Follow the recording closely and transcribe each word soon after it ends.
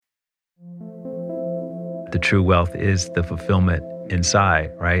true wealth is the fulfillment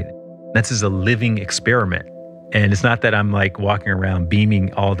inside, right? This is a living experiment. And it's not that I'm like walking around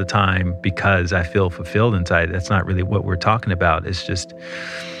beaming all the time because I feel fulfilled inside. That's not really what we're talking about.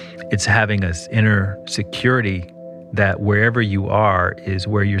 It's having an inner security that wherever you are is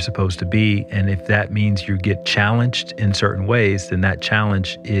where you're supposed to be. And if that means you get challenged in certain ways, then that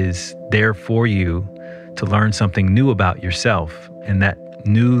challenge is there for you to learn something new about yourself. And that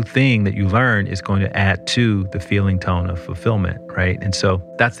new thing that you learn is going to add to the feeling tone of fulfillment, right? And so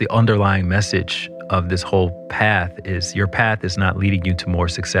that's the underlying message of this whole path is your path is not leading you to more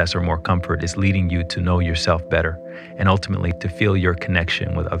success or more comfort. It's leading you to know yourself better and ultimately to feel your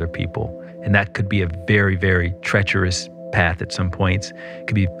connection with other people. And that could be a very, very treacherous path at some points. It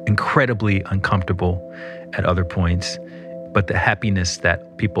could be incredibly uncomfortable at other points. But the happiness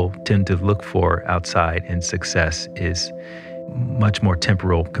that people tend to look for outside in success is much more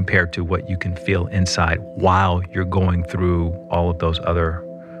temporal compared to what you can feel inside while you're going through all of those other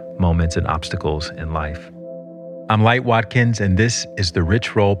moments and obstacles in life. I'm Light Watkins, and this is the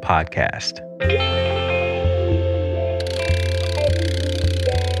Rich Roll Podcast.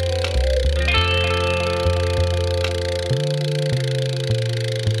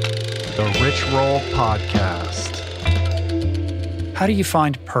 The Rich Roll Podcast. How do you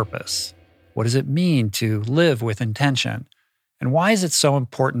find purpose? What does it mean to live with intention? And why is it so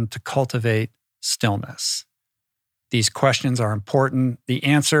important to cultivate stillness? These questions are important. The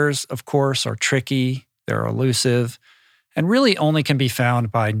answers, of course, are tricky, they're elusive, and really only can be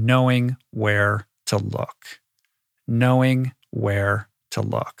found by knowing where to look. Knowing where to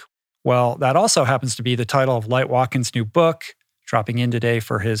look. Well, that also happens to be the title of Light Watkins' new book, dropping in today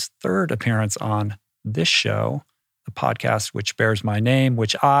for his third appearance on this show, the podcast which bears my name,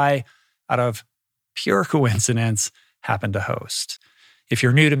 which I, out of pure coincidence, happen to host. If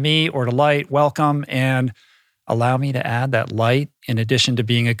you're new to me or to Light, welcome, and allow me to add that Light, in addition to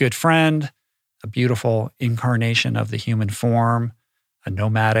being a good friend, a beautiful incarnation of the human form, a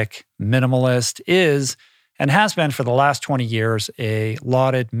nomadic minimalist, is and has been for the last 20 years a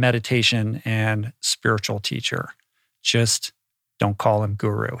lauded meditation and spiritual teacher. Just don't call him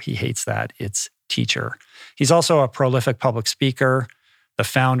guru. He hates that. It's teacher. He's also a prolific public speaker, the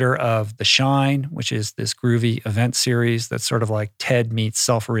founder of The Shine, which is this groovy event series that's sort of like TED meets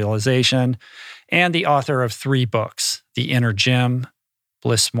self-realization, and the author of 3 books, The Inner Gym,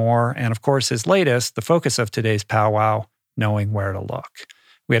 Bliss More, and of course his latest, the focus of today's powwow, Knowing Where to Look.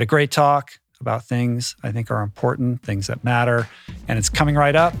 We had a great talk about things I think are important, things that matter, and it's coming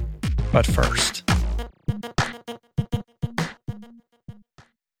right up, but first.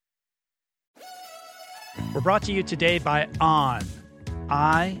 We're brought to you today by On.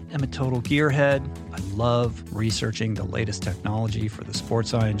 I am a total gearhead. I love researching the latest technology for the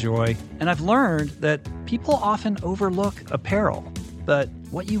sports I enjoy. And I've learned that people often overlook apparel. But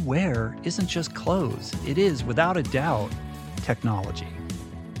what you wear isn't just clothes. It is, without a doubt, technology.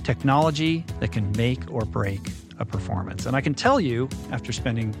 Technology that can make or break a performance. And I can tell you, after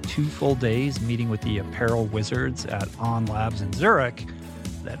spending 2 full days meeting with the apparel wizards at On Labs in Zurich,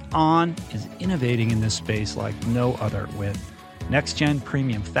 that On is innovating in this space like no other with next-gen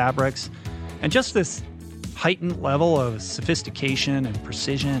premium fabrics and just this heightened level of sophistication and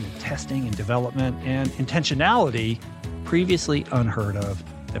precision and testing and development and intentionality previously unheard of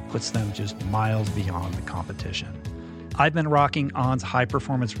that puts them just miles beyond the competition. I've been rocking On's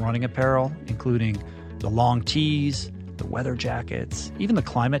high-performance running apparel, including the long tees, the weather jackets, even the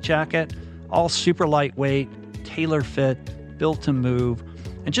climate jacket, all super lightweight, tailor-fit, built to move,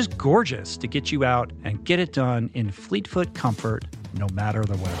 and just gorgeous to get you out and get it done in fleet-foot comfort, no matter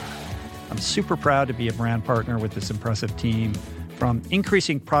the weather. I'm super proud to be a brand partner with this impressive team, from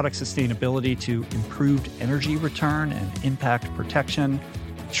increasing product sustainability to improved energy return and impact protection,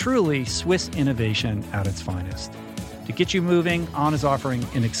 truly Swiss innovation at its finest. To get you moving, On is offering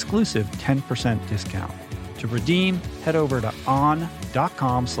an exclusive 10% discount. To redeem, head over to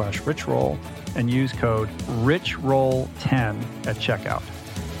on.com/richroll and use code RICHROLL10 at checkout.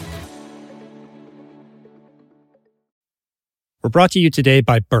 We're brought to you today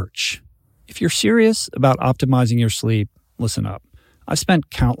by Birch. If you're serious about optimizing your sleep, listen up. I've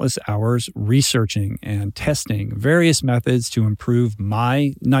spent countless hours researching and testing various methods to improve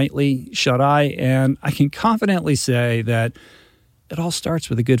my nightly shut-eye, and I can confidently say that it all starts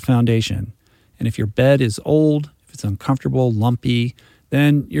with a good foundation. And if your bed is old, if it's uncomfortable, lumpy,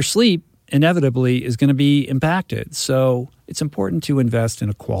 then your sleep inevitably is going to be impacted. So it's important to invest in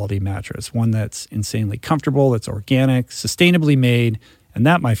a quality mattress, one that's insanely comfortable, that's organic, sustainably made, and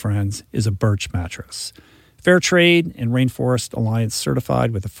that, my friends, is a Birch mattress. Fair trade and Rainforest Alliance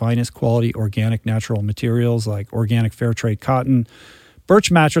certified with the finest quality organic natural materials like organic fair trade cotton.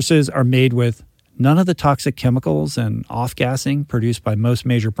 Birch mattresses are made with none of the toxic chemicals and off-gassing produced by most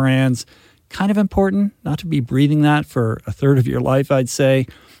major brands. Kind of important not to be breathing that for a third of your life, I'd say.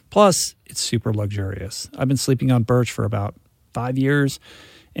 Plus, it's super luxurious. I've been sleeping on Birch for about 5 years,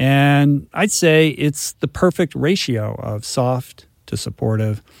 and I'd say it's the perfect ratio of soft to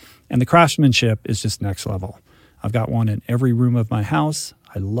supportive, and the craftsmanship is just next level. I've got one in every room of my house.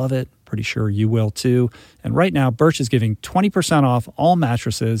 I love it. Pretty sure you will too. And right now, Birch is giving 20% off all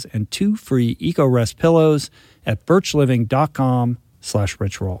mattresses and 2 free EcoRest pillows at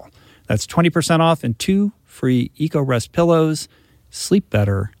birchliving.com/richroll. That's 20% off and 2 free EcoRest pillows. Sleep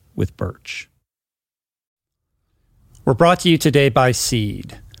better with Birch. We're brought to you today by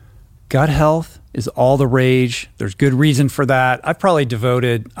Seed. Gut health is all the rage. There's good reason for that. I've probably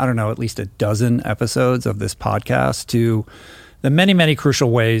devoted, at least a dozen episodes of this podcast to the many, many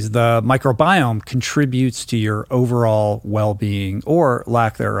crucial ways the microbiome contributes to your overall well-being or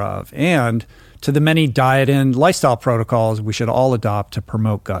lack thereof, and to the many diet and lifestyle protocols we should all adopt to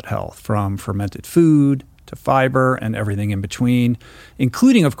promote gut health, from fermented food to fiber and everything in between,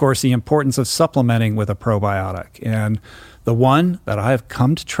 including, of course, the importance of supplementing with a probiotic. And the one that I have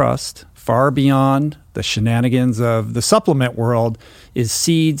come to trust far beyond the shenanigans of the supplement world is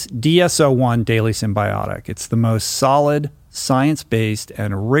Seed's DSO1 Daily Symbiotic. It's the most solid, science-based,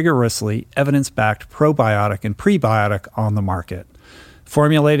 and rigorously evidence-backed probiotic and prebiotic on the market.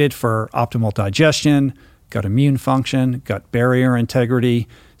 Formulated for optimal digestion, gut immune function, gut barrier integrity,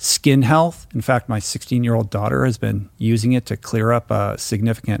 skin health. In fact, my 16-year-old daughter has been using it to clear up a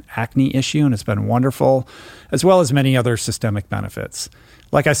significant acne issue, and it's been wonderful, as well as many other systemic benefits.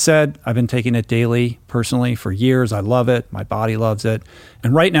 Like I said, I've been taking it daily personally for years. I love it. My body loves it.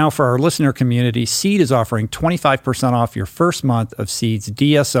 And right now, for our listener community, Seed is offering 25% off your first month of Seed's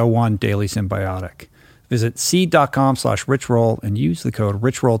DSO1 Daily Symbiotic. Visit seed.com/richroll and use the code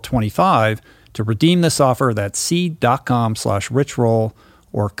richroll25 to redeem this offer. That's seed.com/richroll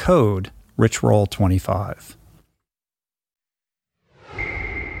or code richroll25.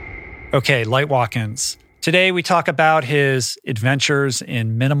 Okay, Light Watkins. Today we talk about his adventures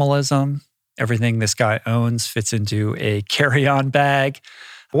in minimalism. Everything this guy owns fits into a carry-on bag.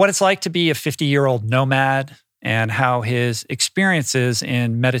 What it's like to be a 50-year-old nomad, and how his experiences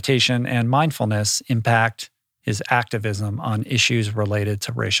in meditation and mindfulness impact his activism on issues related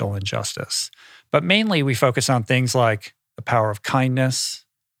to racial injustice. But mainly we focus on things like the power of kindness,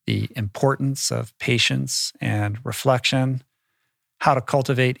 the importance of patience and reflection, how to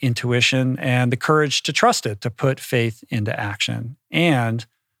cultivate intuition, and the courage to trust it, to put faith into action, and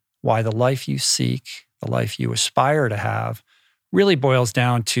why the life you seek, the life you aspire to have, really boils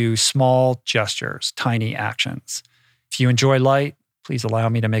down to small gestures, tiny actions. If you enjoy Light, please allow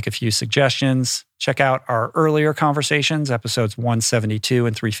me to make a few suggestions. Check out our earlier conversations, episodes 172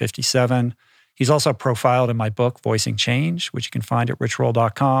 and 357. He's also profiled in my book, Voicing Change, which you can find at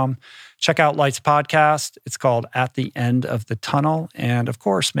richroll.com. Check out Light's podcast. It's called At the End of the Tunnel. And of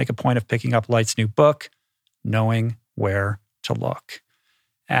course, make a point of picking up Light's new book, Knowing Where to Look.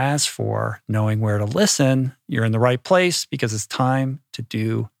 As for knowing where to listen, you're in the right place, because it's time to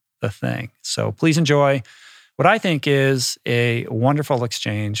do the thing. So please enjoy what I think is a wonderful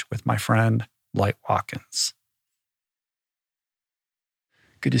exchange with my friend, Light Watkins.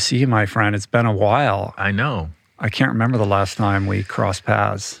 Good to see you, my friend. It's been a while. I know. I can't remember the last time we crossed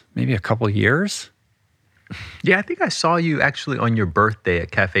paths. Maybe a couple of years? Yeah, I think I saw you actually on your birthday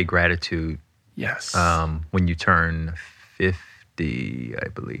at Cafe Gratitude. Yes. When you turn 50, I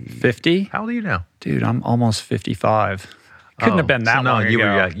believe. 50? How old are you now? Dude, I'm almost 55. Couldn't have been that long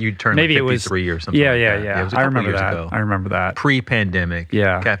ago. You turned Maybe like 53 or something like that. Yeah. It was a couple years ago. I remember that. Pre-pandemic,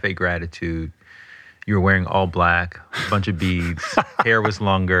 yeah. Cafe Gratitude. You were wearing all black, a bunch of beads. Hair was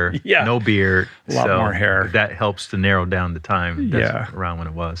longer, no beard. A lot more hair. That helps to narrow down the time. That's around when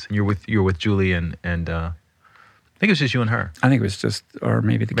it was. And you're with Julie and I think it was just you and her. I think it was just, or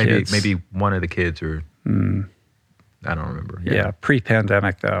maybe the kids. Maybe one of the kids, or I don't remember. Yeah,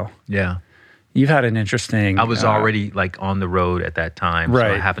 pre-pandemic though. Yeah. You've had an interesting... I was already like on the road at that time. Right.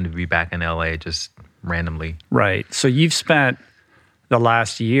 So I happened to be back in LA just randomly. Right. So you've spent the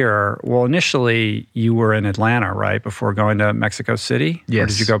last year, well, initially you were in Atlanta, right? Before going to Mexico City? Yes. Or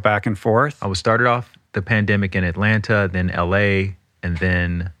did you go back and forth? I was started off the pandemic in Atlanta, then LA, and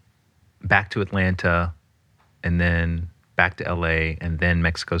then back to Atlanta, and then back to LA, and then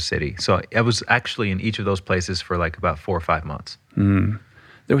Mexico City. So I was actually in each of those places for like about 4 or 5 months.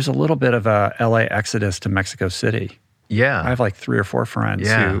 There was a little bit of a LA exodus to Mexico City. Yeah. I have like 3 or 4 friends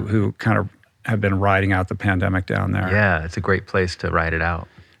who kind of have been riding out the pandemic down there. Yeah, it's a great place to ride it out.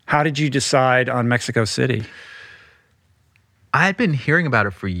 How did you decide on Mexico City? I had been hearing about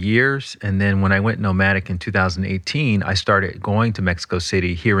it for years, and then when I went nomadic in 2018, I started going to Mexico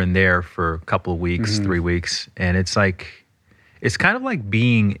City here and there for a couple of weeks, 3 weeks, and it's kind of like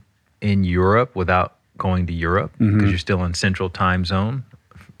being in Europe without going to Europe because you're still in Central Time Zone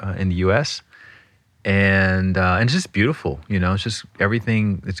in the U.S. And it's just beautiful, It's just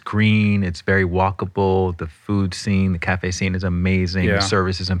everything. It's green. It's very walkable. The food scene, the cafe scene is amazing. Yeah. The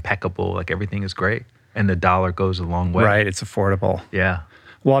service is impeccable. Like everything is great. And the dollar goes a long way. Right, it's affordable. Yeah.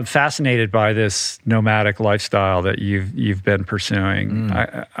 Well, I'm fascinated by this nomadic lifestyle that you've been pursuing.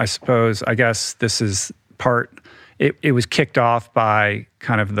 I guess this is part. It was kicked off by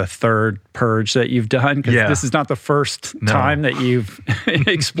kind of the third purge that you've done, because this is not the first time that you've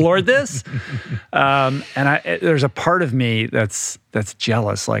explored this. And there's a part of me that's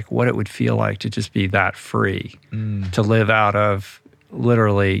jealous, like what it would feel like to just be that free, to live out of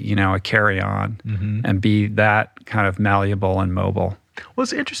literally, a carry-on and be that kind of malleable and mobile. Well,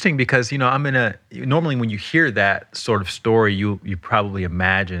 it's interesting because, normally when you hear that sort of story, you probably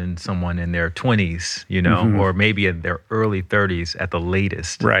imagine someone in their 20s, or maybe in their early 30s at the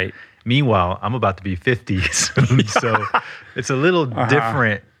latest. Right. Meanwhile, I'm about to be 50 soon, so it's a little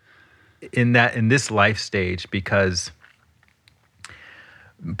different in this life stage because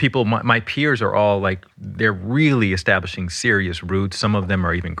people, my peers are all like, they're really establishing serious roots. Some of them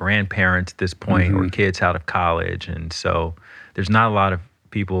are even grandparents at this point or kids out of college. And so there's not a lot of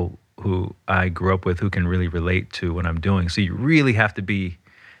people who I grew up with who can really relate to what I'm doing. So you really have to be,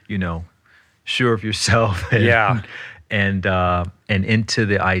 sure of yourself and into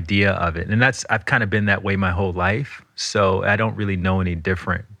the idea of it. And I've kind of been that way my whole life. So I don't really know any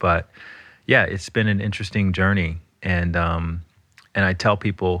different. But yeah, it's been an interesting journey. And I tell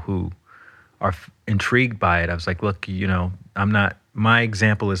people who are intrigued by it, I was like, look, my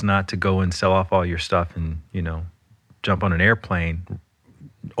example is not to go and sell off all your stuff and, jump on an airplane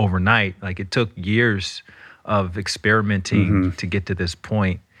overnight. Like it took years of experimenting to get to this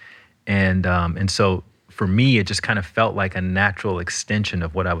point. And so for me, it just kind of felt like a natural extension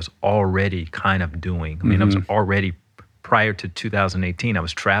of what I was already kind of doing. I mean, I was already, prior to 2018, I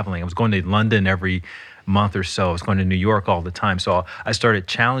was traveling. I was going to London every month or so. I was going to New York all the time. So I started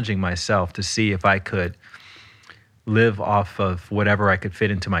challenging myself to see if I could live off of whatever I could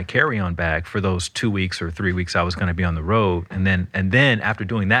fit into my carry-on bag for those 2 weeks or 3 weeks I was going to be on the road. And then after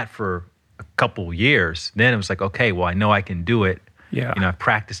doing that for a couple years, then it was like, okay, well, I know I can do it. Yeah. I've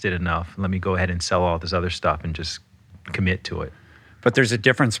practiced it enough. Let me go ahead and sell all this other stuff and just commit to it. But there's a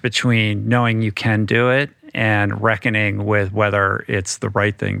difference between knowing you can do it and reckoning with whether it's the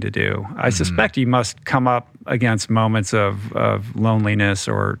right thing to do. I suspect you must come up against moments of loneliness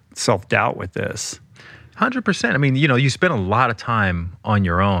or self-doubt with this. 100%. I mean, you spend a lot of time on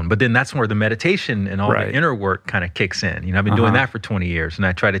your own, but then that's where the meditation and all the inner work kind of kicks in. I've been doing that for 20 years, and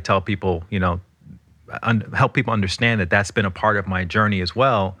I try to tell people, help people understand that that's been a part of my journey as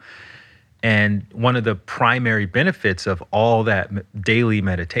well. And one of the primary benefits of all that daily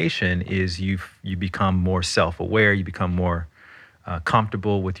meditation is you become more self-aware, you become more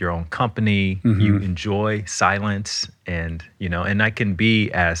comfortable with your own company, you enjoy silence, and and I can be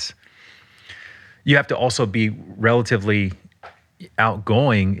as. You have to also be relatively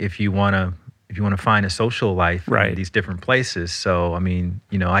outgoing if you want to find a social life in these different places. So I mean,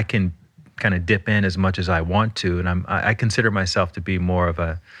 I can kind of dip in as much as I want to, and I consider myself to be more of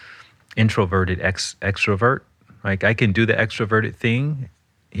a introverted extrovert. Like I can do the extroverted thing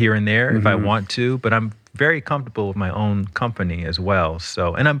here and there if I want to, but I'm very comfortable with my own company as well.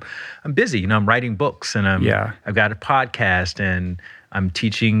 So, and I'm busy. I'm writing books, and I've got a podcast, and I'm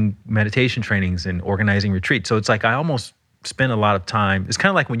teaching meditation trainings and organizing retreats. So it's like I almost spend a lot of time. It's kind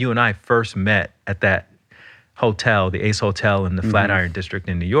of like when you and I first met at that hotel, the Ace Hotel in the Flatiron District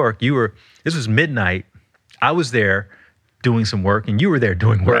in New York. This was midnight. I was there doing some work, and you were there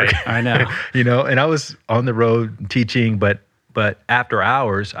doing work. Right, I know. And I was on the road teaching, but after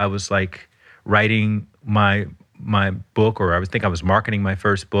hours, I was like writing my book, or I think I was marketing my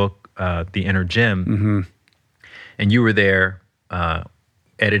first book, The Inner Gym. And you were there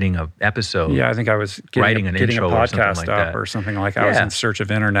editing an episode. Yeah, I think I was writing an intro a podcast or something like that. Or something like that. I was in search of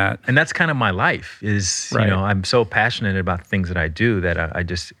internet. And that's kind of my life is, I'm so passionate about the things that I do that I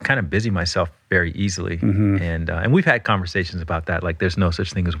just kind of busy myself very easily. And we've had conversations about that. Like there's no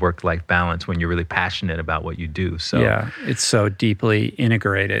such thing as work-life balance when you're really passionate about what you do. So yeah, it's so deeply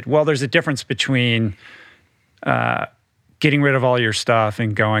integrated. Well, there's a difference between getting rid of all your stuff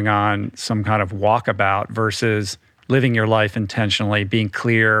and going on some kind of walkabout versus living your life intentionally, being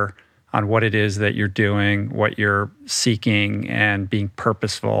clear on what it is that you're doing, what you're seeking, and being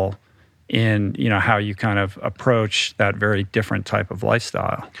purposeful in, how you kind of approach that very different type of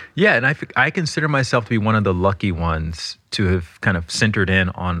lifestyle. Yeah, and I consider myself to be one of the lucky ones to have kind of centered in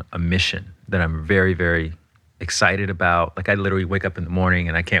on a mission that I'm very, very excited about. Like I literally wake up in the morning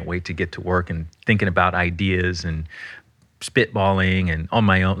and I can't wait to get to work and thinking about ideas and spitballing and on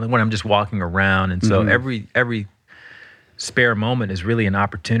my own when I'm just walking around. And so every spare moment is really an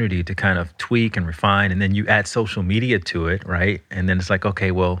opportunity to kind of tweak and refine. And then you add social media to it, right? And then it's like,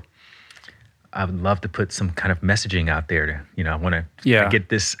 okay, well, I would love to put some kind of messaging out there to, I want to get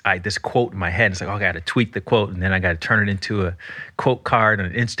this quote in my head. It's like, I got to tweak the quote, and then I got to turn it into a quote card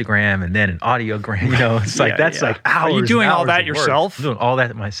on Instagram, and then an audiogram. It's like that's like hours. Are you doing all that yourself? I'm doing all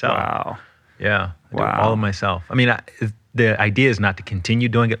that myself. Wow. Yeah. I do all of myself. I mean, the idea is not to continue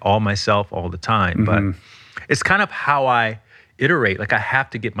doing it all myself all the time, but it's kind of how I iterate. Like I have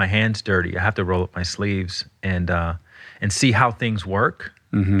to get my hands dirty. I have to roll up my sleeves and see how things work.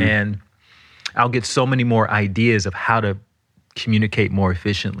 And I'll get so many more ideas of how to communicate more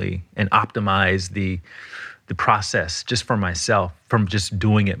efficiently and optimize the process just for myself, from just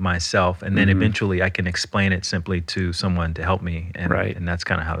doing it myself. And then eventually I can explain it simply to someone to help me. And, and that's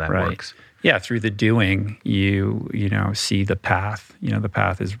kind of how that works. Yeah, through the doing, you see the path. The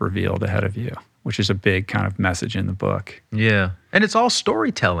path is revealed ahead of you, which is a big kind of message in the book. Yeah, and it's all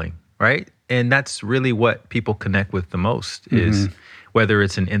storytelling, right? And that's really what people connect with the most is whether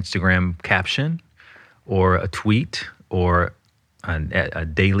it's an Instagram caption or a tweet or a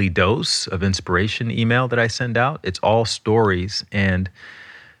daily dose of inspiration email that I send out. It's all stories, and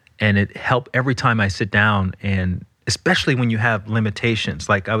it helps every time I sit down, and especially when you have limitations.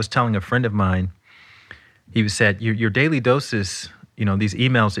 Like I was telling a friend of mine, he said, your daily doses, these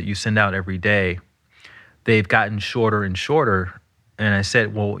emails that you send out every day, they've gotten shorter and shorter. And I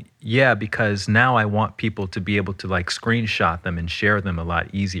said, well, yeah, because now I want people to be able to like screenshot them and share them a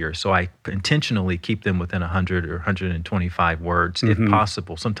lot easier. So I intentionally keep them within 100 or 125 words if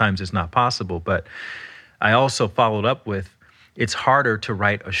possible. Sometimes it's not possible, but I also followed up with, it's harder to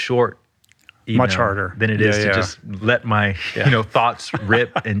write a short email much harder than it is to just let my thoughts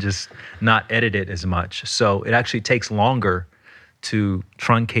rip and just not edit it as much. So it actually takes longer to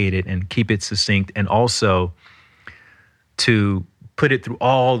truncate it and keep it succinct, and also to put it through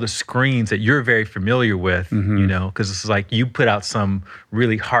all the screens that you're very familiar with, because it's like you put out some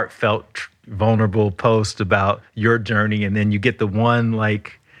really heartfelt, vulnerable post about your journey, and then you get the one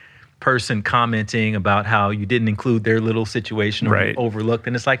like person commenting about how you didn't include their little situation or you overlooked.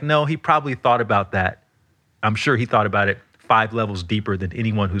 And it's like, no, he probably thought about that. I'm sure he thought about it 5 levels deeper than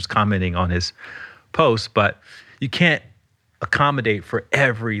anyone who's commenting on his post, but you can't accommodate for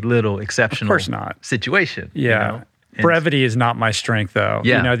every little exceptional situation. Yeah. Brevity is not my strength, though.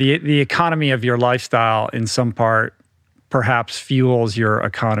 Yeah. The economy of your lifestyle, in some part, perhaps fuels your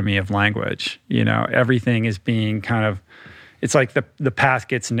economy of language. Everything is being kind of, it's like the path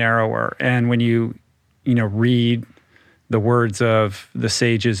gets narrower. And when you read the words of the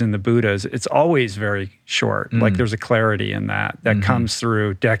sages and the Buddhas, it's always very short. Like there's a clarity in that comes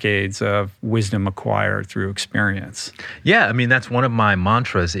through decades of wisdom acquired through experience. Yeah, I mean, that's one of my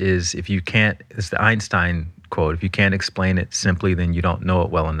mantras is it's the Einstein quote, if you can't explain it simply, then you don't know it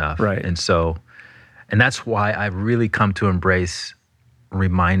well enough. Right. And that's why I've really come to embrace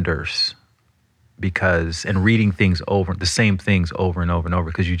reminders, and reading things over, the same things over and over and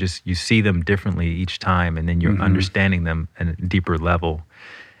over, because you see them differently each time, and then you're understanding them at a deeper level,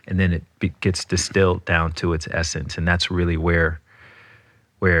 and then it gets distilled down to its essence, and that's really where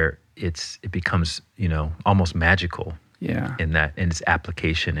it becomes almost magical. Yeah. In its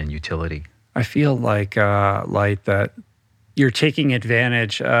application and utility. I feel like Light, that you're taking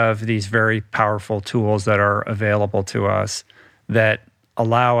advantage of these very powerful tools that are available to us that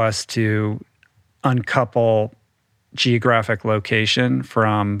allow us to uncouple geographic location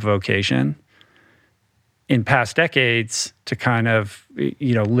from vocation. In past decades, to kind of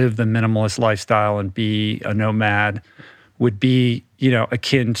live the minimalist lifestyle and be a nomad would be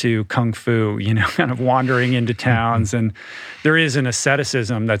akin to kung fu, kind of wandering into towns. And there is an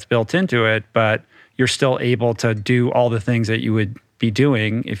asceticism that's built into it, but you're still able to do all the things that you would be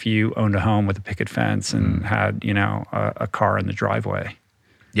doing if you owned a home with a picket fence and had, a car in the driveway.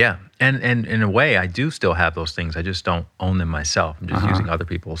 Yeah. And in a way, I do still have those things. I just don't own them myself. I'm just using other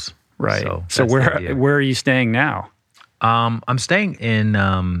people's. Right. So where are you staying now? I'm staying in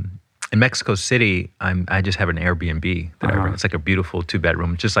Mexico City. I just have an Airbnb that I rent. It's like a beautiful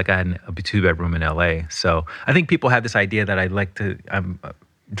 2-bedroom, just like I had a 2-bedroom in LA. So I think people have this idea that I'm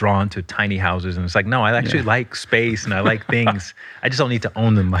drawn to tiny houses. And it's like, no, I actually like space and I like things. I just don't need to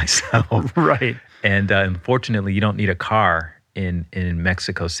own them myself. Right. And unfortunately, you don't need a car in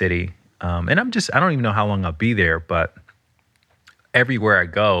Mexico City. And I don't even know how long I'll be there, but everywhere I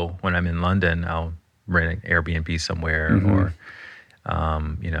go, when I'm in London, I'll rent an Airbnb somewhere or,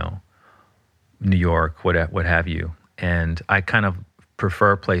 New York, what have you. And I kind of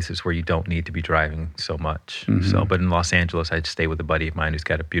prefer places where you don't need to be driving so much. So, but in Los Angeles, I stay with a buddy of mine who's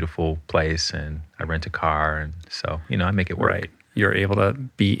got a beautiful place, and I rent a car, and so I make it work. Right. You're able to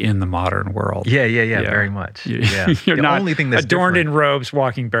be in the modern world. Yeah, very much. Yeah. You're the not only thing that's adorned different, in robes,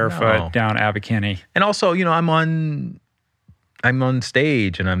 walking barefoot down Abercrombie. And also, I'm on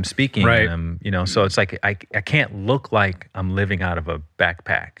stage and I'm speaking, right. and I'm, so it's like I can't look like I'm living out of a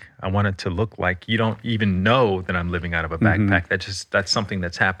backpack. I want it to look like you don't even know that I'm living out of a backpack. That's something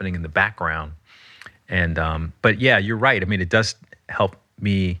that's happening in the background. And but yeah, you're right. I mean, it does help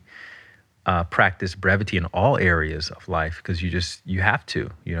me practice brevity in all areas of life, because you have to.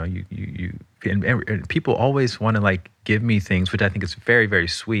 And people always want to like give me things, which I think is very, very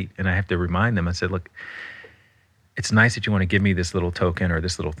sweet. And I have to remind them. I said, look, it's nice that you want to give me this little token or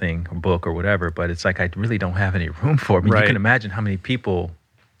this little thing or book or whatever, but it's like I really don't have any room for it. I mean, you can imagine how many people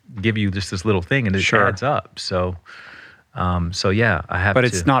give you just this little thing, and it adds up. So yeah, I have to. But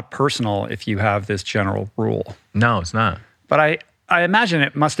it's not personal if you have this general rule. No, it's not. But I imagine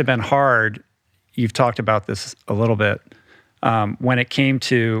it must have been hard. You've talked about this a little bit. When it came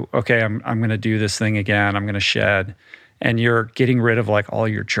to, okay, I'm going to do this thing again, I'm going to shed, and you're getting rid of like all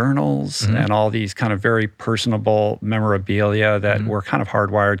your journals and all these kind of very personable memorabilia that we're kind of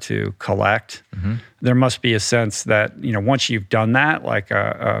hardwired to collect. There must be a sense that, once you've done that, like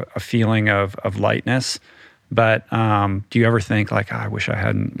a feeling of lightness. But do you ever think like, I wish I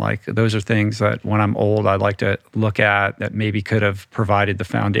hadn't, like, those are things that when I'm old, I'd like to look at that maybe could have provided the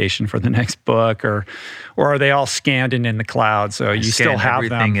foundation for the next book, or are they all scanned and in the cloud? So you still have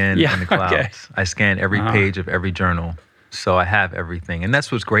everything them? in the cloud. Okay. I scan every page of every journal. So I have everything. And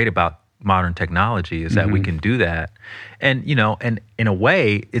that's what's great about modern technology, is that we can do that. And, and in a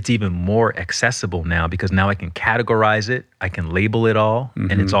way, it's even more accessible now, because now I can categorize it. I can label it all,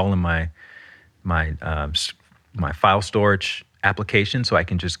 and it's all in my file storage application, so I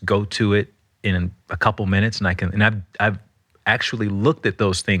can just go to it in a couple minutes, and I've actually looked at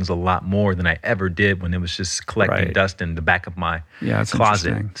those things a lot more than I ever did when it was just collecting dust in the back of my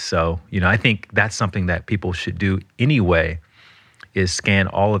closet. So, I think that's something that people should do anyway, is scan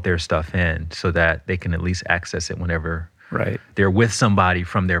all of their stuff in so that they can at least access it whenever they're with somebody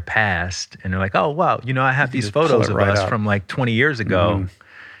from their past, and they're like, oh, wow, I have these photos of us from like 20 years ago.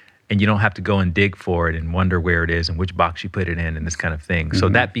 And you don't have to go and dig for it and wonder where it is and which box you put it in and this kind of thing. So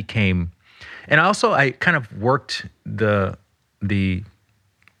that became, and also I kind of worked the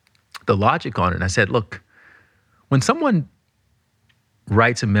logic on it. And I said, look, when someone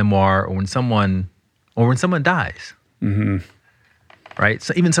writes a memoir, or when someone dies, right?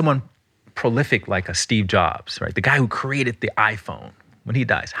 So even someone prolific like a Steve Jobs, right? The guy who created the iPhone, when he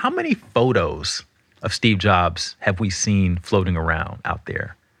dies, how many photos of Steve Jobs have we seen floating around out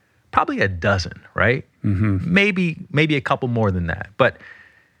there? Probably a dozen, right? Maybe a couple more than that. But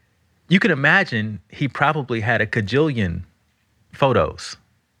you can imagine he probably had a cajillion photos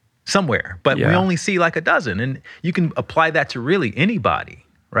somewhere, but we only see like a dozen. And you can apply that to really anybody,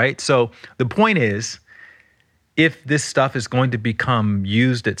 right? So the point is, if this stuff is going to become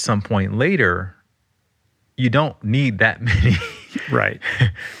used at some point later, you don't need that many. Right.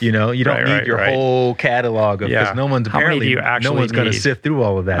 You don't need your whole catalog of, because no one's going to sift through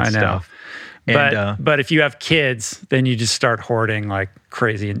all of that stuff. But if you have kids, then you just start hoarding like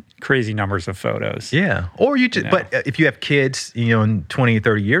crazy numbers of photos. Yeah. Or but if you have kids, in 20,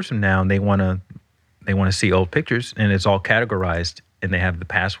 30 years from now, and they want to see old pictures, and it's all categorized, and they have the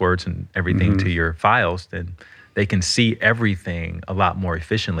passwords and everything to your files, then they can see everything a lot more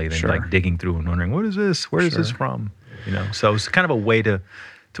efficiently than like digging through and wondering, what is this? Where is this from? So it's kind of a way to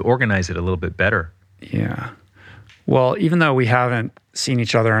organize it a little bit better. Yeah. Well, even though we haven't seen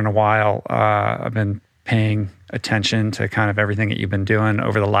each other in a while, I've been paying attention to kind of everything that you've been doing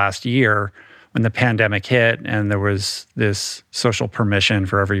over the last year. When the pandemic hit and there was this social permission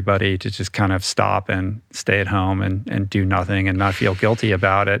for everybody to just kind of stop and stay at home and do nothing and not feel guilty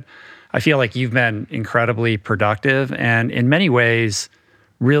about it, I feel like you've been incredibly productive, and in many ways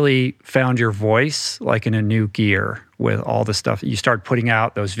really found your voice like in a new gear with all the stuff. You started putting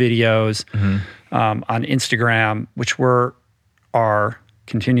out those videos on Instagram, which are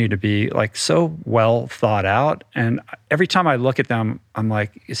continue to be like so well thought out. And every time I look at them, I'm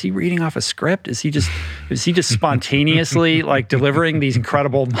like, is he reading off a script? Is he just spontaneously like delivering these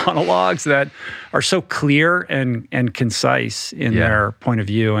incredible monologues that are so clear and concise in their point of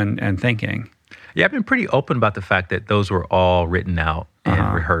view and thinking? Yeah, I've been pretty open about the fact that those were all written out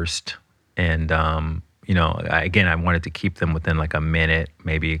and rehearsed. And, I wanted to keep them within like a minute,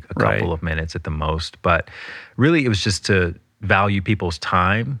 maybe a couple of minutes at the most. But really, it was just to value people's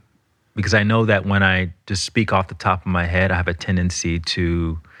time, because I know that when I just speak off the top of my head, I have a tendency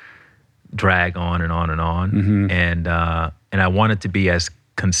to drag on and on and on. Mm-hmm. And I wanted to be as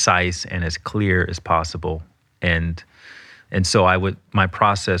concise and as clear as possible. And so my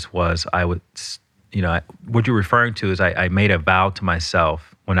process was what you're referring to is I made a vow to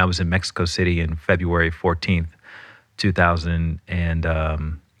myself when I was in Mexico City in February 14th,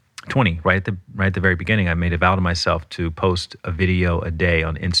 2020, right at the very beginning. I made a vow to myself to post a video a day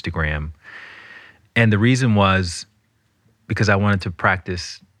on Instagram. And the reason was because I wanted to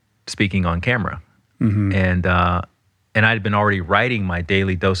practice speaking on camera. Mm-hmm. And I'd been already writing my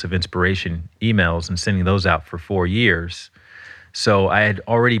daily dose of inspiration emails and sending those out for 4 years. So I had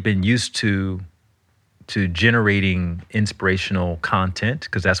already been used to generating inspirational content,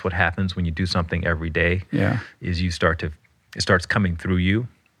 because that's what happens when you do something every day. Yeah, is it starts coming through you.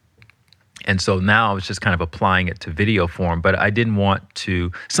 And so now I was just kind of applying it to video form, but I didn't want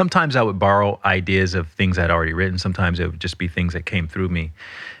to. Sometimes I would borrow ideas of things I'd already written. Sometimes it would just be things that came through me,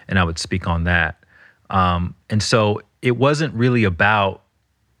 and I would speak on that. And so it wasn't really about,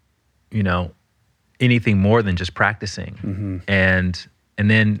 anything more than just practicing. Mm-hmm. And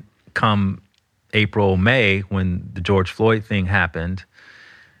then come April, May, when the George Floyd thing happened,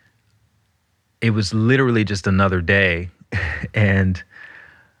 it was literally just another day. And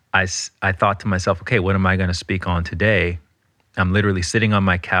I thought to myself, okay, what am I going to speak on today? I'm literally sitting on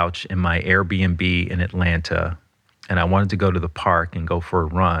my couch in my Airbnb in Atlanta, and I wanted to go to the park and go for a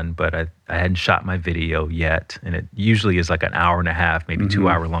run, but I hadn't shot my video yet. And it usually is like an hour and a half, maybe 2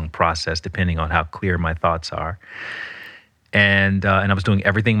 hour long process, depending on how clear my thoughts are. And I was doing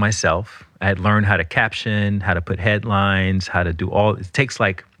everything myself. I had learned how to caption, how to put headlines, how to do all. It takes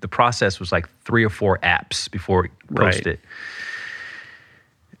the process was like 3 or 4 apps before it posted. Right.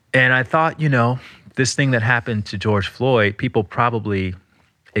 And I thought, this thing that happened to George Floyd, people probably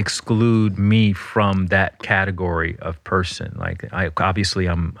exclude me from that category of person. Like, obviously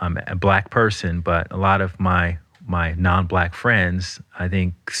I'm a Black person, but a lot of my non-Black friends, I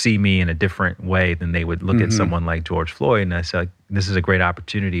think, see me in a different way than they would look at someone like George Floyd. And I said, this is a great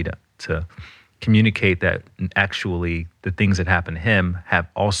opportunity to communicate that actually the things that happened to him have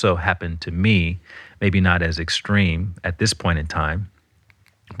also happened to me, maybe not as extreme at this point in time,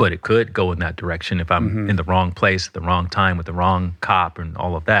 but it could go in that direction if I'm in the wrong place at the wrong time with the wrong cop and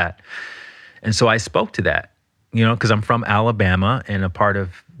all of that. And so I spoke to that, because I'm from Alabama, and a part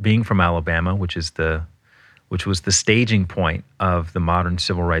of being from Alabama, which was the staging point of the modern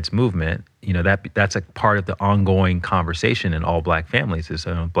civil rights movement, that's a part of the ongoing conversation in all Black families is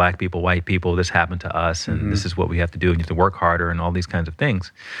Black people, white people, this happened to us, and this is what we have to do, and you have to work harder and all these kinds of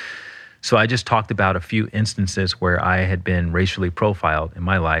things. So I just talked about a few instances where I had been racially profiled in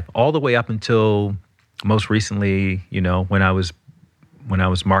my life, all the way up until most recently, when I was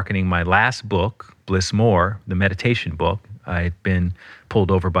marketing my last book, Bliss More, the meditation book. I had been pulled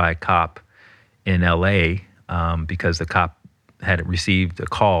over by a cop in LA because the cop had received a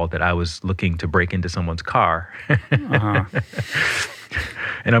call that I was looking to break into someone's car.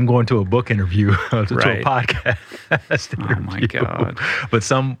 And I'm going to a book interview, to a podcast interview. Oh, my God. But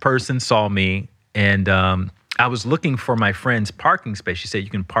some person saw me, and I was looking for my friend's parking space. She said,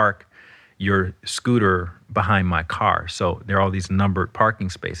 you can park your scooter behind my car. So there are all these numbered parking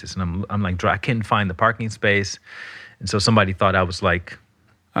spaces. And I'm like, I couldn't find the parking space. And so somebody thought I was like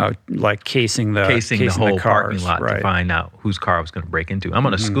casing the whole parking lot to find out whose car I was going to break into. I'm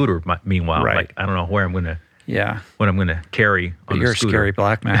on a scooter, meanwhile. Right. Like, I don't know where I'm going to. Yeah. What I'm going to carry on the scooter. You're a scary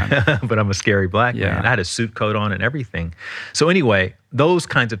Black man. But I'm a scary Black man. I had a suit coat on and everything. So anyway, those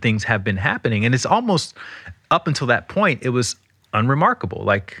kinds of things have been happening. And it's almost, up until that point, it was unremarkable.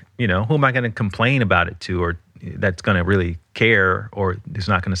 Like, who am I going to complain about it to, or that's going to really care, or is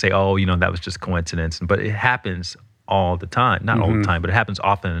not going to say, oh, that was just coincidence. But it happens all the time. Not all the time, but it happens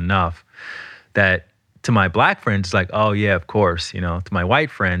often enough that to my Black friends, it's like, oh, yeah, of course. To my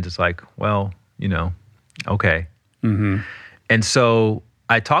white friends, it's like, well, okay. And so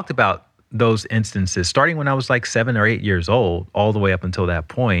I talked about those instances starting when I was like 7 or 8 years old, all the way up until that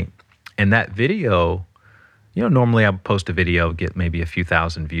point. And that video, normally I would post a video, get maybe a few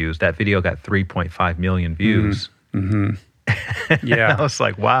thousand views. That video got 3.5 million views. Yeah. I was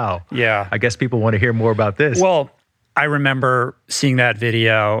like, wow. Yeah. I guess people want to hear more about this. Well, I remember seeing that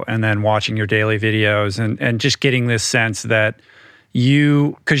video and then watching your daily videos and just getting this sense that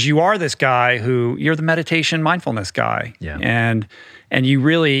because you are this guy you're the meditation mindfulness guy. Yeah. And you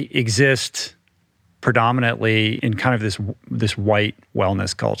really exist predominantly in kind of this white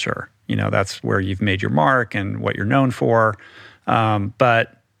wellness culture. That's where you've made your mark and what you're known for.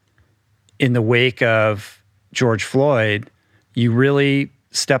 But in the wake of George Floyd, you really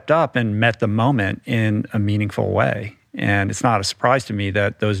stepped up and met the moment in a meaningful way. And it's not a surprise to me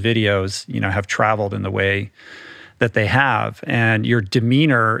that those videos, have traveled in the way that they have. And your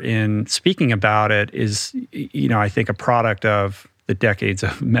demeanor in speaking about it is, I think a product of the decades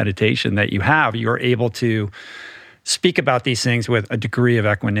of meditation that you have. You're able to speak about these things with a degree of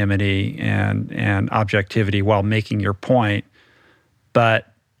equanimity and objectivity while making your point,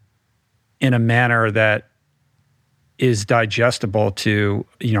 but in a manner that is digestible to,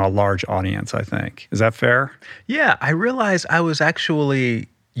 a large audience, I think. Is that fair? Yeah, I realized I was actually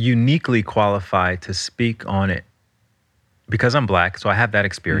uniquely qualified to speak on it because I'm Black, so I have that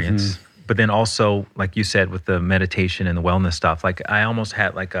experience. Mm-hmm. But then also, like you said, with the meditation and the wellness stuff, like I almost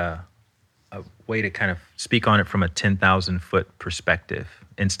had like a way to kind of speak on it from a 10,000-foot perspective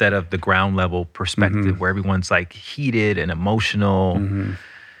instead of the ground level perspective where everyone's like heated and emotional. Mm-hmm.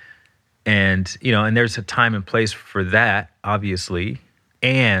 And, and there's a time and place for that, obviously.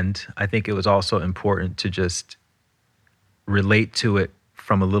 And I think it was also important to just relate to it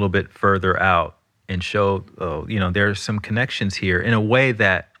from a little bit further out and show, there's some connections here in a way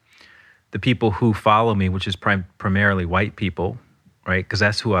that the people who follow me, which is primarily white people, right? Because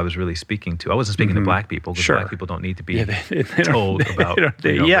that's who I was really speaking to. I wasn't speaking to Black people because Black people don't need to be told about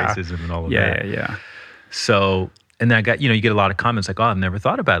racism and all of that. Yeah. So, and then I got, you get a lot of comments like, oh, I've never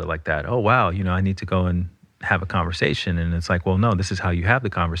thought about it like that. Oh, wow, I need to go and have a conversation. And it's like, well, no, this is how you have the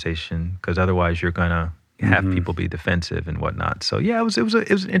conversation because otherwise you're going to have people be defensive and whatnot. So yeah, it was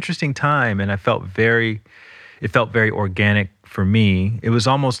an interesting time, and it felt very organic for me. It was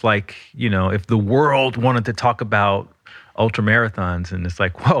almost like, if the world wanted to talk about ultra marathons, and it's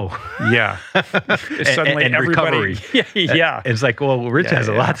like, whoa. Yeah. Suddenly and everybody. Recovery. Yeah. It's like, well, Rich has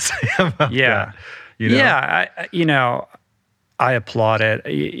a lot to say about that. Yeah. I applaud it.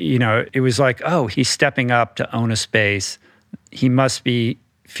 It was like, oh, he's stepping up to own a space. He must be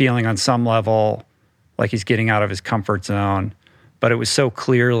feeling on some level like he's getting out of his comfort zone. But it was so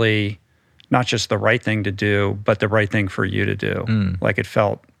clearly not just the right thing to do, but the right thing for you to do. Like it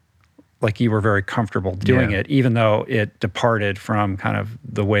felt like you were very comfortable doing it, even though it departed from kind of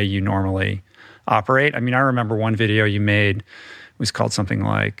the way you normally operate. I mean, I remember one video you made was called something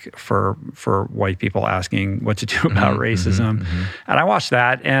like for white people asking what to do about racism. And I watched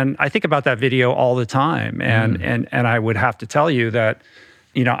that and I think about that video all the time. And I would have to tell you that,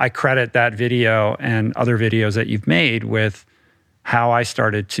 I credit that video and other videos that you've made with how I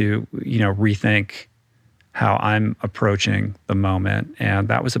started to, rethink how I'm approaching the moment. And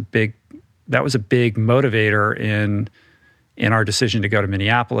that was a big motivator in our decision to go to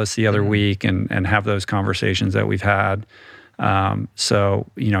Minneapolis the other week and have those conversations that we've had.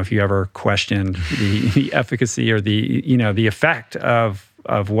 So, if you ever questioned the efficacy or the effect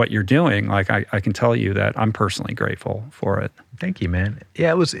of what you're doing, like I can tell you that I'm personally grateful for it. Thank you, man. Yeah,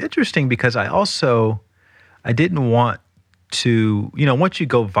 it was interesting because I didn't want to, once you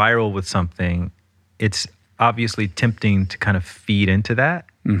go viral with something, it's obviously tempting to kind of feed into that.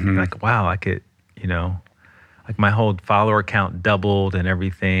 Like, wow, I could, like my whole follower count doubled and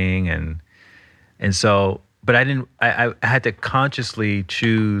everything. And so, but I had to consciously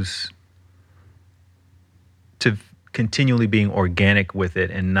choose to continually being organic with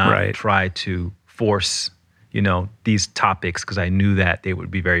it and not try to force, these topics because I knew that they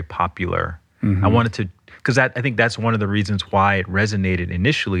would be very popular. I wanted to, because I think that's one of the reasons why it resonated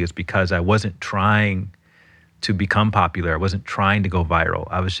initially is because I wasn't trying to become popular. I wasn't trying to go viral.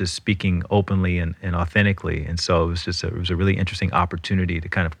 I was just speaking openly and authentically. And so it was a really interesting opportunity to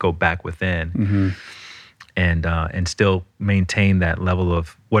kind of go back within and still maintain that level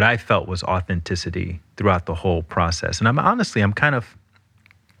of what I felt was authenticity throughout the whole process. And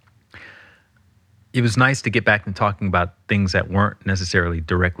it was nice to get back and talking about things that weren't necessarily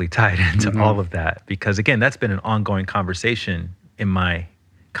directly tied into all of that. Because again, that's been an ongoing conversation in my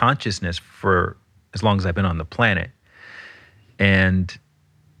consciousness for as long as I've been on the planet. And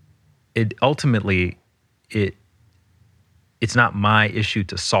it ultimately, it's not my issue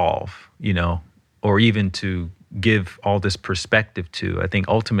to solve, or even to give all this perspective to. I think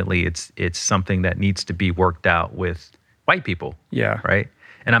ultimately it's something that needs to be worked out with white people. Yeah. Right?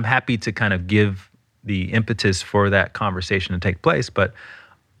 And I'm happy to kind of give the impetus for that conversation to take place. But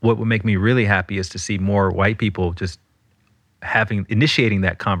what would make me really happy is to see more white people just initiating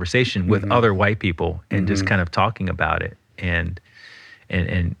that conversation with other white people and just kind of talking about it and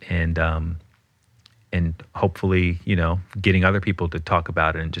hopefully, getting other people to talk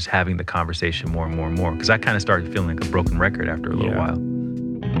about it and just having the conversation more and more and more. Because I kind of started feeling like a broken record after a little while.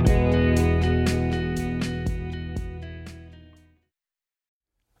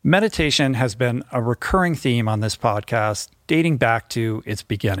 Meditation has been a recurring theme on this podcast dating back to its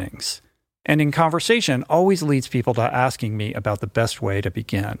beginnings. And in conversation always leads people to asking me about the best way to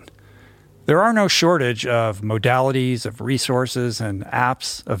begin. There are no shortage of modalities, of resources, and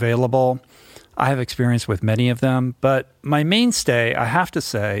apps available. I have experience with many of them, but my mainstay, I have to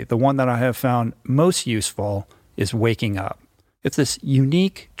say, the one that I have found most useful is Waking Up. It's this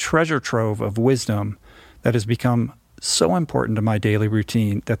unique treasure trove of wisdom that has become so important to my daily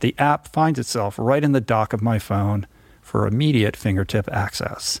routine that the app finds itself right in the dock of my phone for immediate fingertip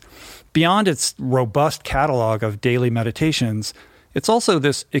access. Beyond its robust catalog of daily meditations, it's also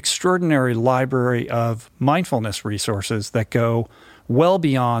this extraordinary library of mindfulness resources that go well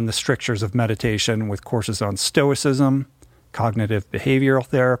beyond the strictures of meditation, with courses on stoicism, cognitive behavioral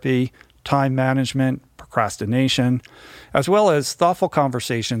therapy, time management, procrastination, as well as thoughtful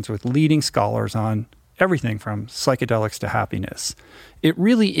conversations with leading scholars on everything from psychedelics to happiness. It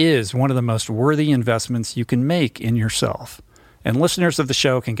really is one of the most worthy investments you can make in yourself. And listeners of the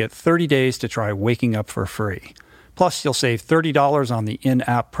show can get 30 days to try Waking Up for free. Plus, you'll save $30 on the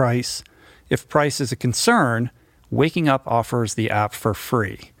in-app price. If price is a concern, Waking Up offers the app for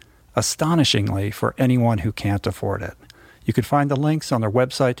free, astonishingly for anyone who can't afford it. You can find the links on their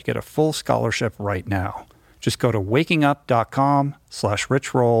website to get a full scholarship right now. Just go to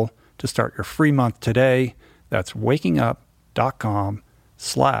wakingup.com/richroll to start your free month today. That's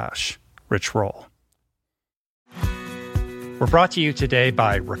wakingup.com/richroll. We're brought to you today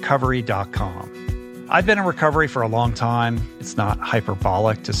by Recovery.com. I've been in recovery for a long time. It's not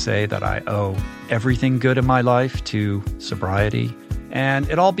hyperbolic to say that I owe everything good in my life to sobriety. And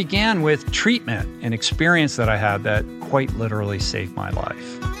it all began with treatment, an experience that I had that quite literally saved my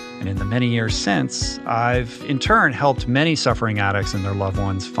life. And in the many years since, I've in turn helped many suffering addicts and their loved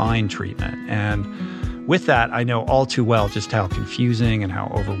ones find treatment. And with that, I know all too well just how confusing and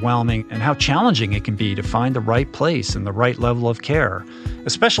how overwhelming and how challenging it can be to find the right place and the right level of care,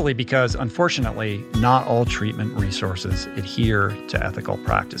 especially because, unfortunately, not all treatment resources adhere to ethical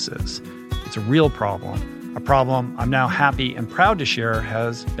practices. It's a real problem, a problem I'm now happy and proud to share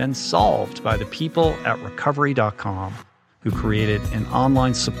has been solved by the people at Recovery.com, who created an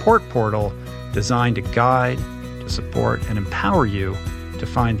online support portal designed to guide, to support, and empower you to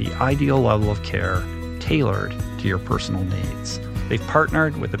find the ideal level of care tailored to your personal needs. They've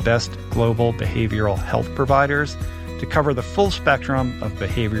partnered with the best global behavioral health providers to cover the full spectrum of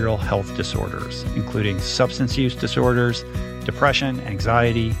behavioral health disorders, including substance use disorders, depression,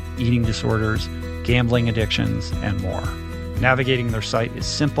 anxiety, eating disorders, gambling addictions, and more. Navigating their site is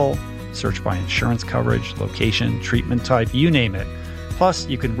simple. Search by insurance coverage, location, treatment type, you name it. Plus,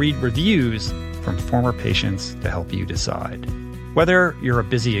 you can read reviews from former patients to help you decide. Whether you're a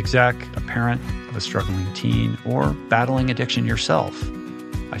busy exec, a parent of a struggling teen, or battling addiction yourself,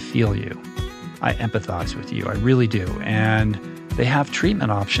 I feel you. I empathize with you. I really do. And they have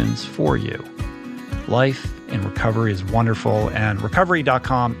treatment options for you. Life in recovery is wonderful, and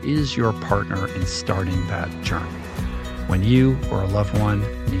Recovery.com is your partner in starting that journey. When you or a loved one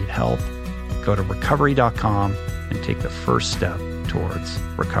need help, go to Recovery.com and take the first step towards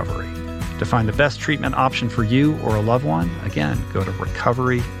recovery. To find the best treatment option for you or a loved one, again, go to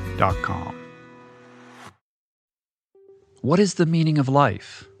Recovery.com. What is the meaning of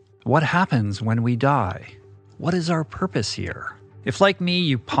life? What happens when we die? What is our purpose here? If, like me,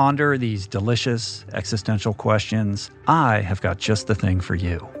 you ponder these delicious existential questions, I have got just the thing for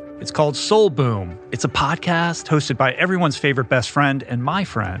you. It's called Soul Boom. It's a podcast hosted by everyone's favorite best friend and my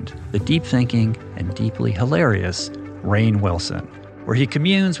friend, the deep thinking and deeply hilarious Rainn Wilson, where he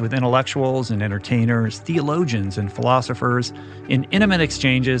communes with intellectuals and entertainers, theologians and philosophers in intimate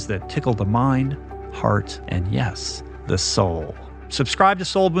exchanges that tickle the mind, heart, and yes, the soul. Subscribe to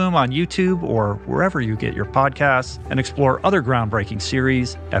Soul Boom on YouTube or wherever you get your podcasts, and explore other groundbreaking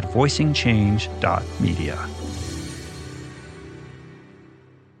series at voicingchange.media.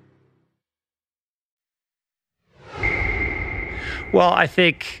 Well, I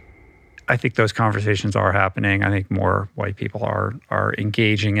think those conversations are happening. I think more white people are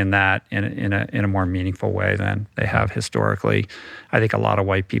engaging in that in a more meaningful way than they have historically. I think a lot of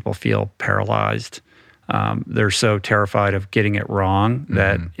white people feel paralyzed they're so terrified of getting it wrong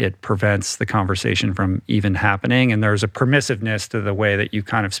that it prevents the conversation from even happening. And there's a permissiveness to the way that you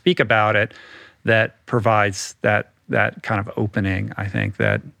kind of speak about it that provides that kind of opening, I think,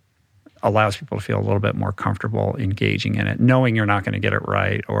 that allows people to feel a little bit more comfortable engaging in it, knowing you're not going to get it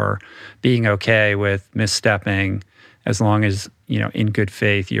right, or being okay with misstepping, as long as, in good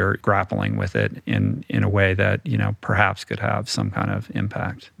faith, you're grappling with it in a way that, perhaps could have some kind of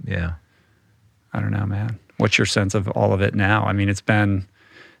impact. Yeah. I don't know, man. What's your sense of all of it now? I mean, it's been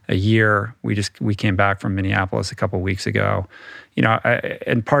a year. We came back from Minneapolis a couple of weeks ago.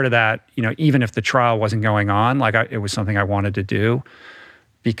 And part of that, even if the trial wasn't going on, it was something I wanted to do,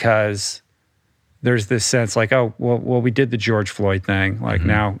 because there's this sense like, oh, well, we did the George Floyd thing.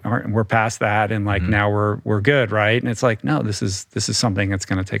 Now we're past that, and now we're good, right? And it's like, no, this is something that's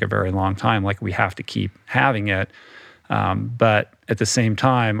going to take a very long time. We have to keep having it. But at the same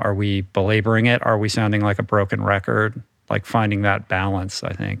time, are we belaboring it? Are we sounding like a broken record? Finding that balance,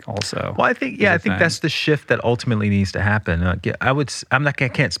 I think, also. Well, I think that's the shift that ultimately needs to happen. I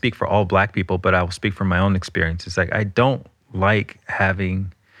can't speak for all Black people, but I will speak from my own experience. It's I don't like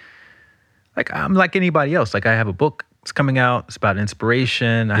having, I'm like anybody else. I have a book that's coming out. It's about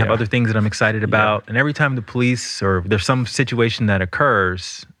inspiration. I have other things that I'm excited about. And every time the police or there's some situation that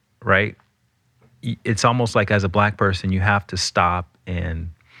occurs, right, it's almost like as a Black person, you have to stop and,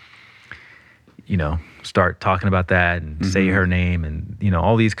 start talking about that and say her name and,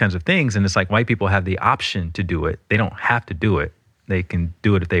 all these kinds of things. And it's like white people have the option to do it. They don't have to do it. They can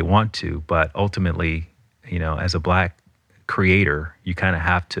do it if they want to. But ultimately, as a Black creator, you kind of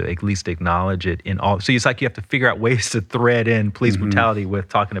have to at least acknowledge it in all. So it's like you have to figure out ways to thread in police brutality with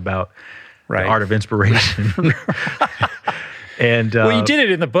talking about the art of inspiration. And well, you did it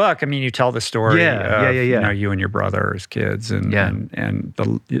in the book. I mean, you tell the story of you and your brother as kids, and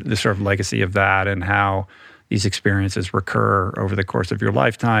the sort of legacy of that, and how these experiences recur over the course of your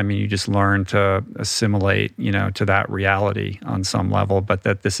lifetime, and you just learn to assimilate, to that reality on some level, but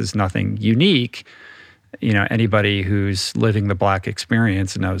that this is nothing unique. Anybody who's living the Black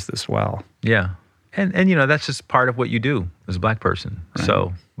experience knows this well. Yeah. And that's just part of what you do as a Black person. Right.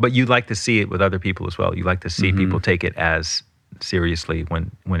 So, but you like to see it with other people as well. You like to see people take it as seriously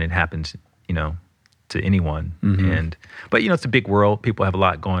when it happens, to anyone. But it's a big world. People have a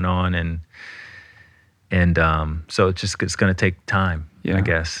lot going on, and so it's going to take time, I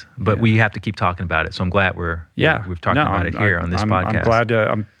guess. But we have to keep talking about it. So I'm glad we've talked about it here on this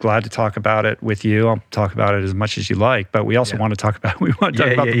podcast. I'm glad to talk about it with you. I'll talk about it as much as you like, but we also want to talk about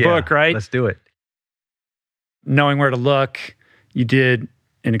the book, right? Let's do it. Knowing where to look, you did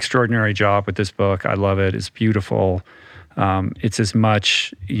an extraordinary job with this book. I love it. It's beautiful. It's as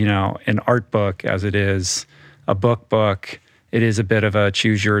much, an art book as it is a book. It is a bit of a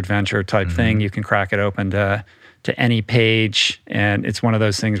choose your adventure type thing. You can crack it open to any page, and it's one of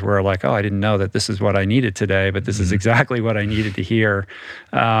those things where I didn't know that this is what I needed today, but this is exactly what I needed to hear.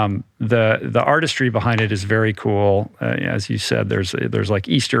 The artistry behind it is very cool. As you said, there's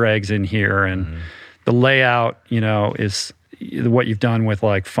Easter eggs in here, and the layout, is what you've done with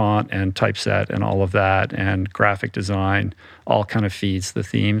font and typeset and all of that, and graphic design, all kind of feeds the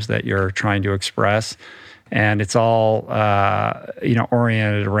themes that you're trying to express. And it's all,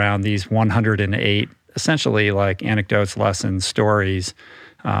 oriented around these 108, essentially anecdotes, lessons, stories,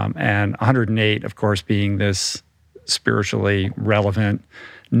 and 108, of course, being this spiritually relevant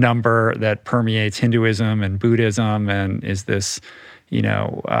number that permeates Hinduism and Buddhism and is this,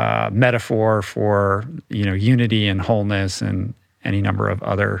 metaphor for, unity and wholeness and any number of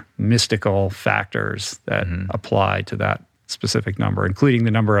other mystical factors that apply to that specific number, including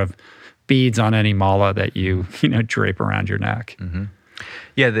the number of beads on any mala that you drape around your neck.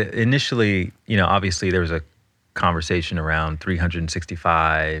 Yeah, initially, obviously there was a conversation around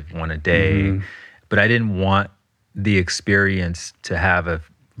 365, one a day, but I didn't want the experience to have a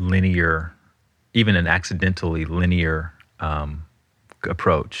linear, even an accidentally linear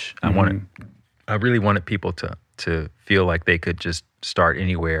approach. I really wanted people to feel like they could just start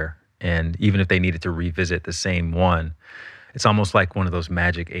anywhere, and even if they needed to revisit the same one, it's almost like one of those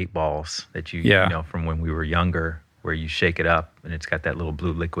magic 8 balls that you know from when we were younger, where you shake it up and it's got that little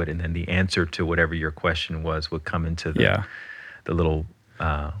blue liquid, and then the answer to whatever your question was would come into the little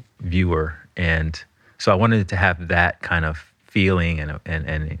viewer. And so I wanted it to have that kind of feeling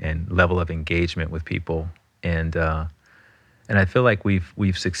and level of engagement with people. And I feel like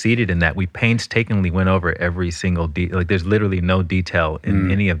we've succeeded in that. We painstakingly went over every single there's literally no detail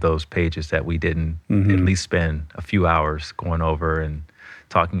in any of those pages that we didn't at least spend a few hours going over and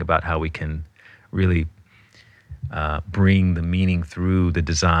talking about how we can really bring the meaning through the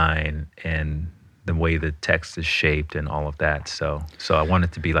design and the way the text is shaped and all of that. So I want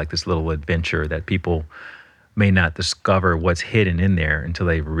it to be like this little adventure that people may not discover what's hidden in there until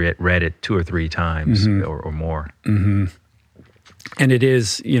they've read it 2 or 3 times or more. Mm-hmm. And it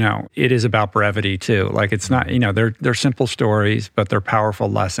is, it is about brevity too. Like it's not, they're simple stories, but they're powerful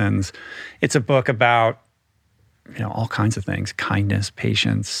lessons. It's a book about, all kinds of things: kindness,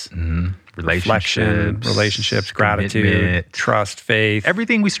 patience, relationships, gratitude, trust, faith.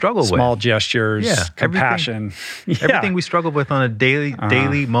 Everything we struggle with. Small gestures, compassion. Everything we struggle with on a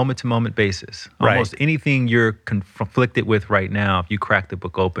daily, moment-to-moment basis. Almost anything you're conflicted with right now, if you crack the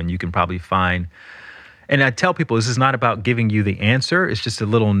book open, you can probably find. And I tell people, this is not about giving you the answer. It's just a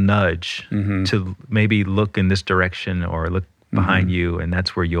little nudge to maybe look in this direction or look behind you, and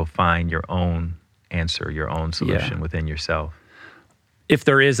that's where you'll find your own answer, your own solution within yourself. If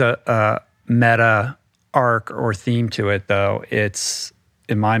there is a meta arc or theme to it, though, it's,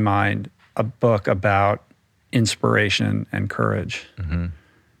 in my mind, a book about inspiration and courage. Mm-hmm.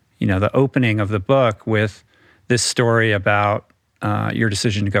 The opening of the book with this story about your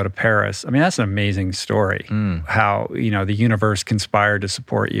decision to go to Paris. I mean, that's an amazing story. How, the universe conspired to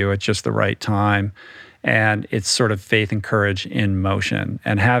support you at just the right time. And it's sort of faith and courage in motion.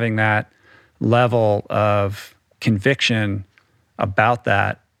 And having that level of conviction about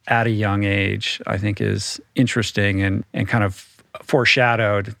that at a young age, I think is interesting and kind of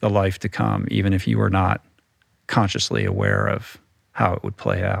foreshadowed the life to come, even if you were not consciously aware of how it would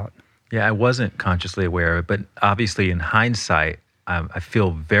play out. Yeah, I wasn't consciously aware of it, but obviously in hindsight, I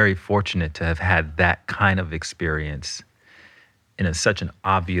feel very fortunate to have had that kind of experience in such an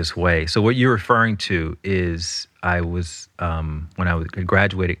obvious way. So what you're referring to is I was, when I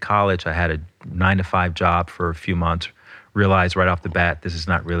graduated college, I had a 9-to-5 job for a few months, realized right off the bat, this is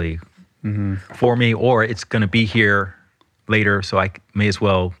not really for me, or it's going to be here later, so I may as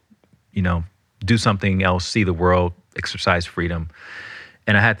well, do something else, see the world, exercise freedom.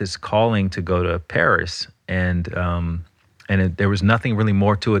 And I had this calling to go to Paris, and there was nothing really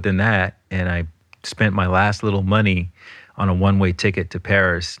more to it than that. And I spent my last little money on a one-way ticket to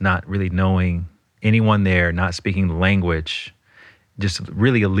Paris, not really knowing anyone there, not speaking the language, just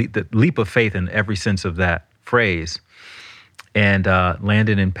really the leap of faith in every sense of that phrase. And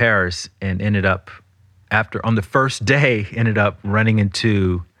landed in Paris and ended up, on the first day, running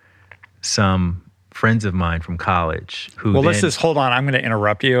into some friends of mine from college who let's just hold on. I'm going to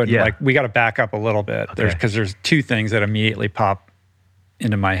interrupt you. And we got to back up a little bit. Okay. Because there's 2 things that immediately pop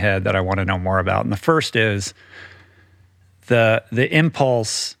into my head that I want to know more about. And the first is the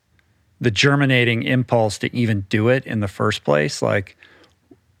impulse, the germinating impulse to even do it in the first place. Like,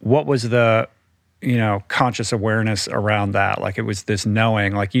 what was the, conscious awareness around that? Like, it was this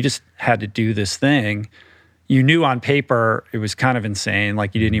knowing, like you just had to do this thing. You knew on paper it was kind of insane.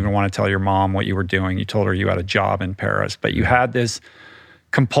 Like, you didn't even want to tell your mom what you were doing. You told her you had a job in Paris, but you had this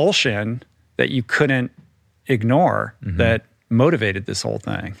compulsion that you couldn't ignore that motivated this whole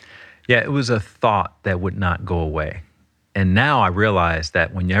thing. Yeah, it was a thought that would not go away. And now I realize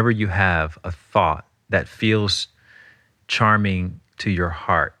that whenever you have a thought that feels charming to your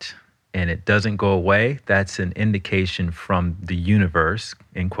heart and it doesn't go away, that's an indication from the universe,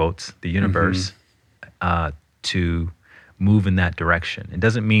 in quotes, the universe, to move in that direction. It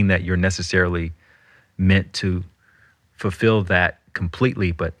doesn't mean that you're necessarily meant to fulfill that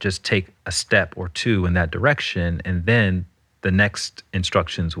completely, but just take a step or 2 in that direction, and then the next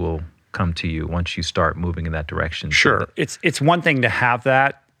instructions will come to you once you start moving in that direction. Sure. It's one thing to have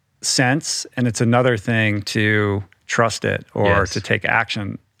that sense, and it's another thing to trust it or to take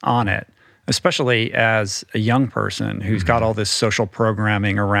action on it, especially as a young person who's got all this social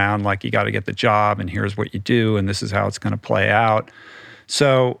programming around, like, you got to get the job and here's what you do and this is how it's going to play out.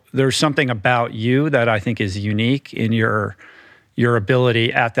 So there's something about you that I think is unique in your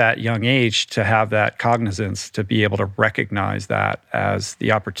ability at that young age to have that cognizance, to be able to recognize that as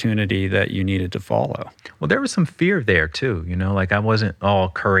the opportunity that you needed to follow. Well, there was some fear there too, like I wasn't all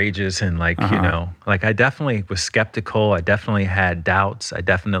courageous and like I definitely was skeptical. I definitely had doubts. I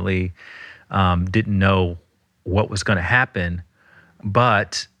definitely didn't know what was going to happen,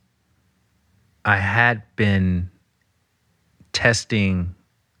 but I had been testing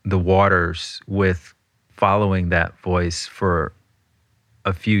the waters with following that voice for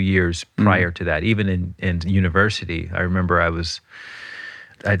a few years prior to that. Even in university, I remember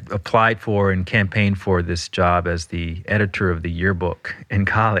I applied for and campaigned for this job as the editor of the yearbook in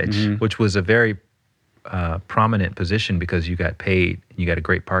college, which was a very prominent position because you got paid, you got a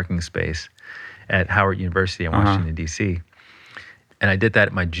great parking space at Howard University in Washington, D.C. And I did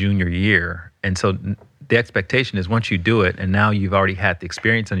that my junior year. And so the expectation is once you do it and now you've already had the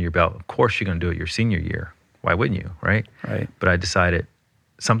experience under your belt, of course you're going to do it your senior year. Why wouldn't you, right? Right. But I decided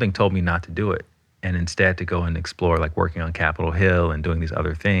something told me not to do it, and instead to go and explore, like working on Capitol Hill and doing these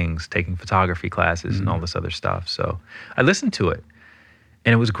other things, taking photography classes and all this other stuff. So I listened to it,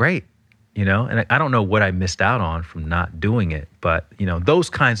 and it was great, you know? And I don't know what I missed out on from not doing it, but, you know, those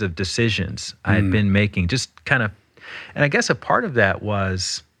kinds of decisions I had been making just kind of, and I guess a part of that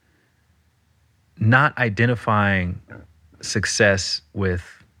was not identifying success with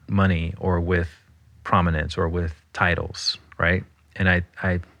money or with prominence or with titles, right? And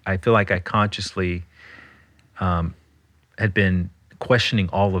I feel like I consciously had been questioning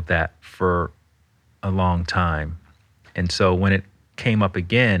all of that for a long time. And so when it came up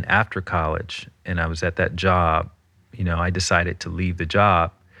again after college and I was at that job, you know, I decided to leave the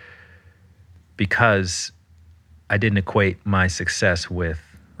job because I didn't equate my success with,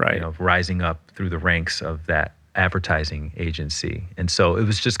 you know, rising up through the ranks of that advertising agency. And so it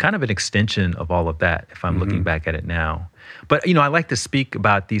was just kind of an extension of all of that, if I'm looking back at it now. But, you know, I like to speak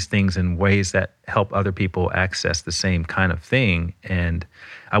about these things in ways that help other people access the same kind of thing. And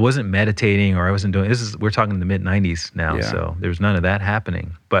I wasn't meditating or I wasn't doing, we're talking in the mid 90s now. So there was none of that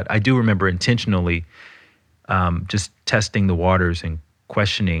happening. But I do remember intentionally just testing the waters and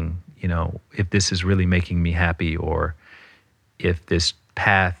questioning, you know, if this is really making me happy or if this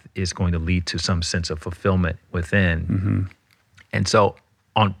path is going to lead to some sense of fulfillment within. And so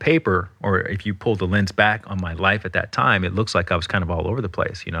on paper, or if you pull the lens back on my life at that time, it looks like I was kind of all over the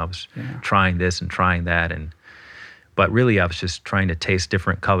place. You know, I was trying this and trying that. But really I was just trying to taste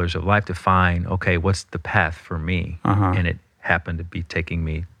different colors of life to find, okay, what's the path for me? And it happened to be taking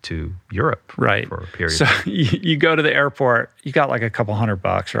me to Europe for a period. So you go to the airport, you got like a couple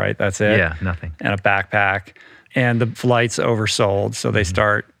 $100, right? That's it? Yeah, nothing. And a backpack. And the flight's oversold, so they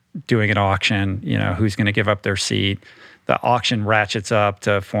start doing an auction, you know, who's going to give up their seat. The auction ratchets up to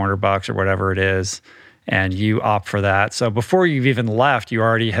 $400 or whatever it is, and you opt for that. So before you've even left, you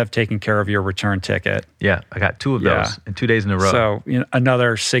already have taken care of your return ticket. Yeah, I got 2 of those in 2 days in a row. So, you know,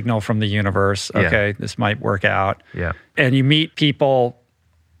 another signal from the universe, okay, this might work out. Yeah. And you meet people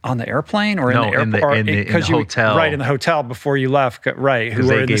on the airplane or in the airport? In the hotel. Right, in the hotel before you left, right, who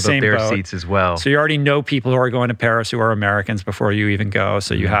were in the same boat. They gave up their seats as well. So you already know people who are going to Paris who are Americans before you even go.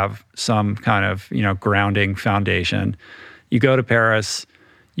 So you have some kind of, you know, grounding foundation. You go to Paris,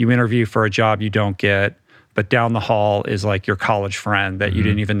 you interview for a job you don't get, but down the hall is like your college friend that you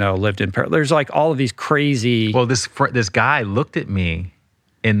didn't even know lived in Paris. There's like all of these crazy... Well, this guy looked at me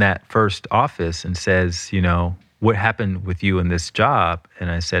in that first office and says, you know, what happened with you in this job? And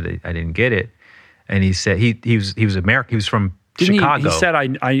I said, I didn't get it. And he said, he was American. He was from Chicago. He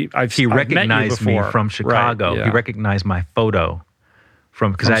said, he recognized me from Chicago. Right, He recognized my photo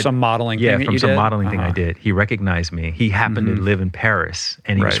from some modeling thing. Yeah, from some modeling thing I did. He recognized me. He happened to live in Paris,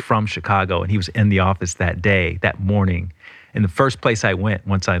 and he was from Chicago, and he was in the office that day, that morning. And the first place I went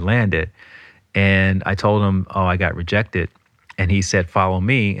once I landed, and I told him, oh, I got rejected. And he said, follow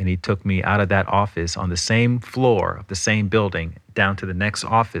me. And he took me out of that office on the same floor of the same building down to the next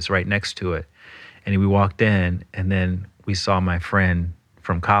office right next to it. And we walked in, and then we saw my friend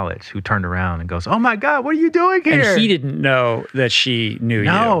from college who turned around and goes, oh my God, what are you doing here? And he didn't know that she knew you.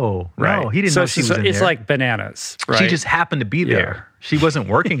 No, he didn't know she was in there. It's like bananas, right? She just happened to be there. She wasn't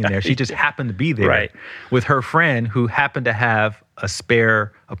working in there. She just happened to be there with her friend who happened to have a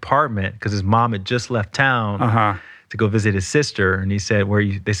spare apartment because his mom had just left town to go visit his sister. And he said,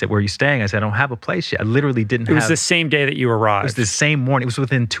 they said, where are you staying? I said, I don't have a place yet. I literally didn't have. It was the same day that you arrived. It was the same morning. It was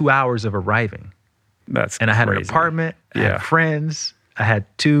within 2 hours of arriving. And I had an apartment, I had friends, I had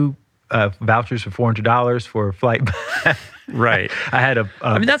 2 vouchers for $400 for a flight back. Right. I had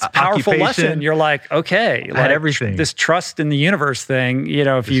I mean, that's a powerful lesson. You're like, okay, I had everything. This trust in the universe thing, you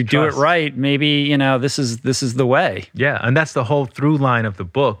know, if you do it right, maybe, you know, this is the way. Yeah. And that's the whole through line of the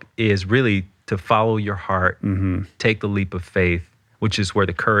book is really to follow your heart, take the leap of faith, which is where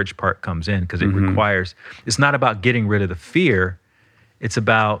the courage part comes in because it requires, it's not about getting rid of the fear. It's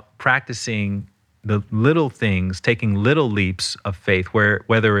about practicing the little things, taking little leaps of faith,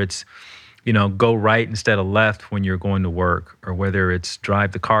 whether it's, you know, go right instead of left when you're going to work, or whether it's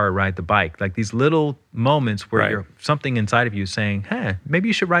drive the car or ride the bike. Like these little moments where you're something inside of you saying, hey, maybe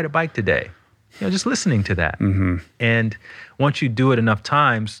you should ride a bike today. You know, just listening to that. And once you do it enough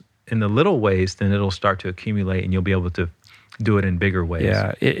times in the little ways, then it'll start to accumulate and you'll be able to do it in bigger ways.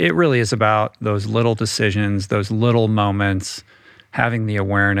 Yeah, it really is about those little decisions, those little moments, having the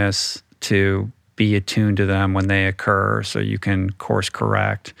awareness to be attuned to them when they occur so you can course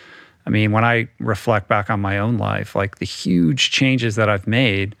correct. I mean, when I reflect back on my own life, like the huge changes that I've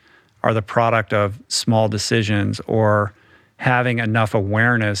made are the product of small decisions or having enough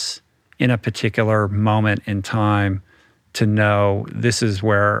awareness in a particular moment in time to know this is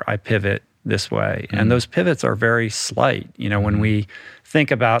where I pivot this way. And those pivots are very slight. When we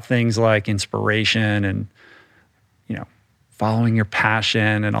think about things like inspiration and, following your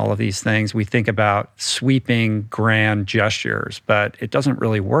passion and all of these things, we think about sweeping grand gestures, but it doesn't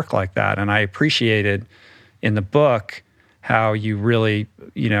really work like that. And I appreciated in the book how you really,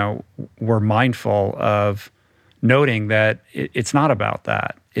 were mindful of noting that it's not about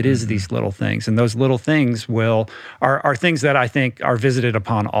that. It is these little things. And those little things are things that I think are visited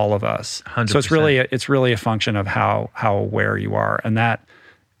upon all of us. 100%. So it's really a function of how aware you are. And that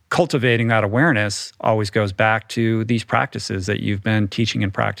cultivating that awareness always goes back to these practices that you've been teaching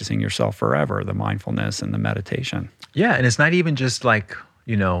and practicing yourself forever, the mindfulness and the meditation. Yeah, and it's not even just like,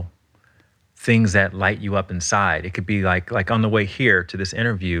 things that light you up inside. It could be like on the way here to this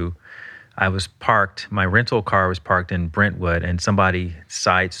interview, my rental car was parked in Brentwood, and somebody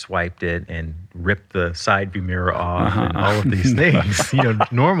sideswiped it and ripped the side view mirror off and all of these things.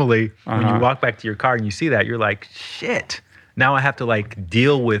 Normally when you walk back to your car and you see that, you're like, shit. Now I have to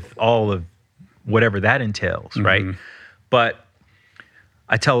deal with all of whatever that entails, right? But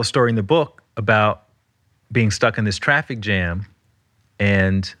I tell a story in the book about being stuck in this traffic jam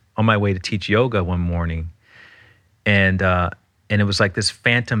and on my way to teach yoga one morning. And it was like this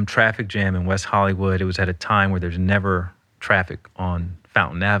phantom traffic jam in West Hollywood. It was at a time where there's never traffic on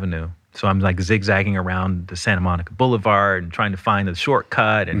Fountain Avenue. So I'm zigzagging around the Santa Monica Boulevard and trying to find a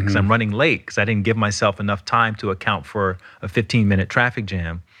shortcut, and because I'm running late because I didn't give myself enough time to account for a 15-minute traffic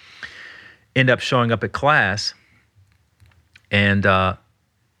jam. End up showing up at class and 10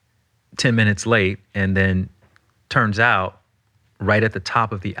 minutes late, and then turns out right at the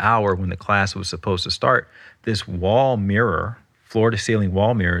top of the hour when the class was supposed to start, this wall mirror, floor-to-ceiling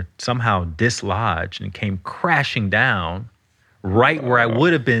wall mirror, somehow dislodged and came crashing down right where I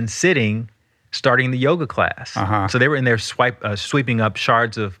would have been sitting starting the yoga class. So they were in there sweeping up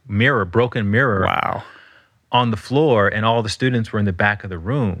shards of broken mirror on the floor, and all the students were in the back of the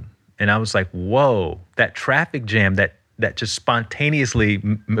room. And I was like, whoa, that traffic jam that just spontaneously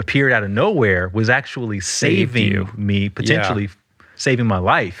appeared out of nowhere was actually saving me, potentially saving my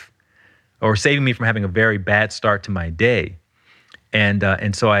life or saving me from having a very bad start to my day.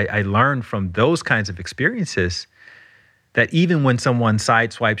 And so I learned from those kinds of experiences that even when someone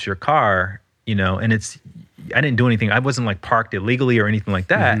sideswipes your car, and I didn't do anything. I wasn't parked illegally or anything like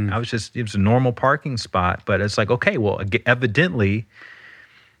that. I was it was a normal parking spot, but it's okay, well, evidently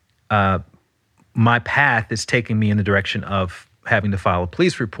my path is taking me in the direction of having to file a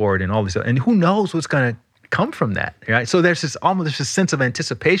police report and all this, and who knows what's going to come from that, right? So there's this sense of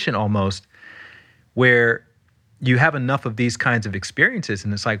anticipation almost where you have enough of these kinds of experiences,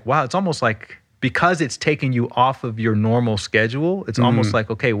 and it's like, wow, it's almost like, because it's taking you off of your normal schedule, it's almost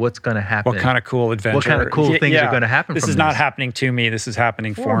like, okay, what's going to happen? What kind of cool adventure? What kind of cool things are going to happen this from is this? Not happening to me. This is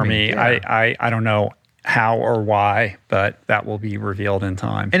happening for me. Yeah. I don't know how or why, but that will be revealed in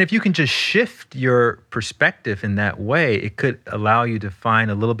time. And if you can just shift your perspective in that way, it could allow you to find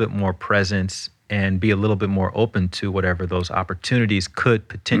a little bit more presence and be a little bit more open to whatever those opportunities could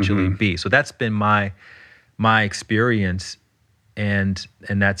potentially be. So that's been my experience. And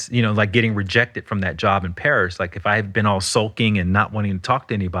that's, getting rejected from that job in Paris. If I had been all sulking and not wanting to talk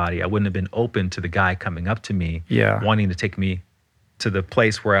to anybody, I wouldn't have been open to the guy coming up to me, wanting to take me to the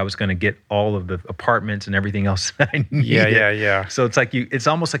place where I was going to get all of the apartments and everything else that I needed. Yeah. So it's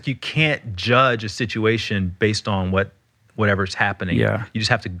almost like you can't judge a situation based on whatever's happening. Yeah. You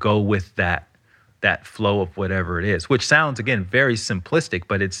just have to go with that flow of whatever it is, which sounds, again, very simplistic,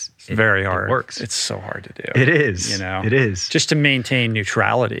 but it's very hard. It works. It's so hard to do. It is. It is. Just to maintain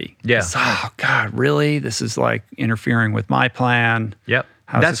neutrality. Yeah. Oh, God, really? This is interfering with my plan. Yep.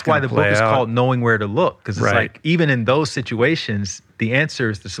 That's why the book is called Knowing Where to Look, because it's even in those situations, the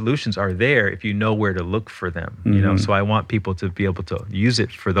answers, the solutions are there if you know where to look for them. So I want people to be able to use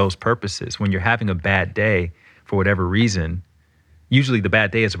it for those purposes. When you're having a bad day for whatever reason, usually the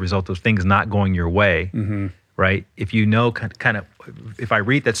bad day is a result of things not going your way, right? If you know if I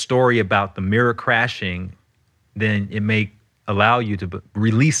read that story about the mirror crashing, then it may allow you to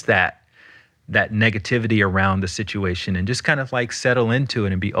release that negativity around the situation and just settle into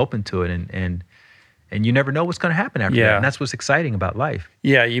it and be open to it. And you never know what's going to happen after that. And that's what's exciting about life.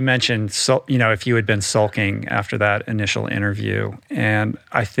 Yeah, you mentioned, if you had been sulking after that initial interview. And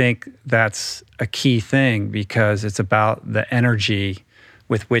I think that's a key thing because it's about the energy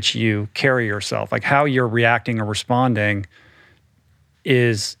with which you carry yourself, how you're reacting or responding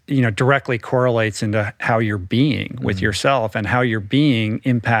is, directly correlates into how you're being with yourself, and how you're being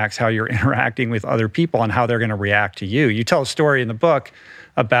impacts how you're interacting with other people and how they're going to react to you. You tell a story in the book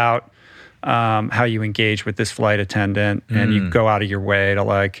about how you engage with this flight attendant, and you go out of your way to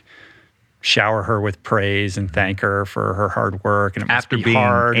like shower her with praise and thank her for her hard work. And it must after be being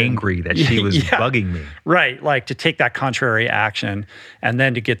hard angry that she was bugging me. Right. Like to take that contrary action and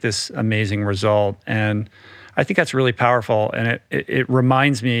then to get this amazing result. And I think that's really powerful. And it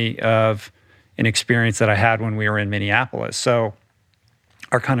reminds me of an experience that I had when we were in Minneapolis. So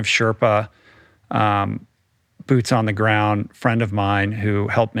our kind of Sherpa, boots on the ground friend of mine who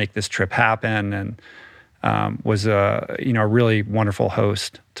helped make this trip happen and was a really wonderful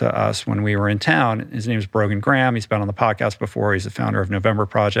host to us when we were in town. His name is Brogan Graham. He's been on the podcast before. He's the founder of November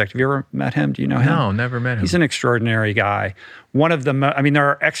Project. Have you ever met him? Do you know him? No, never met him. He's an extraordinary guy. One of the, there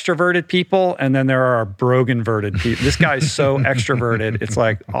are extroverted people and then there are Brogan-verted people. This guy is so extroverted, it's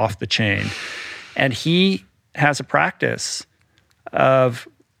like off the chain. And he has a practice of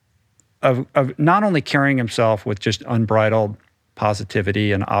not only carrying himself with just unbridled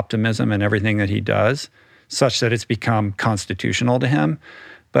positivity and optimism in everything that he does, such that it's become constitutional to him,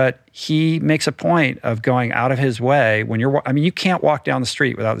 but he makes a point of going out of his way when you can't walk down the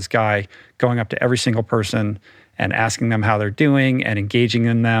street without this guy going up to every single person and asking them how they're doing and engaging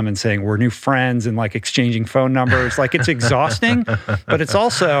in them and saying, we're new friends, and like exchanging phone numbers. Like it's exhausting, but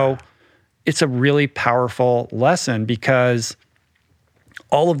it's a really powerful lesson because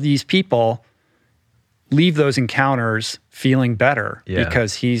all of these people leave those encounters feeling better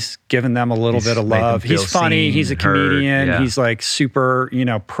because he's given them a little bit of love. He's funny. Seen, he's a comedian. Heard, He's like super,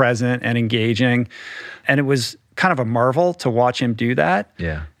 present and engaging. And it was kind of a marvel to watch him do that.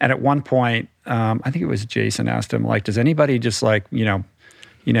 Yeah. And at one point, I think it was Jason asked him, like, does anybody just like,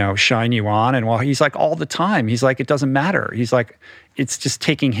 shine you on? And he's like, all the time. He's like, it doesn't matter. He's like, it's just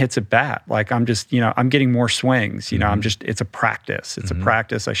taking hits at bat. Like I'm just, I'm getting more swings. It's a practice. It's a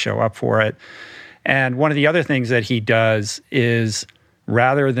practice. I show up for it. And one of the other things that he does is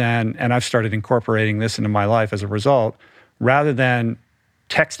rather than, and I've started incorporating this into my life as a result, rather than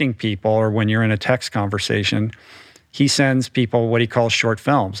texting people or when you're in a text conversation, he sends people what he calls short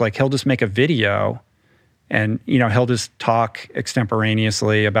films. Like he'll just make a video and, he'll just talk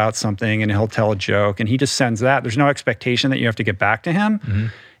extemporaneously about something and he'll tell a joke and he just sends that. There's no expectation that you have to get back to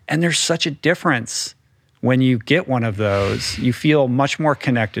him. And there's such a difference. When you get one of those, you feel much more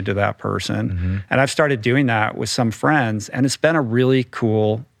connected to that person. And I've started doing that with some friends, and it's been a really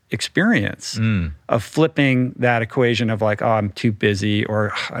cool experience of flipping that equation of like, oh, I'm too busy,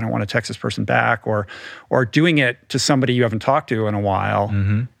 or I don't want to text this person back, or doing it to somebody you haven't talked to in a while,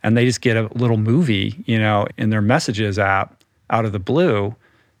 and they just get a little movie, in their messages app out of the blue,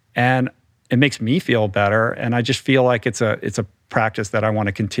 and it makes me feel better, and I just feel like it's a practice that I want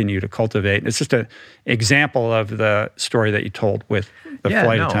to continue to cultivate. It's just an example of the story that you told with the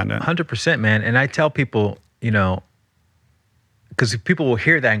flight attendant. 100%, man. And I tell people, because people will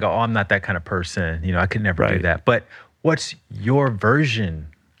hear that and go, oh, I'm not that kind of person. I could never do that. But what's your version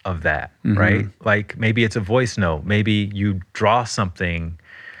of that, right? Like maybe it's a voice note. Maybe you draw something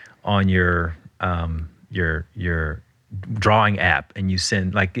on your drawing app and you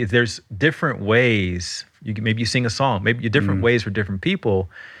send, like, if there's different ways. Maybe you sing a song, maybe different ways for different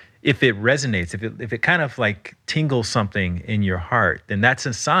people. If it resonates, if it kind of like tingles something in your heart, then that's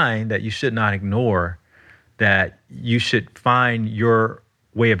a sign that you should not ignore, that you should find your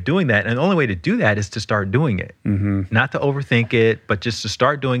way of doing that. And the only way to do that is to start doing it. Not to overthink it, but just to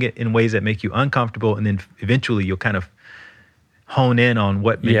start doing it in ways that make you uncomfortable. And then eventually you'll kind of hone in on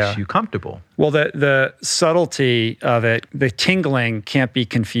what makes you comfortable. Well, the subtlety of it, the tingling can't be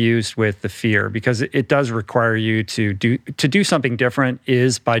confused with the fear, because it does require you to do something different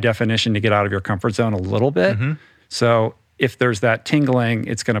is by definition to get out of your comfort zone a little bit. So if there's that tingling,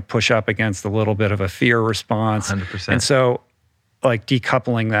 it's going to push up against a little bit of a fear response. 100%. And so like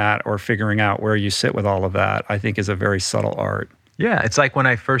decoupling that or figuring out where you sit with all of that, I think is a very subtle art. Yeah, it's like when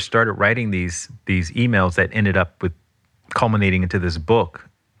I first started writing these emails that ended up with culminating into this book,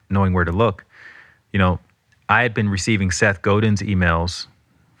 Knowing Where to Look. I had been receiving Seth Godin's emails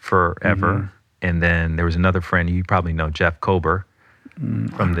forever. And then there was another friend, you probably know, Jeff Kober,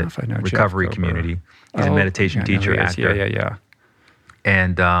 from the recovery community. He's a meditation teacher, actor. Yeah.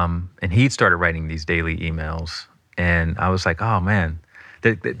 And he'd started writing these daily emails. And I was like, oh man,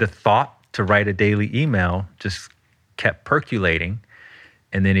 the thought to write a daily email just kept percolating.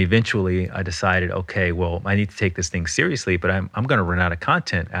 And then eventually I decided, okay, well, I need to take this thing seriously, but I'm going to run out of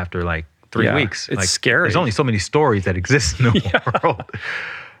content after like 3 weeks. It's like, scary. There's only so many stories that exist in the world.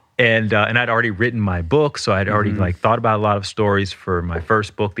 And I'd already written my book, so I'd already like thought about a lot of stories for my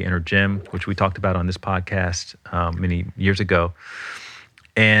first book, The Inner Gym, which we talked about on this podcast many years ago.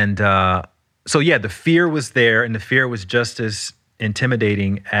 And so yeah, the fear was there, and the fear was just as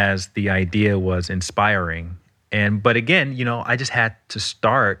intimidating as the idea was inspiring. But again, I just had to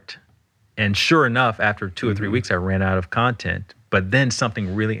start. And sure enough, after 2 or 3 weeks, I ran out of content. But then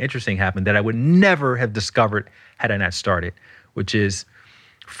something really interesting happened that I would never have discovered had I not started, which is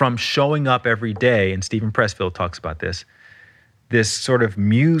from showing up every day, and Stephen Pressfield talks about this sort of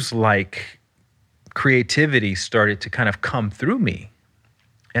muse-like creativity started to kind of come through me.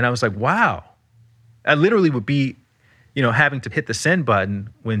 And I was like, wow. I literally would be, having to hit the send button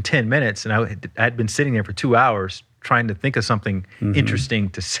within 10 minutes, and I had been sitting there for 2 hours trying to think of something interesting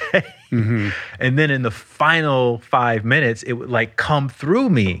to say. And then in the final 5 minutes, it would like come through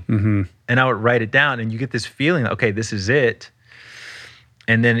me, and I would write it down, and you get this feeling, okay, this is it.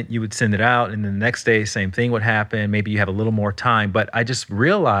 And then you would send it out, and then the next day, same thing would happen. Maybe you have a little more time. But I just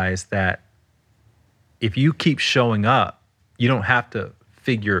realized that if you keep showing up, you don't have to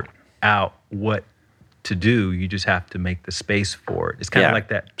figure out what to do. You just have to make the space for it. It's kind of like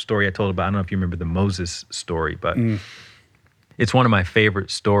that story I told about. I don't know if you remember the Moses story, but it's one of my favorite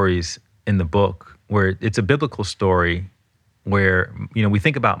stories in the book, where it's a biblical story where, we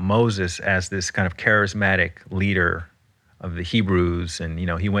think about Moses as this kind of charismatic leader of the Hebrews, and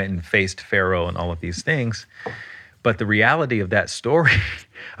he went and faced Pharaoh and all of these things. But the reality of that story,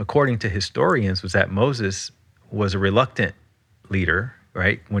 according to historians, was that Moses was a reluctant leader,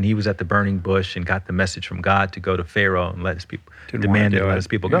 right? When he was at the burning bush and got the message from God to go to Pharaoh and let his people, let his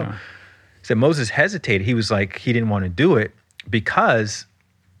people go. He said Moses hesitated. He was like, he didn't want to do it because,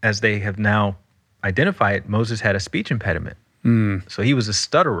 as they have now identified, Moses had a speech impediment. So he was a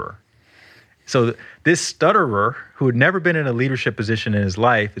stutterer. So this stutterer, who had never been in a leadership position in his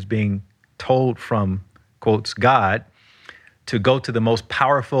life, is being told from, quotes, God, to go to the most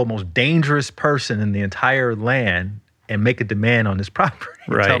powerful, most dangerous person in the entire land and make a demand on his property.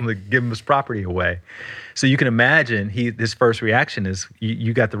 Right. Tell him to give him his property away. So you can imagine his first reaction is,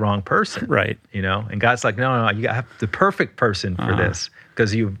 you got the wrong person. Right. And God's like, no, you got the perfect person for this,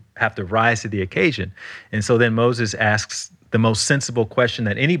 because you have to rise to the occasion. And so then Moses asks the most sensible question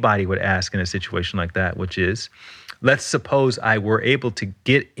that anybody would ask in a situation like that, which is, let's suppose I were able to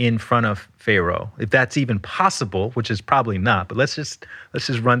get in front of Pharaoh, if that's even possible, which is probably not, but let's just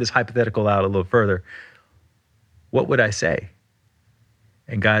run this hypothetical out a little further. What would I say?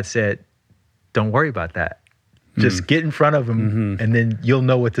 And God said, don't worry about that. Just get in front of him, and then you'll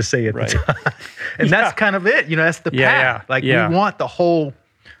know what to say at the time. And that's kind of it. That's the path. We want the whole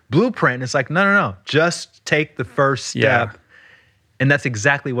blueprint. It's like, no. Just take the first step. And that's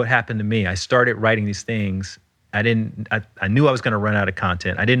exactly what happened to me. I started writing these things. I knew I was going to run out of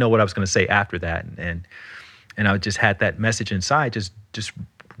content. I didn't know what I was going to say after that. And I just had that message inside. Just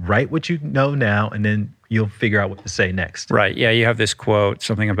write what you know now, and then you'll figure out what to say next. Right. Yeah. You have this quote,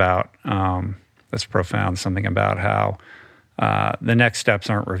 something about, that's profound, something about how the next steps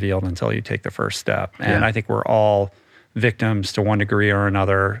aren't revealed until you take the first step. And I think we're all victims to one degree or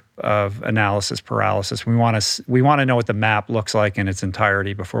another of analysis paralysis. We want to know what the map looks like in its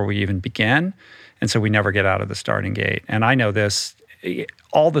entirety before we even begin. And so we never get out of the starting gate. And I know this,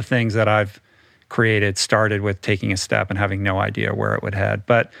 all the things that I've created started with taking a step and having no idea where it would head,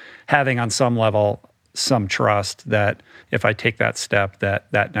 but having on some level some trust that if I take that step,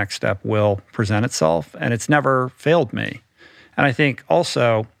 that next step will present itself. And it's never failed me. And I think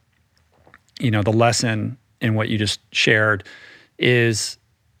also, the lesson in what you just shared is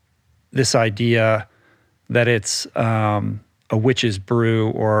this idea that it's a witch's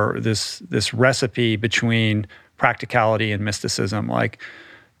brew, or this recipe between practicality and mysticism. Like,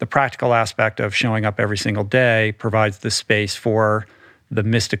 the practical aspect of showing up every single day provides the space for the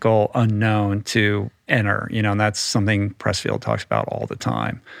mystical unknown to enter, and that's something Pressfield talks about all the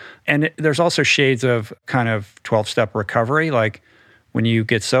time. And there's also shades of kind of 12-step recovery. Like, when you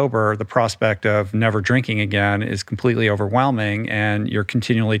get sober, the prospect of never drinking again is completely overwhelming, and you're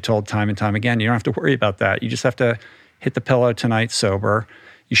continually told time and time again, you don't have to worry about that. You just have to hit the pillow tonight sober.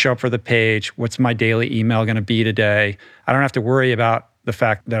 You show up for the page. What's my daily email going to be today? I don't have to worry about the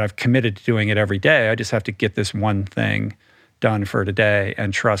fact that I've committed to doing it every day. I just have to get this one thing done for today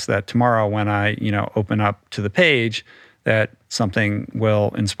and trust that tomorrow when I, open up to the page, that something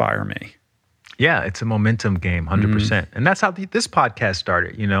will inspire me. Yeah, it's a momentum game, 100%. And that's how this podcast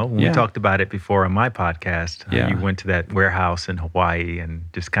started, when we talked about it before on my podcast. You went to that warehouse in Hawaii and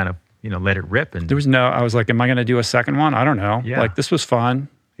just kind of, let it rip. And I was like, am I going to do a second one? I don't know. Yeah. Like, this was fun.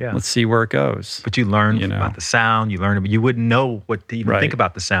 Yeah. Let's see where it goes. But you learn about the sound. You wouldn't know what to even think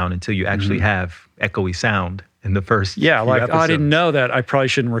about the sound until you actually have echoey sound in the first few episodes. I didn't know that. I probably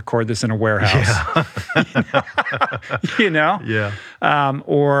shouldn't record this in a warehouse. Yeah. Yeah.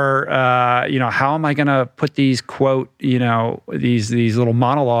 How am I going to put these these little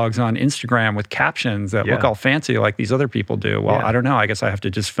monologues on Instagram with captions that look all fancy like these other people do? Well, I don't know. I guess I have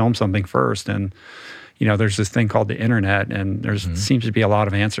to just film something first. And, there's this thing called the internet, and there seems to be a lot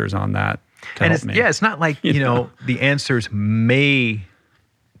of answers on that to help me. Yeah, it's not like, the answers may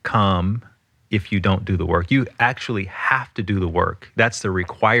come if you don't do the work. You actually have to do the work. That's the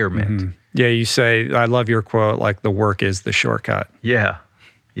requirement. Mm-hmm. Yeah, you say, I love your quote, like the work is the shortcut. Yeah.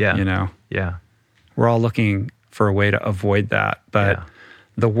 Yeah. Yeah. We're all looking for a way to avoid that. But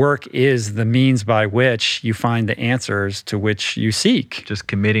the work is the means by which you find the answers to which you seek. Just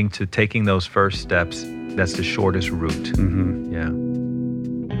committing to taking those first steps, that's the shortest route. Mm-hmm. Yeah.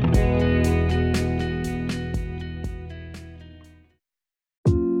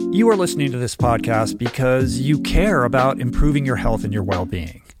 You are listening to this podcast because you care about improving your health and your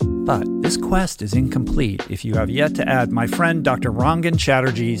well-being. But this quest is incomplete if you have yet to add my friend Dr. Rangan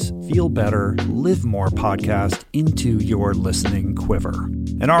Chatterjee's Feel Better, Live More podcast into your listening quiver.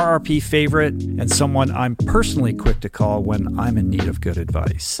 An RRP favorite and someone I'm personally quick to call when I'm in need of good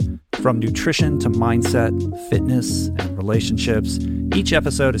advice. From nutrition to mindset, fitness, and relationships, each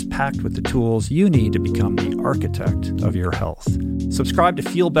episode is packed with the tools you need to become the architect of your health. Subscribe to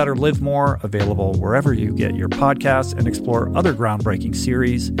Feel Better, Live More, available wherever you get your podcasts, and explore other groundbreaking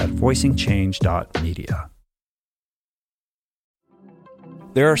series at voicingchange.media.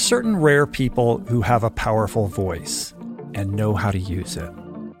 There are certain rare people who have a powerful voice and know how to use it.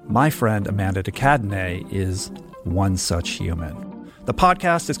 My friend Amanda de Cadenet is one such human. The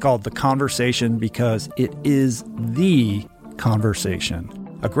podcast is called The Conversation because it is the conversation.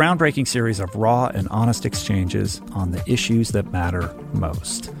 A groundbreaking series of raw and honest exchanges on the issues that matter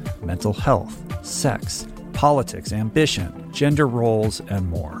most. Mental health, sex, politics, ambition, gender roles, and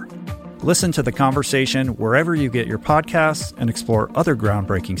more. Listen to The Conversation wherever you get your podcasts and explore other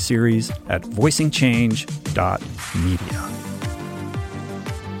groundbreaking series at voicingchange.media.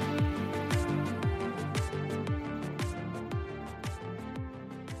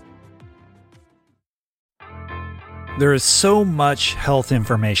 There is so much health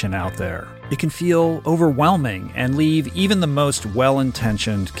information out there. It can feel overwhelming and leave even the most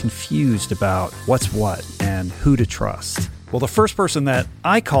well-intentioned confused about what's what and who to trust. Well, the first person that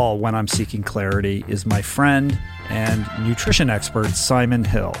I call when I'm seeking clarity is my friend and nutrition expert Simon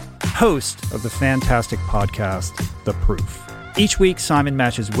Hill, host of the fantastic podcast, The Proof. Each week, Simon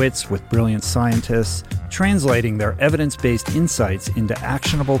matches wits with brilliant scientists, translating their evidence-based insights into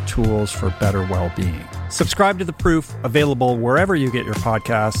actionable tools for better well-being. Subscribe to The Proof, available wherever you get your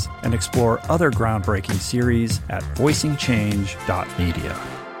podcasts, and explore other groundbreaking series at voicingchange.media.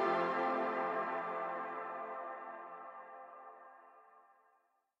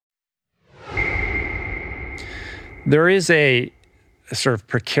 There is a sort of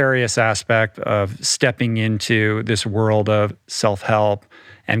precarious aspect of stepping into this world of self-help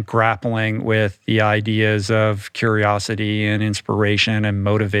and grappling with the ideas of curiosity and inspiration and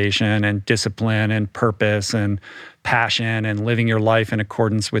motivation and discipline and purpose and passion and living your life in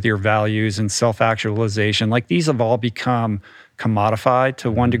accordance with your values and self-actualization. Like, these have all become commodified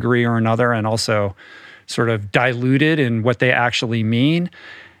to one degree or another, and also sort of diluted in what they actually mean.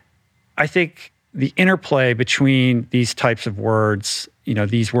 I think the interplay between these types of words,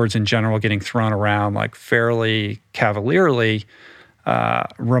 these words in general getting thrown around like fairly cavalierly,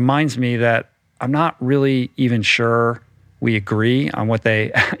 reminds me that I'm not really even sure we agree on what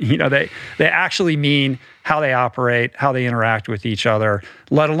they, they actually mean, how they operate, how they interact with each other,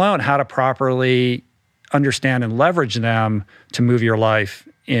 let alone how to properly understand and leverage them to move your life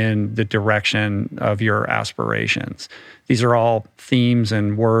in the direction of your aspirations. These are all themes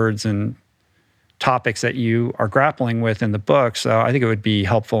and words and topics that you are grappling with in the book. So I think it would be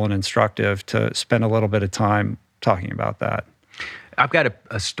helpful and instructive to spend a little bit of time talking about that. I've got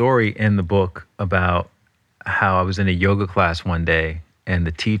a story in the book about how I was in a yoga class one day and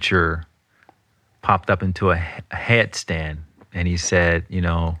the teacher popped up into a headstand and he said,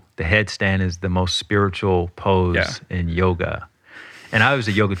 the headstand is the most spiritual pose in yoga. And I was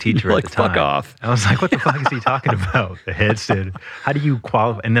a yoga teacher at the time. Fuck off. I was like, what the fuck is he talking about? The headstand. How do you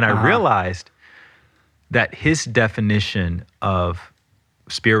qualify? And then I realized that his definition of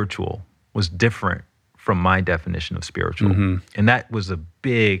spiritual was different from my definition of spiritual. Mm-hmm. And that was a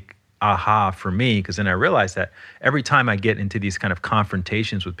big aha for me, because then I realized that every time I get into these kind of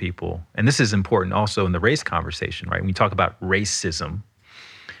confrontations with people, and this is important also in the race conversation, right? When you talk about racism,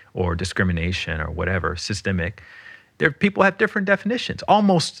 or discrimination or whatever, systemic, people have different definitions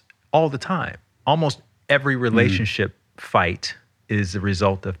almost all the time. Almost every relationship fight is the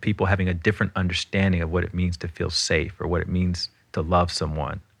result of people having a different understanding of what it means to feel safe or what it means to love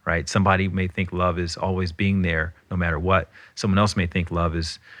someone, right? Somebody may think love is always being there no matter what. Someone else may think love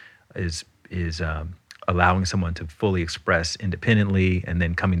is allowing someone to fully express independently and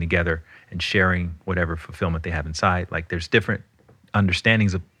then coming together and sharing whatever fulfillment they have inside. Like there's different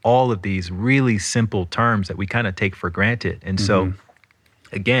understandings of all of these really simple terms that we kind of take for granted. And so,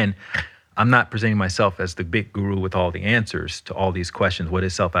 again, I'm not presenting myself as the big guru with all the answers to all these questions. What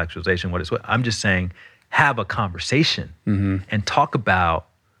is self-actualization? What is what? I'm just saying, have a conversation and talk about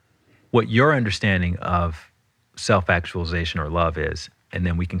what your understanding of self-actualization or love is, and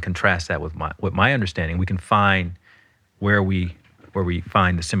then we can contrast that with my understanding. We can find where we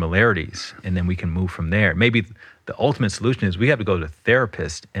find the similarities, and then we can move from there. Maybe the ultimate solution is we have to go to a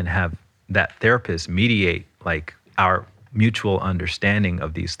therapist and have that therapist mediate like our mutual understanding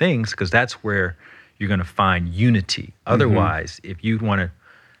of these things, because that's where you're going to find unity. Otherwise, if you want to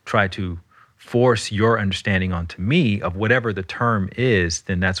try to force your understanding onto me of whatever the term is,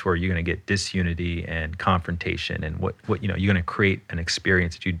 then that's where you're going to get disunity and confrontation, and what you're going to create an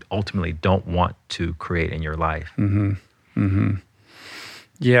experience that you ultimately don't want to create in your life.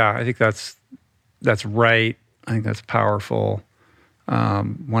 Yeah, I think that's right. I think that's powerful.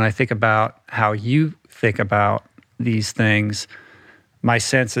 When I think about how you think about these things, my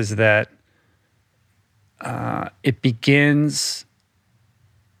sense is that it begins,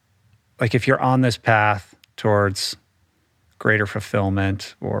 like if you're on this path towards greater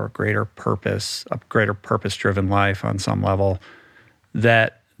fulfillment or greater purpose, a greater purpose-driven life on some level,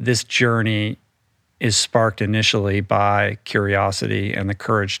 that this journey is sparked initially by curiosity and the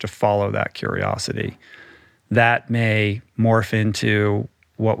courage to follow that curiosity. That may morph into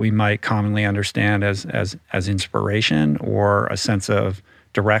what we might commonly understand as inspiration or a sense of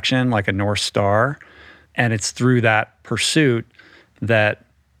direction, like a North Star. And it's through that pursuit that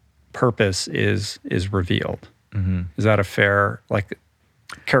purpose is revealed. Is that a fair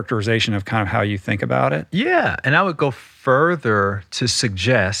characterization of kind of how you think about it? Yeah, and I would go further to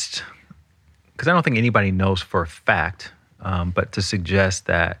suggest, because I don't think anybody knows for a fact, but to suggest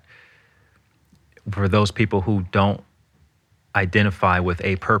that for those people who don't identify with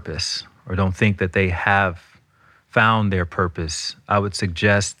a purpose or don't think that they have found their purpose, I would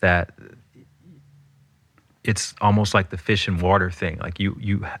suggest that it's almost like the fish and water thing. Like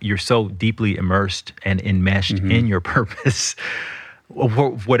you're so deeply immersed and enmeshed in your purpose.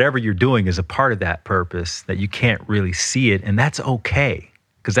 Whatever you're doing is a part of that purpose that you can't really see it, and that's okay,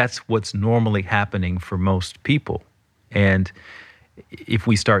 because that's what's normally happening for most people. And if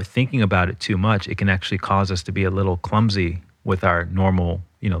we start thinking about it too much, it can actually cause us to be a little clumsy with our normal,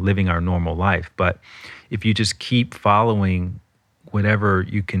 living our normal life. But if you just keep following whatever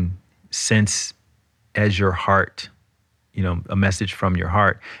you can sense as your heart, a message from your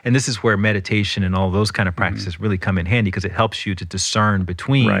heart. And this is where meditation and all those kind of practices really come in handy, because it helps you to discern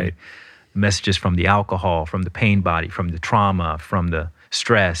between messages from the alcohol, from the pain body, from the trauma, from the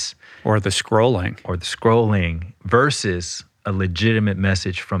stress. Or the scrolling. Versus a legitimate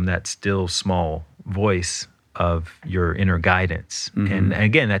message from that still small voice of your inner guidance. And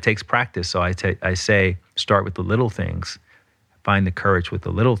again, that takes practice. So I say, start with the little things. Find the courage with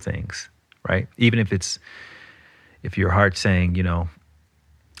the little things, right? Even if your heart's saying,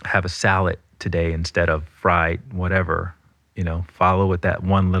 have a salad today instead of fried whatever, follow it that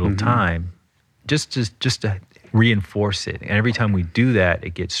one little time, just to reinforce it. And every time we do that,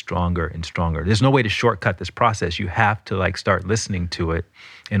 it gets stronger and stronger. There's no way to shortcut this process. You have to start listening to it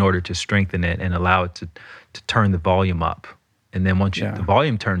in order to strengthen it and allow it to turn the volume up. And then once the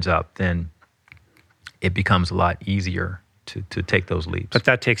volume turns up, then it becomes a lot easier to take those leaps. But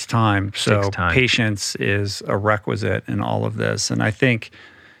that takes time. So patience is a requisite in all of this. And I think,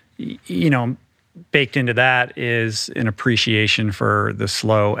 baked into that is an appreciation for the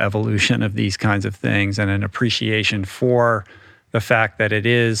slow evolution of these kinds of things, and an appreciation for the fact that it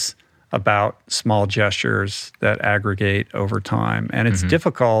is about small gestures that aggregate over time. And it's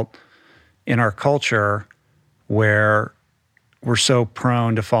difficult in our culture where we're so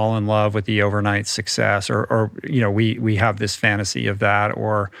prone to fall in love with the overnight success, or we have this fantasy of that,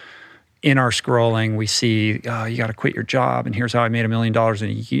 or in our scrolling, we see, oh, you got to quit your job, and here's how I made $1 million.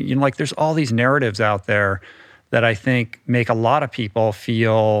 And there's all these narratives out there that I think make a lot of people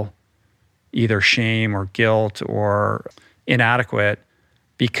feel either shame or guilt or inadequate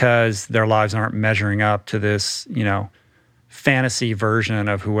because their lives aren't measuring up to this, fantasy version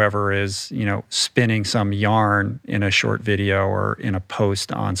of whoever is, spinning some yarn in a short video or in a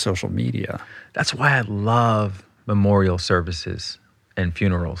post on social media. That's why I love memorial services and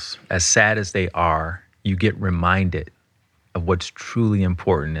funerals. As sad as they are, you get reminded of what's truly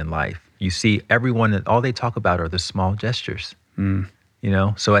important in life. You see everyone, all they talk about are the small gestures.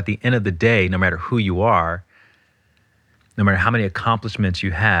 So at the end of the day, no matter who you are, no matter how many accomplishments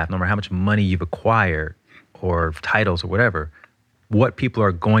you have, no matter how much money you've acquired or titles or whatever, what people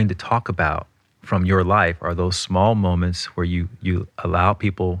are going to talk about from your life are those small moments where you allow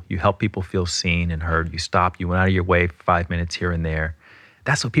people, you help people feel seen and heard. You stop, you went out of your way for 5 minutes here and there.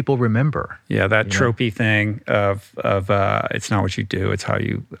 That's what people remember. Yeah, that tropey thing of it's not what you do, it's how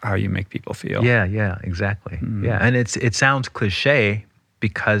you make people feel. Yeah, exactly. Yeah, and it sounds cliche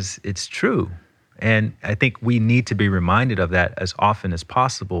because it's true. And I think we need to be reminded of that as often as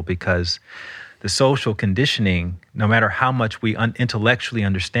possible, because the social conditioning, no matter how much we intellectually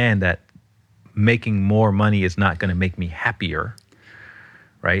understand that making more money is not going to make me happier,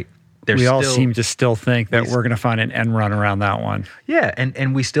 right? We all seem to still think that we're going to find an end run around that one. Yeah,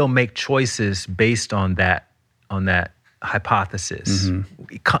 and we still make choices based on that hypothesis,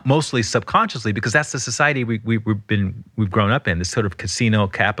 mostly subconsciously, because that's the society we've grown up in. This sort of casino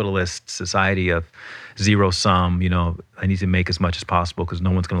capitalist society of zero sum. I need to make as much as possible because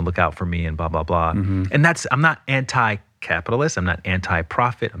no one's going to look out for me, and blah blah blah. And I'm not anti-capitalist. I'm not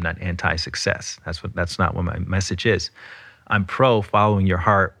anti-profit. I'm not anti-success. That's not what my message is. I'm pro following your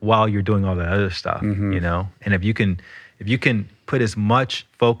heart while you're doing all that other stuff. And if you can put as much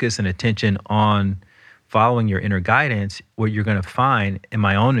focus and attention on following your inner guidance, what you're going to find, in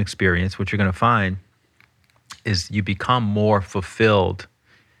my own experience, what you're going to find is you become more fulfilled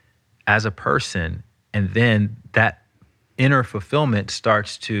as a person. And then that inner fulfillment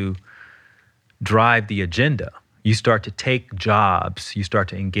starts to drive the agenda. You start to take jobs, you start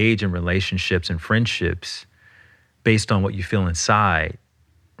to engage in relationships and friendships based on what you feel inside,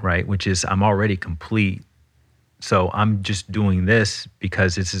 right? Which is, I'm already complete. So I'm just doing this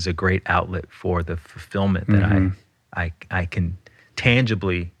because this is a great outlet for the fulfillment that I can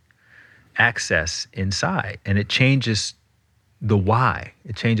tangibly access inside. And it changes the why.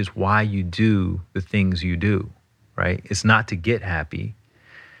 It changes why you do the things you do, right? It's not to get happy.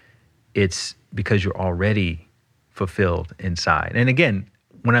 It's because you're already fulfilled inside. And again,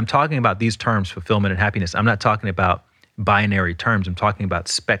 when I'm talking about these terms, fulfillment and happiness, I'm not talking about binary terms. I'm talking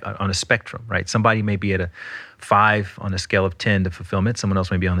about on a spectrum, right? Somebody may be at a 5 on a scale of 10 to fulfillment. Someone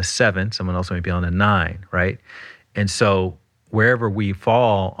else may be on a 7. Someone else may be on a 9, right? And so wherever we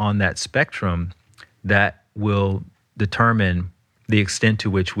fall on that spectrum, that will determine the extent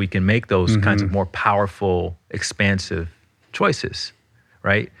to which we can make those kinds of more powerful, expansive choices,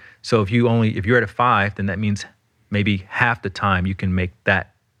 right? So if you're at a 5, then that means maybe half the time you can make that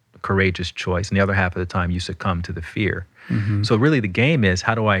courageous choice, and the other half of the time you succumb to the fear. So really the game is,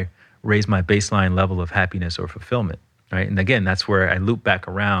 how do I raise my baseline level of happiness or fulfillment, right? And again, that's where I loop back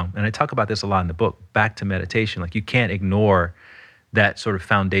around, and I talk about this a lot in the book, back to meditation. Like, you can't ignore that sort of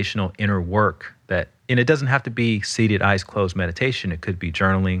foundational inner work and it doesn't have to be seated, eyes closed meditation. It could be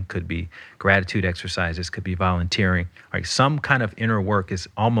journaling, could be gratitude exercises, could be volunteering, right? Some kind of inner work is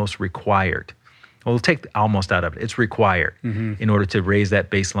almost required. Well, we'll take the almost out of it. It's required in order to raise that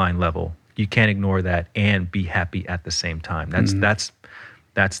baseline level. You can't ignore that and be happy at the same time.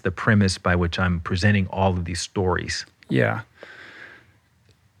 That's the premise by which I'm presenting all of these stories. Yeah.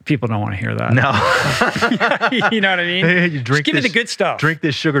 People don't want to hear that. No. You know what I mean? Just give me the good stuff. Drink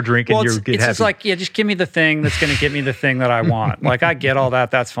this sugar drink and you'll get happy. It's just like, just give me the thing that's going to get me the thing that I want. Like, I get all that.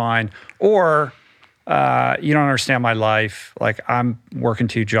 That's fine. Or you don't understand my life. Like, I'm working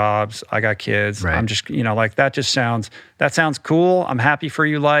 2 jobs. I got kids. Right. I'm just, like, that sounds cool. I'm happy for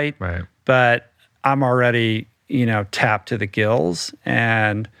you, Light. Right. But I'm already, tapped to the gills.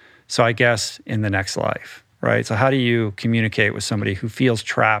 And so I guess in the next life, right? So how do you communicate with somebody who feels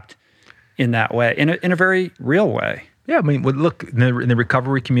trapped in that way, in a very real way? Yeah, I mean, look, in the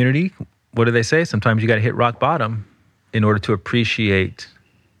recovery community, what do they say? Sometimes you got to hit rock bottom in order to appreciate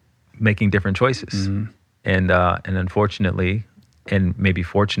making different choices. And unfortunately, and maybe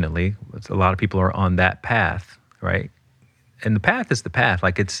fortunately, a lot of people are on that path, right? And the path is the path.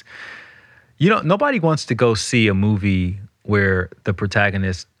 Like, it's, nobody wants to go see a movie where the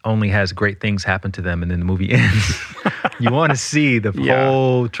protagonist only has great things happen to them and then the movie ends. You want to see the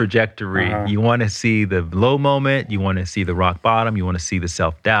whole trajectory. You want to see the low moment. You want to see the rock bottom. You want to see the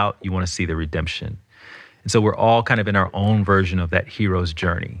self-doubt. You want to see the redemption. And so we're all kind of in our own version of that hero's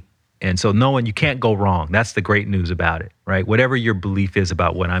journey. And so you can't go wrong. That's the great news about it, right? Whatever your belief is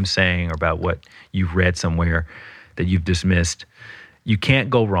about what I'm saying or about what you've read somewhere, that you've dismissed, you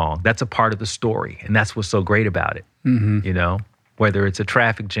can't go wrong. That's a part of the story. And that's what's so great about it. You know, whether it's a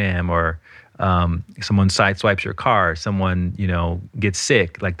traffic jam or someone sideswipes your car, someone, you know, gets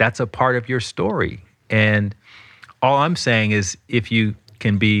sick, like that's a part of your story. And all I'm saying is if you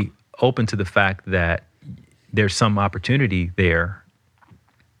can be open to the fact that there's some opportunity there,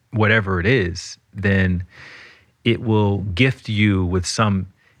 whatever it is, then it will gift you with some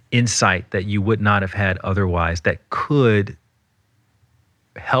insight that you would not have had otherwise that could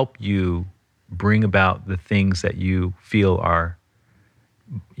help you bring about the things that you feel are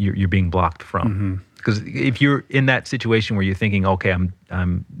you're being blocked from. Because if you're in that situation where you're thinking, okay, I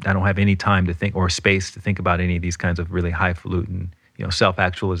don't have any time to think or space to think about any of these kinds of really highfalutin, you know,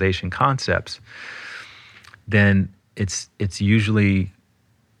 self-actualization concepts, then it's usually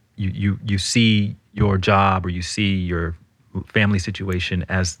you see your job or you see your family situation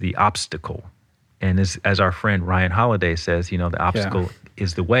as the obstacle. And as our friend Ryan Holiday says, you know, the obstacle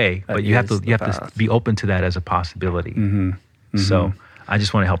is the way, but you have to be open to that as a possibility. So I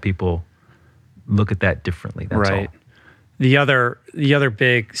just want to help people look at that differently. That's all. The other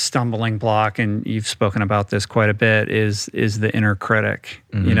big stumbling block, and you've spoken about this quite a bit, is the inner critic.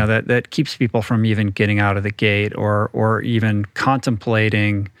 You know, that keeps people from even getting out of the gate or even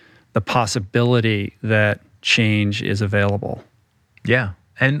contemplating the possibility that change is available. Yeah.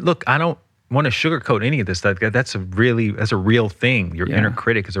 And look, I don't want to sugarcoat any of this. That's a real thing. Your inner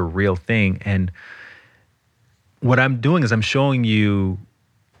critic is a real thing. And what I'm doing is I'm showing you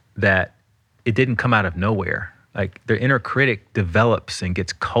that it didn't come out of nowhere. Like the inner critic develops and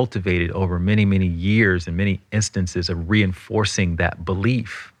gets cultivated over many, many years and many instances of reinforcing that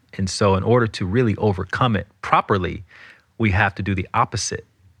belief. And so in order to really overcome it properly, we have to do the opposite.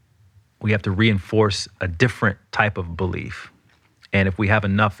 We have to reinforce a different type of belief. And if we have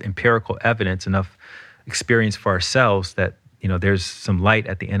enough empirical evidence, enough experience for ourselves that, you know, there's some light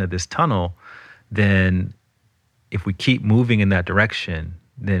at the end of this tunnel, then if we keep moving in that direction,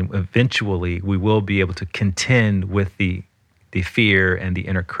 then eventually we will be able to contend with the fear and the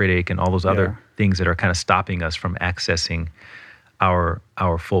inner critic and all those other things that are kind of stopping us from accessing our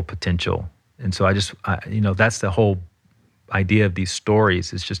full potential. And so you know, that's the whole idea of these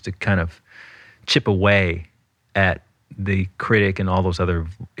stories, is just to kind of chip away at the critic and all those other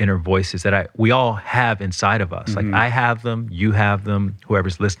inner voices that we all have inside of us. Like I have them, you have them,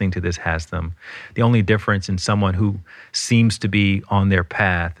 whoever's listening to this has them. The only difference in someone who seems to be on their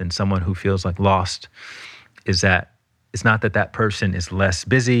path and someone who feels like lost is that it's not that person is less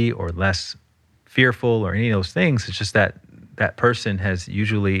busy or less fearful or any of those things. It's just that that person has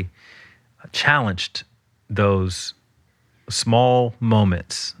usually challenged those small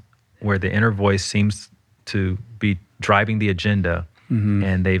moments where the inner voice seems to be driving the agenda,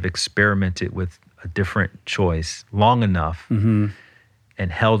 and they've experimented with a different choice long enough and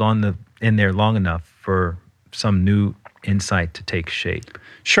held on in there long enough for some new insight to take shape.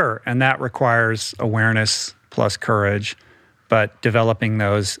 Sure, and that requires awareness plus courage, but developing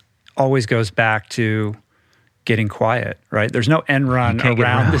those always goes back to getting quiet, right? There's no end run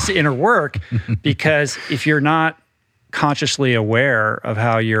around this inner work because if you're not consciously aware of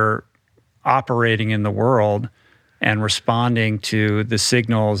how you're operating in the world and responding to the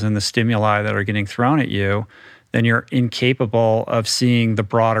signals and the stimuli that are getting thrown at you, then you're incapable of seeing the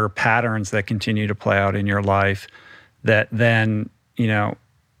broader patterns that continue to play out in your life that then, you know,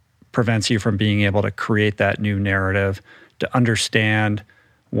 prevents you from being able to create that new narrative, to understand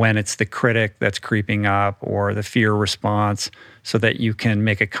when it's the critic that's creeping up or the fear response, so that you can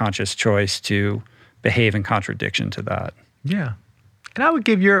make a conscious choice to behave in contradiction to that. Yeah. And I would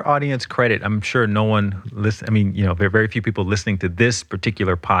give your audience credit. I'm sure no one there are very few people listening to this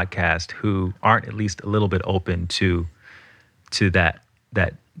particular podcast who aren't at least a little bit open to that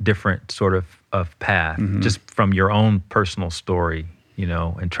different sort of path, just from your own personal story, you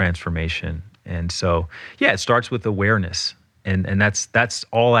know, and transformation. And so, yeah, it starts with awareness. And that's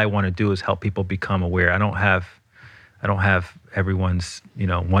all I want to do, is help people become aware. I don't have everyone's, you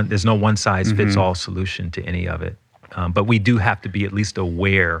know, there's no one size fits all solution to any of it. But we do have to be at least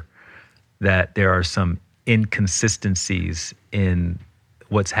aware that there are some inconsistencies in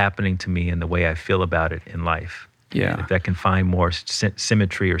what's happening to me and the way I feel about it in life. Yeah. And if I can find more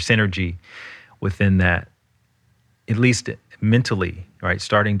symmetry or synergy within that, at least mentally, right?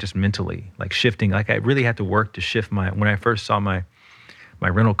 Starting just mentally, like shifting. Like I really had to work to shift when I first saw my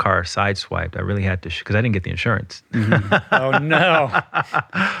rental car sideswiped, I really had to, because I didn't get the insurance. Oh no.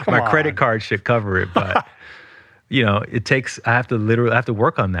 My credit card should cover it, but it takes, I have to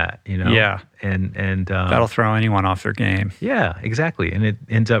work on that, Yeah. And That'll throw anyone off their game. yeah, exactly. And it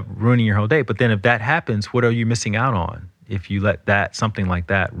ends up ruining your whole day. But then if that happens, what are you missing out on? If you let something like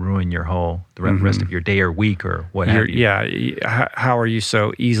that ruin your the rest of your day or week or what have you. Yeah. How are you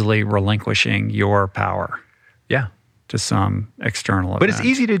so easily relinquishing your power? Yeah. To some external But event. it's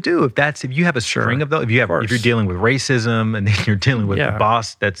easy to do if you have a string of those. If you're dealing with racism and then you're dealing with a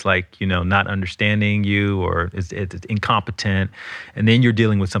boss that's like, not understanding you or it's incompetent, and then you're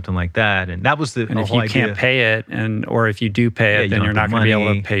dealing with something like that. And that was the and whole if you idea. Can't pay it, or if you do pay it, then you're not going to be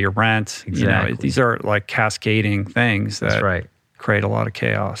able to pay your rent. Exactly. These are like cascading things that That's right. create a lot of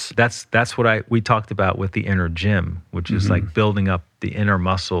chaos. That's what we talked about with the inner gym, which is like building up the inner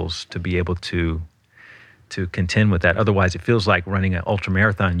muscles to be able to contend with that. Otherwise, it feels like running an ultra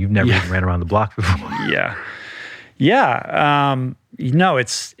marathon. You've never even ran around the block before. Yeah. No,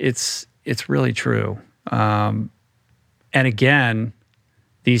 it's really true. And again,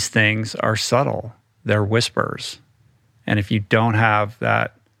 these things are subtle. They're whispers. And if you don't have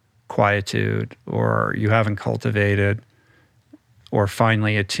that quietude, or you haven't cultivated or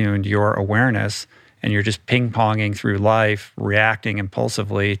finely attuned your awareness, and you're just ping-ponging through life, reacting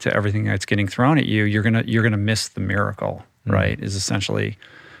impulsively to everything that's getting thrown at you, you're gonna miss the miracle, right? Is essentially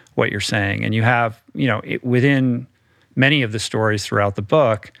what you're saying. And you have, within many of the stories throughout the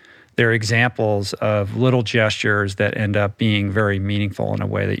book, there are examples of little gestures that end up being very meaningful in a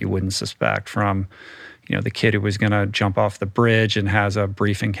way that you wouldn't suspect. From, the kid who was going to jump off the bridge and has a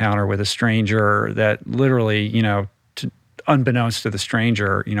brief encounter with a stranger that literally, unbeknownst to the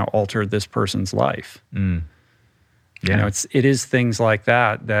stranger, altered this person's life. Yeah. It is things like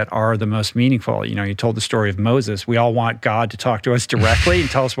that are the most meaningful. You told the story of Moses. We all want God to talk to us directly and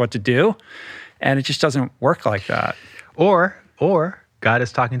tell us what to do, and it just doesn't work like that. Or God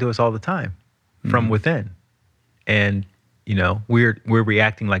is talking to us all the time from within, and we're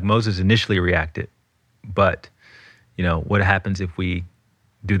reacting like Moses initially reacted. But what happens if we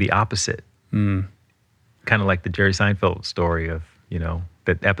do the opposite? Kind of like the Jerry Seinfeld story of,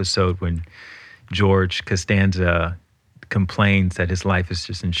 that episode when George Costanza complains that his life is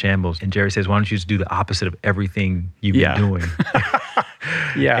just in shambles. And Jerry says, why don't you just do the opposite of everything you've been doing?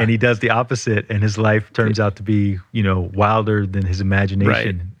 Yeah. And he does the opposite, and his life turns out to be, wilder than his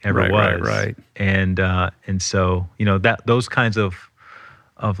imagination ever was. Right. And so, those kinds of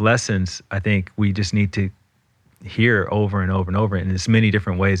lessons, I think we just need to hear over and over and over in as many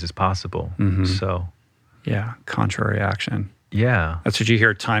different ways as possible. So... yeah, contrary action. Yeah. That's what you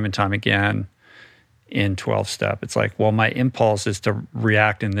hear time and time again in 12-step. It's like, well, my impulse is to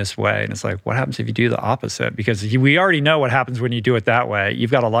react in this way. And it's like, what happens if you do the opposite? Because we already know what happens when you do it that way.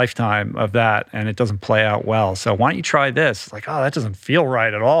 You've got a lifetime of that, and it doesn't play out well. So why don't you try this? It's like, oh, that doesn't feel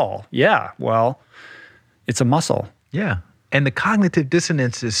right at all. Yeah, well, it's a muscle. Yeah. And the cognitive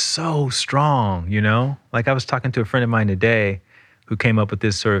dissonance is so strong, Like I was talking to a friend of mine today who came up with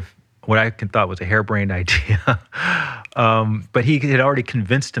this sort of what I thought was a harebrained idea. But he had already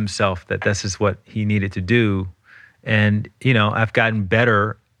convinced himself that this is what he needed to do. And, I've gotten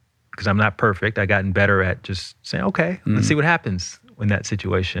better, because I'm not perfect. I've gotten better at just saying, okay, let's see what happens in that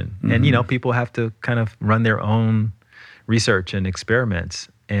situation. And, people have to kind of run their own research and experiments.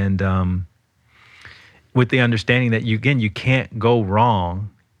 And with the understanding that, you can't go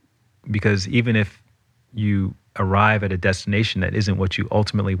wrong, because even if you arrive at a destination that isn't what you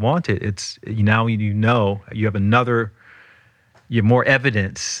ultimately wanted, it's now you have more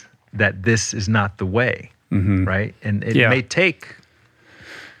evidence that this is not the way, right? And it may take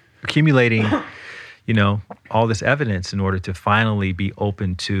accumulating, all this evidence in order to finally be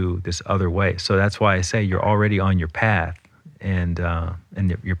open to this other way. So that's why I say you're already on your path, and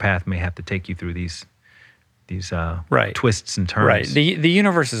your path may have to take you through these twists and turns. Right. The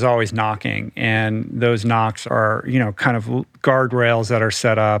universe is always knocking, and those knocks are, kind of guardrails that are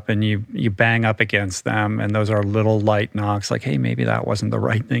set up, and you bang up against them, and those are little light knocks like, hey, maybe that wasn't the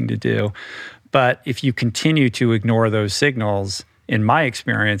right thing to do. But if you continue to ignore those signals, in my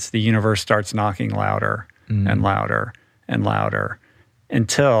experience, the universe starts knocking louder and louder and louder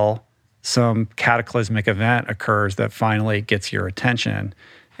until some cataclysmic event occurs that finally gets your attention.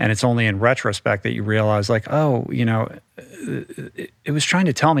 And it's only in retrospect that you realize, like, oh, it was trying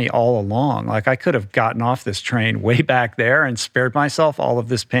to tell me all along. Like, I could have gotten off this train way back there and spared myself all of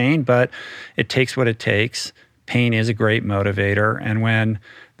this pain, but it takes what it takes. Pain is a great motivator. And when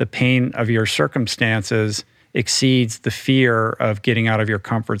the pain of your circumstances exceeds the fear of getting out of your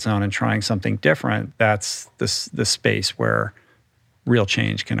comfort zone and trying something different, that's the space where real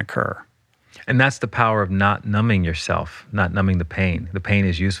change can occur. And that's the power of not numbing yourself, not numbing the pain. The pain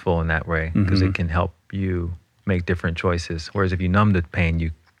is useful in that way because it can help you make different choices. Whereas if you numb the pain,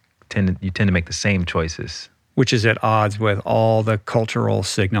 you tend to make the same choices. Which is at odds with all the cultural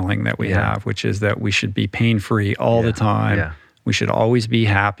signaling that we have, which is that we should be pain-free all the time. Yeah. We should always be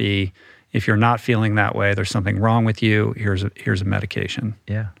happy. If you're not feeling that way, there's something wrong with you. Here's a medication.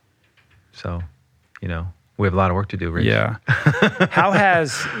 Yeah. So, we have a lot of work to do, Rich. Yeah. How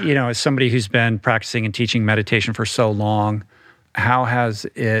has, as somebody who's been practicing and teaching meditation for so long, how has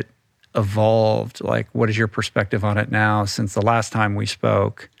it evolved? Like, what is your perspective on it now since the last time we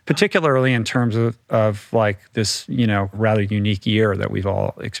spoke? Particularly in terms of like this, rather unique year that we've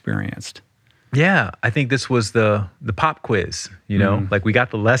all experienced. Yeah, I think this was the pop quiz, like we got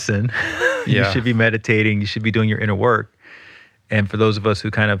the lesson. You should be meditating, you should be doing your inner work. And for those of us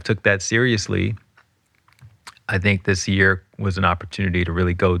who kind of took that seriously, I think this year was an opportunity to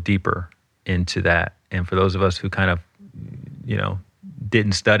really go deeper into that. And for those of us who kind of,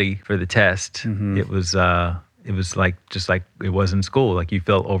 didn't study for the test, it was like just like it was in school. Like you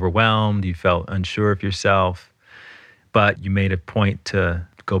felt overwhelmed, you felt unsure of yourself, but you made a point to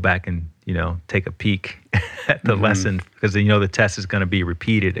go back and take a peek at the lesson, because the test is going to be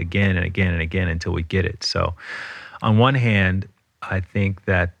repeated again and again and again until we get it. So on one hand, I think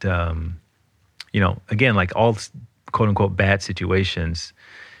that again, like all quote unquote bad situations,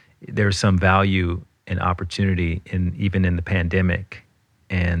 there's some value and opportunity even in the pandemic.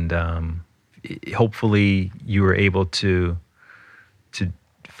 And hopefully you were able to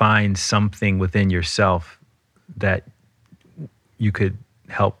find something within yourself that you could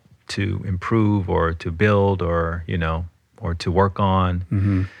help to improve or to build or to work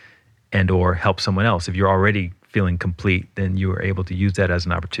on and or help someone else. If you're already feeling complete, then you are able to use that as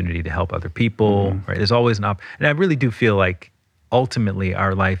an opportunity to help other people. Right? There's always and I really do feel like ultimately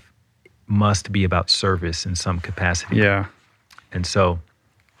our life must be about service in some capacity. Yeah. And so,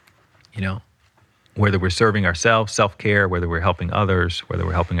 whether we're serving ourselves, self-care, whether we're helping others, whether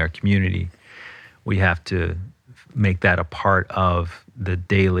we're helping our community, we have to make that a part of the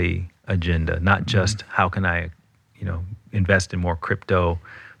daily agenda, not just how can I, invest in more crypto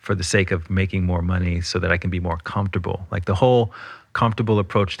for the sake of making more money so that I can be more comfortable. Like the whole comfortable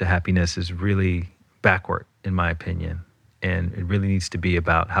approach to happiness is really backward, in my opinion. And it really needs to be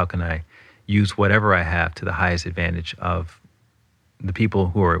about how can I use whatever I have to the highest advantage of the people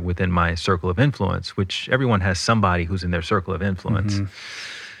who are within my circle of influence, which everyone has somebody who's in their circle of influence.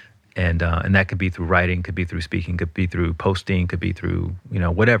 And that could be through writing, could be through speaking, could be through posting, could be through,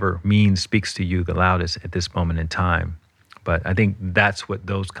 whatever means speaks to you the loudest at this moment in time. But I think that's what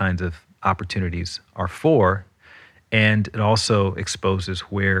those kinds of opportunities are for. And it also exposes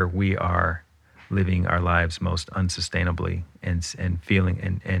where we are living our lives most unsustainably and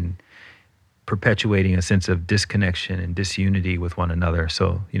feeling and perpetuating a sense of disconnection and disunity with one another.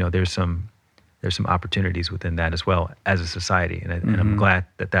 So, there's some opportunities within that as well as a society. And I'm glad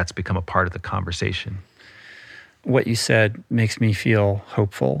that that's become a part of the conversation. What you said makes me feel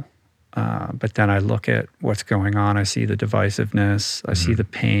hopeful. But then I look at what's going on. I see the divisiveness. I see the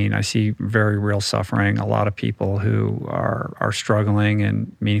pain. I see very real suffering. A lot of people who are struggling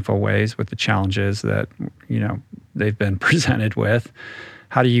in meaningful ways with the challenges that, they've been presented with.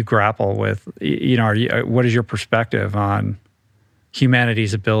 How do you grapple with, what is your perspective on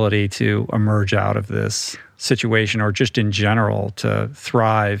humanity's ability to emerge out of this situation, or just in general to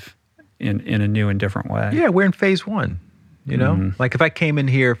thrive in a new and different way? Yeah, we're in phase one, Like if I came in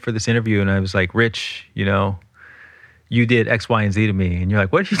here for this interview and I was like, Rich, you did X, Y, and Z to me. And you're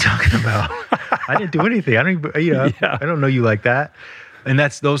like, what are you talking about? I didn't do anything. I don't even, I don't know you like that. And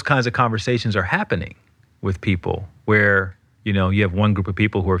those kinds of conversations are happening with people where, you have one group of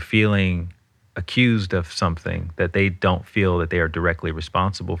people who are feeling accused of something that they don't feel that they are directly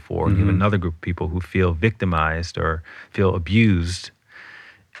responsible for. And you have another group of people who feel victimized or feel abused.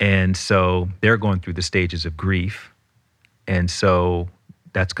 And so they're going through the stages of grief. And so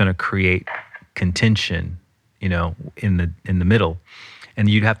that's going to create contention, in the middle. And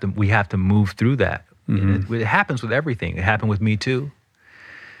we have to move through that. It happens with everything. It happened with Me Too,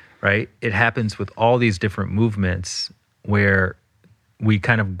 right? It happens with all these different movements where we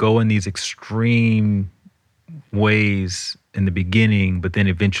kind of go in these extreme ways in the beginning, but then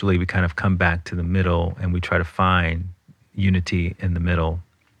eventually we kind of come back to the middle and we try to find unity in the middle.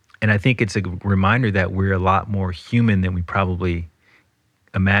 And I think it's a reminder that we're a lot more human than we probably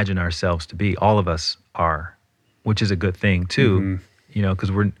imagine ourselves to be. All of us are, which is a good thing too,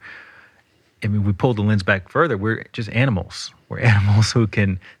 because we pull the lens back further, we're just animals. We're animals who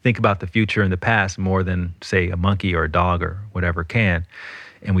can think about the future and the past more than, say, a monkey or a dog or whatever can.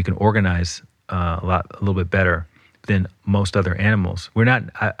 And we can organize a little bit better than most other animals. We're not,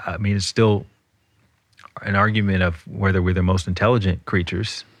 it's still an argument of whether we're the most intelligent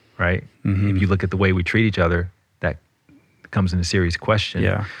creatures, right? If you look at the way we treat each other, that comes into serious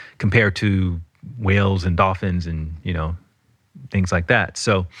question compared to whales and dolphins and, things like that.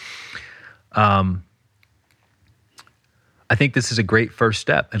 So I think this is a great first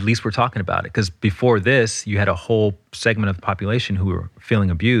step. At least we're talking about it. Because before this, you had a whole segment of the population who were feeling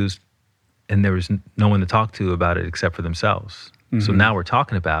abused, and there was no one to talk to about it except for themselves. So now we're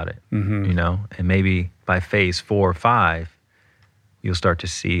talking about it, and maybe by phase 4 or 5, you'll start to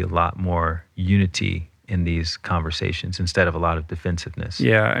see a lot more unity in these conversations instead of a lot of defensiveness.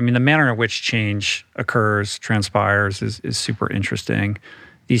 Yeah, I mean, the manner in which change occurs, transpires, is super interesting.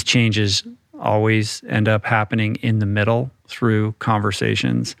 These changes always end up happening in the middle through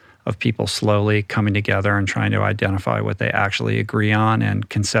conversations of people slowly coming together and trying to identify what they actually agree on, and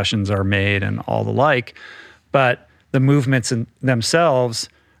concessions are made and all the like. But the movements in themselves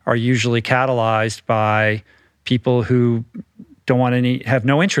are usually catalyzed by people who have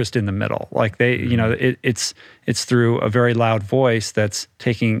no interest in the middle. Like it's through a very loud voice that's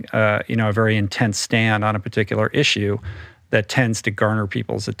taking a very intense stand on a particular issue that tends to garner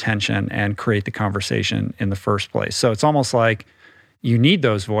people's attention and create the conversation in the first place. So it's almost like you need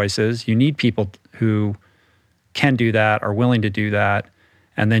those voices, you need people who can do that, are willing to do that,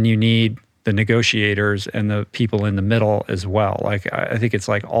 and then you need the negotiators and the people in the middle as well. Like, I think it's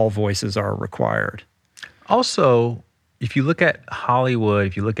like all voices are required. Also, if you look at Hollywood,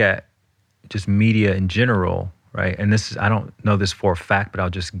 if you look at just media in general, right? And this is, I don't know this for a fact, but I'll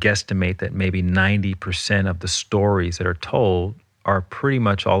just guesstimate that maybe 90% of the stories that are told are pretty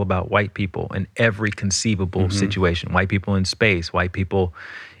much all about white people in every conceivable situation. White people in space, white people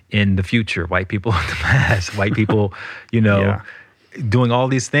in the future, white people in the past, white people, doing all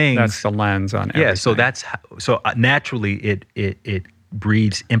these things. That's the lens on everything. Yeah, so that's so naturally it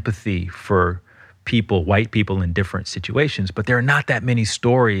breeds empathy for people, white people in different situations. But there are not that many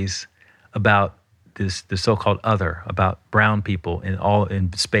stories about the so-called other, about brown people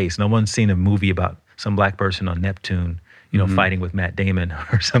in space. No one's seen a movie about some black person on Neptune, fighting with Matt Damon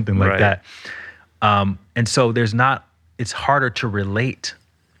or something like that. And so it's harder to relate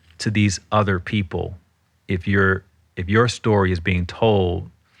to these other people if your story is being told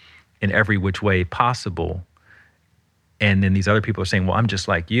in every which way possible, and then these other people are saying, well, I'm just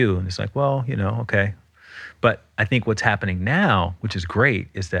like you. And it's like, well, okay. But I think what's happening now, which is great,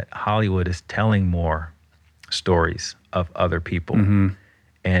 is that Hollywood is telling more stories of other people.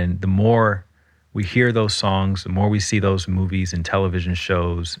 And the more we hear those songs, the more we see those movies and television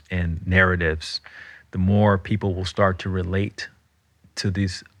shows and narratives, the more people will start to relate to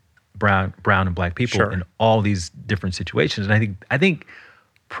these brown and black people in all these different situations. And I think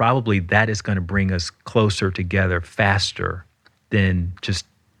probably that is going to bring us closer together faster than just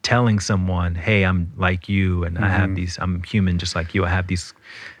telling someone, hey, I'm like you, and I have I'm human just like you, I have these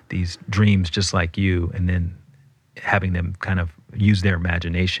dreams just like you, and then having them kind of use their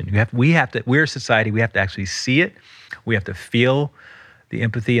imagination. We're a society, we have to actually see it, we have to feel the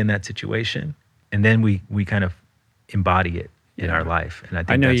empathy in that situation, and then we kind of embody it in our life. And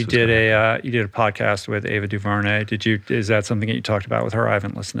I know you did a podcast with Ava DuVernay. Is that something that you talked about with her? I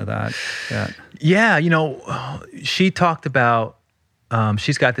haven't listened to that yet. Yeah, she talked about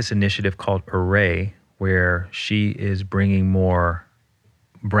she's got this initiative called Array, where she is bringing more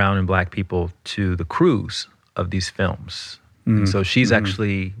brown and black people to the crews of these films. And so she's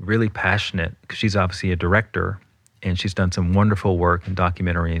actually really passionate, because she's obviously a director, and she's done some wonderful work in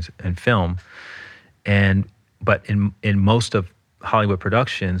documentaries and film. But in most of Hollywood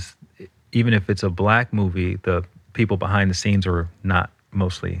productions, even if it's a black movie, the people behind the scenes are not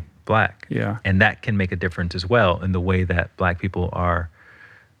mostly black. Yeah. And that can make a difference as well in the way that black people are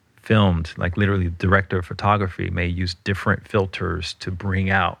filmed. Like literally, the director of photography may use different filters to bring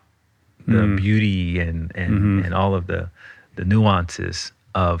out the beauty and all of the nuances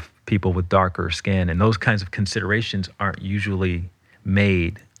of people with darker skin. And those kinds of considerations aren't usually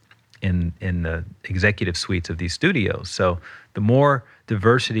made in the executive suites of these studios. So the more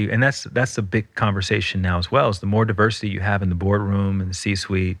diversity, and that's a big conversation now as well, is the more diversity you have in the boardroom, in the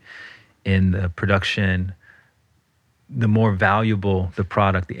C-suite, in the production, the more valuable the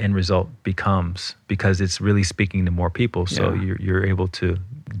product, the end result becomes, because it's really speaking to more people. So you're able to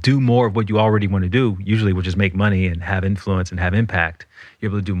do more of what you already want to do, usually, which is make money and have influence and have impact.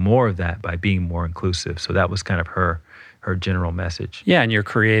 You're able to do more of that by being more inclusive. So that was kind of her general message. Yeah, and you're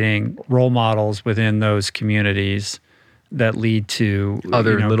creating role models within those communities that lead to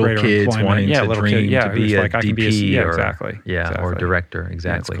other little kids wanting to dream to be a DP exactly. or director.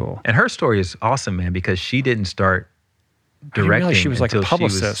 Exactly. That's cool. And her story is awesome, man, because she didn't start didn't directing. realize she was like a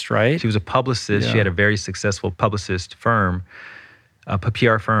publicist, right? She was a publicist. Yeah. She had a very successful publicist firm, a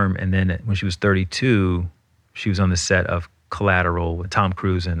PR firm. And then when she was 32, she was on the set of Collateral with Tom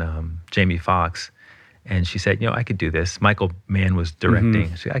Cruise and Jamie Foxx. And she said, I could do this. Michael Mann was directing.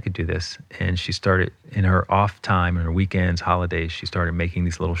 She said, I could do this. And she started, in her off time, in her weekends, holidays, she started making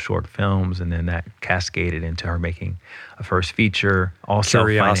these little short films. And then that cascaded into her making a first feature, all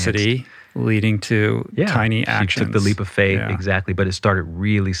Curiosity leading to tiny actions. She took the leap of faith, exactly. But it started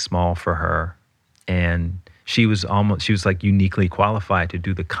really small for her. And she was like uniquely qualified to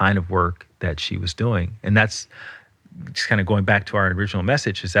do the kind of work that she was doing. And that's just kind of going back to our original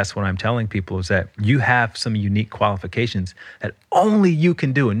message, is that's what I'm telling people, is that you have some unique qualifications that only you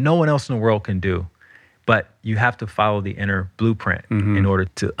can do and no one else in the world can do. But you have to follow the inner blueprint in order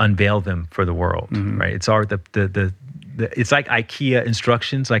to unveil them for the world, right? It's it's like IKEA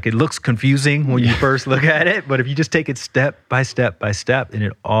instructions. Like, it looks confusing when you first look at it, but if you just take it step by step by step, and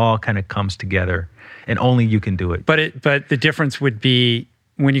it all kind of comes together, and only you can do it. But the difference would be,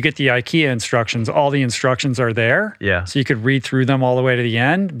 when you get the IKEA instructions, all the instructions are there. Yeah. So you could read through them all the way to the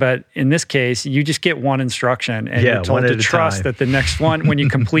end. But in this case, you just get one instruction, and you're told to trust that the next one, when you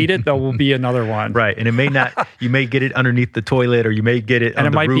complete it, there will be another one. Right. And it may not, you may get it underneath the toilet, or you may get it on the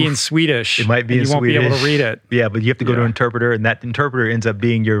roof. And it might be in Swedish. It might be in Swedish. You won't be able to read it. Yeah, but you have to go to an interpreter, and that interpreter ends up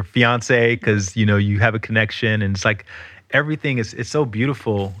being your fiance, because, you have a connection, and it's like, everything it's so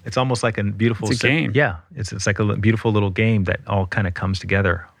beautiful. It's almost like a beautiful... It's a game. Yeah. It's like a beautiful little game that all kind of comes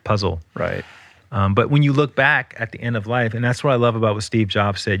together, puzzle. Right. But when you look back at the end of life, and that's what I love about what Steve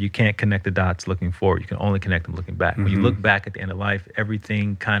Jobs said, you can't connect the dots looking forward. You can only connect them looking back. When you look back at the end of life,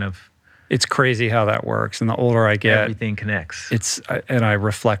 everything kind of... It's crazy how that works. And the older I get... Everything connects. And I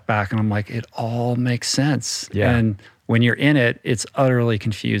reflect back, and I'm like, it all makes sense. Yeah. And when you're in it, it's utterly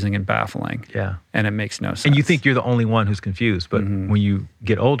confusing and baffling. Yeah. And it makes no sense. And you think you're the only one who's confused, but when you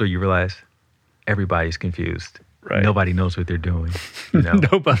get older, you realize everybody's confused. Right. Nobody knows what they're doing.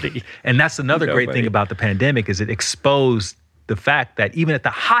 Nobody. And that's another great thing about the pandemic, is it exposed the fact that even at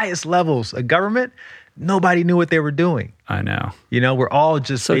the highest levels of government, nobody knew what they were doing. I know. We're all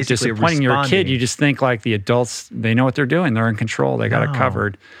just so basically disappointing. You're a kid, you just think like the adults, they know what they're doing. They're in control. They got it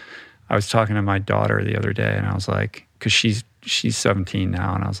covered. I was talking to my daughter the other day, and I was like, because she's 17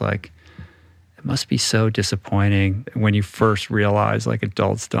 now, and I was like, it must be so disappointing when you first realize like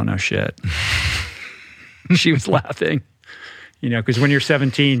adults don't know shit. She was laughing, because when you're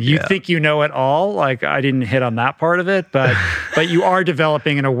 17, you think you know it all. Like, I didn't hit on that part of it, but you are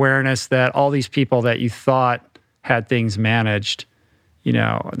developing an awareness that all these people that you thought had things managed,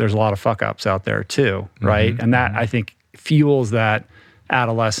 there's a lot of fuck ups out there too, right? And that, I think, fuels that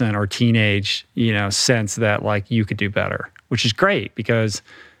adolescent or teenage, sense that like you could do better, which is great, because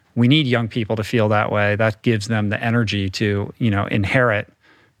we need young people to feel that way. That gives them the energy to, inherit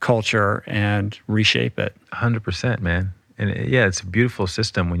culture and reshape it. 100%, man. And it's a beautiful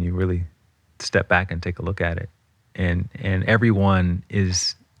system when you really step back and take a look at it. And everyone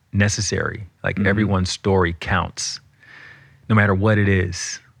is necessary. Like, everyone's story counts, no matter what it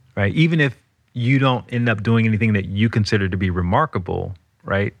is, right? Even if you don't end up doing anything that you consider to be remarkable,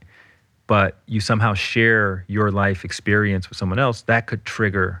 right? But you somehow share your life experience with someone else, that could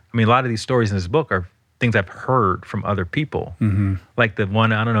trigger... I mean, a lot of these stories in this book are things I've heard from other people. Like the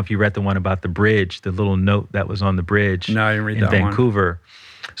one, I don't know if you read the one about the bridge, the little note that was on the bridge. No, I didn't read in that Vancouver.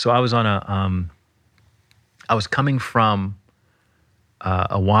 So I was on I was coming from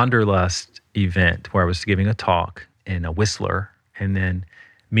a Wanderlust event where I was giving a talk in a Whistler, and then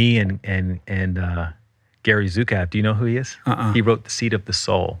me and Gary Zukav, do you know who he is? He wrote The Seat of the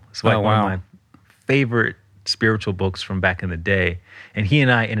Soul. It's like one of my favorite spiritual books from back in the day. And he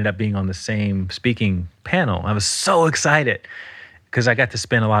and I ended up being on the same speaking panel. I was so excited because I got to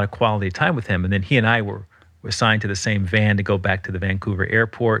spend a lot of quality time with him. And then he and I were assigned to the same van to go back to the Vancouver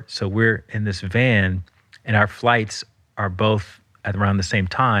airport. So we're in this van, and our flights are both at around the same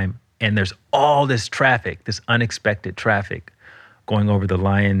time. And there's all this traffic, this unexpected traffic going over the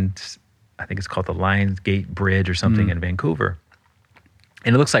I think it's called the Lions Gate Bridge or something in Vancouver.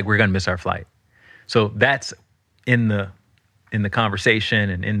 And it looks like we're going to miss our flight. So that's in the conversation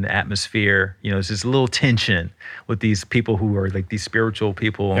and in the atmosphere. There's this little tension with these people who are like these spiritual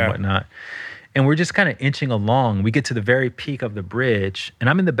people and whatnot. And we're just kind of inching along. We get to the very peak of the bridge, and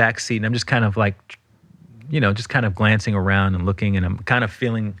I'm in the back seat, and I'm just kind of like, just kind of glancing around and looking, and I'm kind of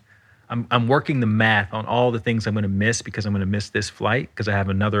feeling... I'm working the math on all the things I'm going to miss, because I'm going to miss this flight because I have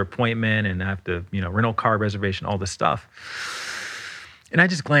another appointment and I have to, rental car reservation, all this stuff. And I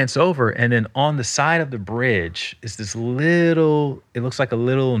just glance over, and then on the side of the bridge is this it looks like a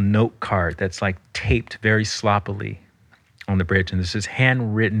little note card that's like taped very sloppily. on the bridge, and there's this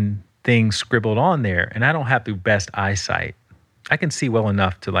handwritten thing scribbled on there, and I don't have the best eyesight. I can see well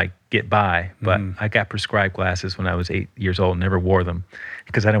enough to like get by, but I got prescribed glasses when I was 8 years old, never wore them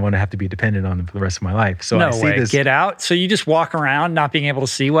because I didn't want to have to be dependent on them for the rest of my life. So I see this. Get out. So you just walk around not being able to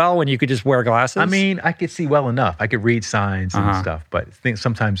see well when you could just wear glasses? I mean, I could see well enough. I could read signs and stuff, but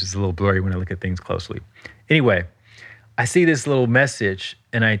sometimes it's a little blurry when I look at things closely. Anyway, I see this little message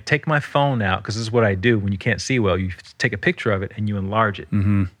and I take my phone out because this is what I do when you can't see well. You take a picture of it and you enlarge it.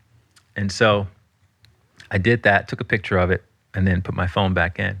 And so I did that, took a picture of it, and then put my phone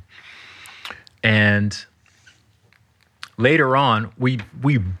back in. And later on, we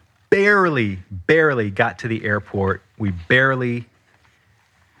barely got to the airport. We barely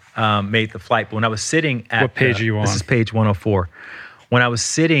made the flight. But when I was sitting at... What page are you on? This is page 104. When I was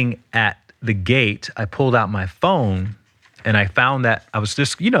sitting at the gate, I pulled out my phone and I found that I was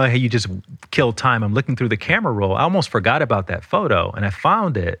just, you know, how you just kill time. I'm looking through the camera roll. I almost forgot about that photo and I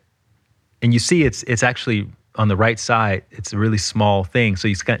found it. And you see it's actually on the right side. It's a really small thing. So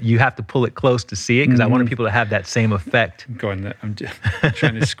you have to pull it close to see it because I wanted people to have that same effect. I'm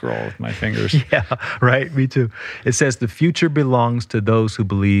trying to scroll with my fingers. Yeah, right. Me too. It says, "The future belongs to those who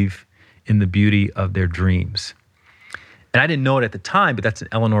believe in the beauty of their dreams." And I didn't know it at the time, but that's an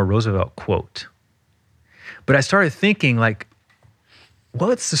Eleanor Roosevelt quote. But I started thinking, like,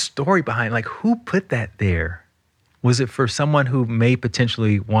 what's the story behind, like, who put that there? Was it for someone who may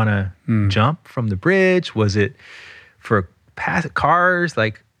potentially want to jump from the bridge? Was it for cars?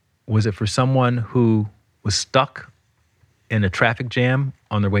 Like, was it for someone who was stuck in a traffic jam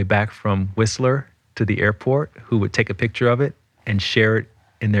on their way back from Whistler to the airport, who would take a picture of it and share it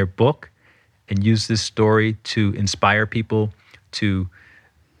in their book and use this story to inspire people to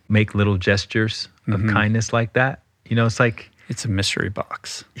make little gestures of kindness like that? You know, it's like... It's a mystery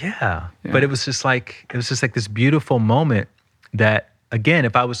box. Yeah. But it was just like this beautiful moment that, again,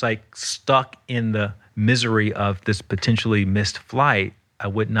 if I was like stuck in the misery of this potentially missed flight, I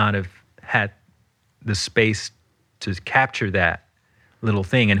would not have had the space to capture that little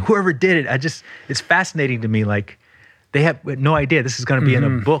thing. And whoever did it, it's fascinating to me. Like, they have no idea this is going to be in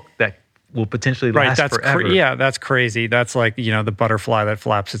a book that will potentially last forever. That's crazy. That's like, you know, the butterfly that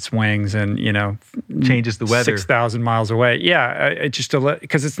flaps its wings and, you know, changes the weather 6,000 miles away. Yeah, it just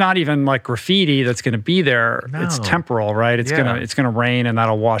because it's not even like graffiti that's going to be there. No. It's temporal, right? It's gonna rain and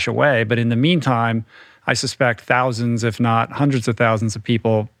that'll wash away. But in the meantime, I suspect thousands, if not hundreds of thousands of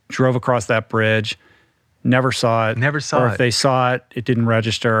people drove across that bridge, never saw it. Or if they saw it, it didn't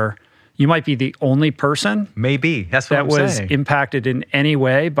register. You might be the only person maybe that's what that I'm was saying. Impacted in any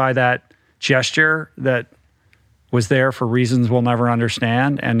way by that gesture that was there for reasons we'll never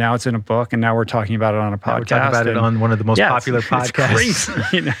understand, and now it's in a book, and now we're talking about it on a podcast. We're talking about it on one of the most popular podcasts. It's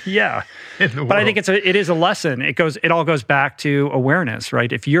crazy. You know, yeah. But I think it is a lesson. It all goes back to awareness,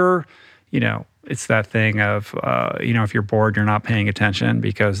 right? If you're, you know, it's that thing of, you know, if you're bored, you're not paying attention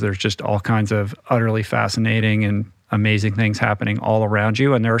because there's just all kinds of utterly fascinating and amazing things happening all around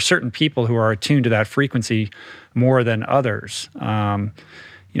you, and there are certain people who are attuned to that frequency more than others.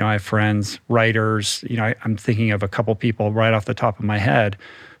 You know, I have friends, writers, you know, I'm thinking of a couple people right off the top of my head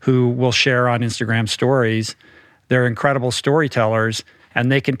who will share on Instagram stories. They're incredible storytellers, and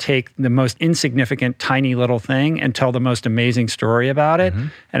they can take the most insignificant, tiny little thing and tell the most amazing story about it.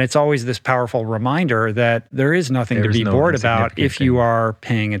 And it's always this powerful reminder that there is nothing to be bored about if you are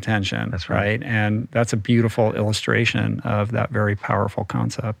paying attention. That's right. And that's a beautiful illustration of that very powerful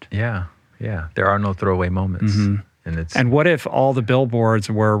concept. Yeah, yeah. There are no throwaway moments. And what if all the billboards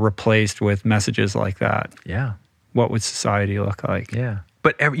were replaced with messages like that? Yeah. What would society look like? Yeah.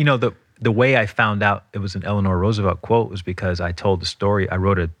 But, you know, the way I found out it was an Eleanor Roosevelt quote was because I told the story. I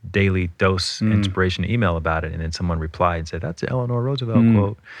wrote a daily dose inspiration email about it, and then someone replied and said, "That's an Eleanor Roosevelt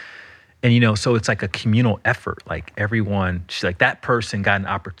quote." And, you know, so it's like a communal effort. Like everyone, she's like, that person got an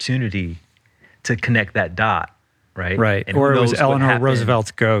opportunity to connect that dot. Right. And or it was Eleanor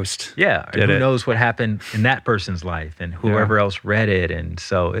Roosevelt's ghost. Yeah. And who knows what happened in that person's life and whoever else read it. And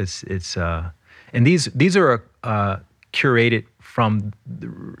so it's and these are curated from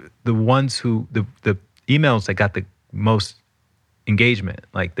the ones who, the emails that got the most engagement,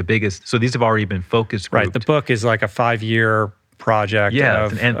 like the biggest. So these have already been focus grouped. Right. The book is like a 5-year project. Yeah.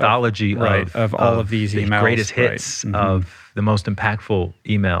 It's an anthology of all of these emails. The greatest hits of the most impactful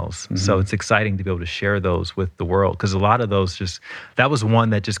emails. So it's exciting to be able to share those with the world because a lot of those that was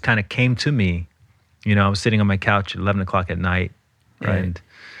one that just kind of came to me. You know, I was sitting on my couch at 11 o'clock at night and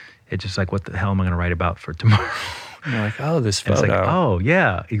it's just like, what the hell am I going to write about for tomorrow? And you're like, oh, this photo. And it's like, oh,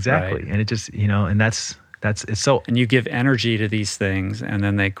 yeah, exactly. And it just, you know, and that's it's so. And you give energy to these things and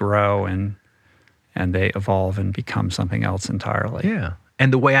then they grow and and they evolve and become something else entirely. Yeah.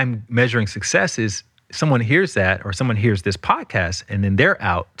 And the way I'm measuring success is someone hears that, or someone hears this podcast, and then they're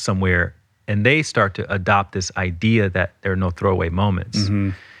out somewhere and they start to adopt this idea that there are no throwaway moments.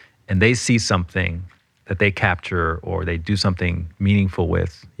 Mm-hmm. And they see something that they capture, or they do something meaningful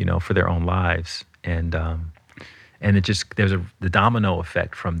with, for their own lives. And it just, there's the domino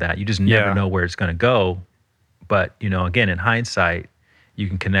effect from that. You just never know where it's going to go. But, again, in hindsight, you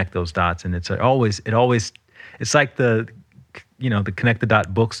can connect those dots, and it's like the connect the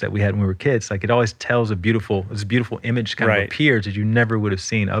dot books that we had when we were kids. Like, it always tells this beautiful image kind of appears that you never would have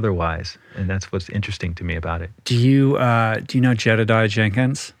seen otherwise. And that's what's interesting to me about it. Do you know Jedediah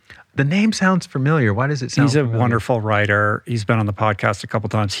Jenkins? The name sounds familiar. Why does it sound familiar? He's a wonderful writer. He's been on the podcast a couple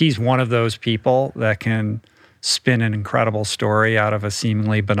times. He's one of those people that can spin an incredible story out of a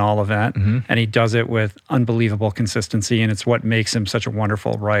seemingly banal event. Mm-hmm. And he does it with unbelievable consistency. And it's what makes him such a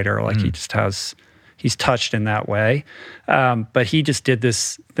wonderful writer. Like he's touched in that way. But he just did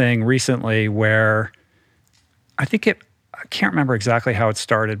this thing recently where I can't remember exactly how it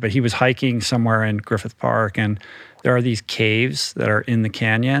started, but he was hiking somewhere in Griffith Park, and there are these caves that are in the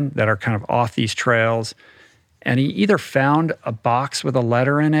canyon that are kind of off these trails. And he either found a box with a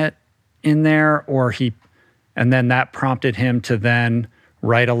letter in it in there, and then that prompted him to then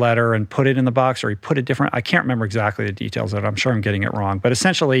write a letter and put it in the box, or he put it different. I can't remember exactly the details of it. I'm sure I'm getting it wrong. But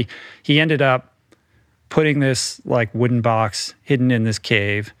essentially, he ended up putting this like wooden box hidden in this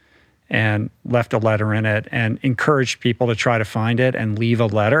cave and left a letter in it and encouraged people to try to find it and leave a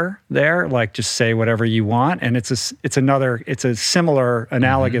letter there, like just say whatever you want. And it's a similar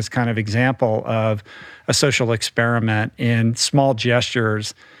analogous kind of example of a social experiment in small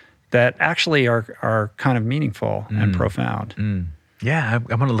gestures that actually are kind of meaningful and profound. Mm. Yeah, I'm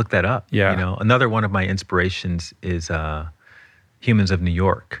going to look that up. Yeah. Another one of my inspirations is Humans of New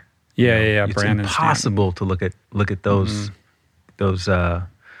York. Yeah. It's Brandon impossible to look at those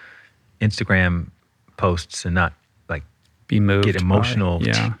Instagram posts and not like be moved, get emotional,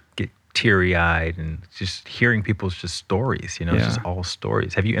 get teary-eyed, and just hearing people's just stories. It's just all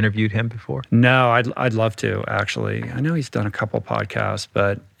stories. Have you interviewed him before? No, I'd love to, actually. I know he's done a couple podcasts,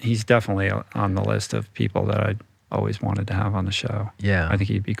 but he's definitely on the list of people that I'd always wanted to have on the show. Yeah. I think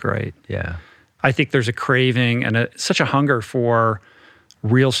he'd be great. Yeah. I think there's a craving and such a hunger for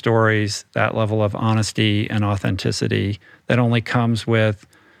real stories, that level of honesty and authenticity that only comes with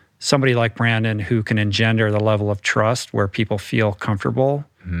somebody like Brandon who can engender the level of trust where people feel comfortable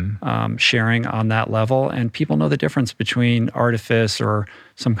sharing on that level. And people know the difference between artifice or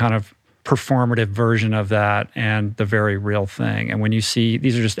some kind of performative version of that and the very real thing. And when you see,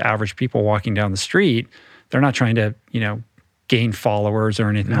 these are just average people walking down the street, they're not trying to, gain followers or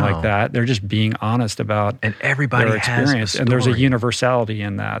anything like that. They're just being honest about everybody their experience. And there's a universality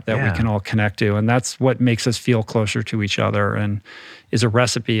in that we can all connect to. And that's what makes us feel closer to each other and is a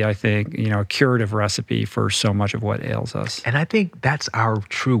recipe, I think, a curative recipe for so much of what ails us. And I think that's our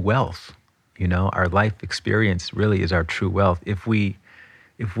true wealth. Our life experience really is our true wealth. If we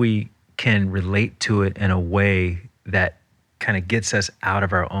can relate to it in a way that kind of gets us out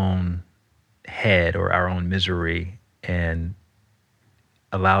of our own head or our own misery and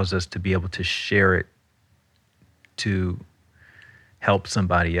allows us to be able to share it to help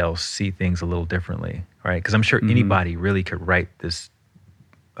somebody else see things a little differently, right? Because I'm sure anybody really could write this,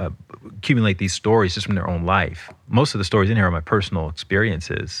 accumulate these stories just from their own life. Most of the stories in here are my personal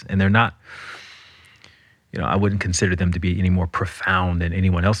experiences, and they're not, I wouldn't consider them to be any more profound than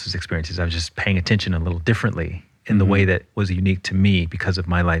anyone else's experiences. I was just paying attention a little differently in the way that was unique to me because of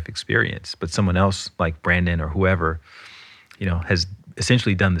my life experience. But someone else like Brandon or whoever, has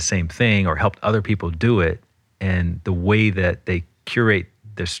essentially done the same thing or helped other people do it. And the way that they curate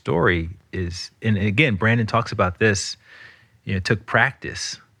their story is, and again, Brandon talks about this, it took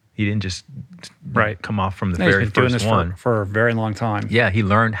practice. He didn't just come off from the very first one. He's been doing this for a very long time. Yeah, he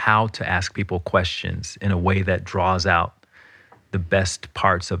learned how to ask people questions in a way that draws out the best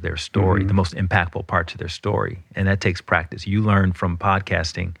parts of their story, the most impactful parts of their story. And that takes practice. You learn from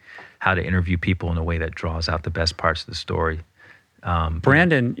podcasting how to interview people in a way that draws out the best parts of the story.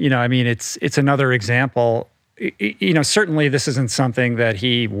 Brandon, it's another example. Certainly this isn't something that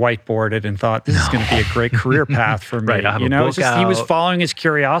he whiteboarded and thought this is going to be a great career path for me. He was following his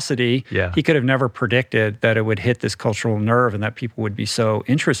curiosity. Yeah. He could have never predicted that it would hit this cultural nerve and that people would be so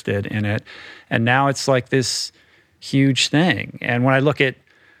interested in it. And now it's like this huge thing. And when I look at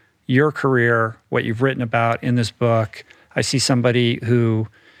your career, what you've written about in this book, I see somebody who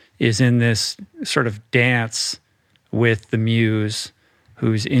is in this sort of dance with the muse,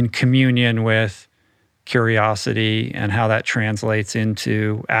 who's in communion with curiosity and how that translates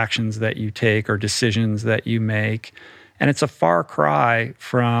into actions that you take or decisions that you make. And it's a far cry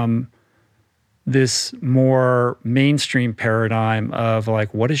from this more mainstream paradigm of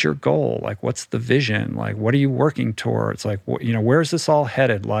like, what is your goal? Like, what's the vision? Like, what are you working towards? Like, where's this all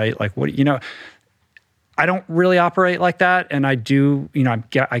headed? Like, I don't really operate like that. And I do,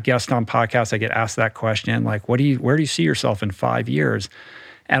 I guest on podcasts, I get asked that question, like, where do you see yourself in 5 years?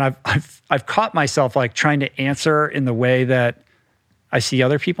 And I've caught myself like trying to answer in the way that I see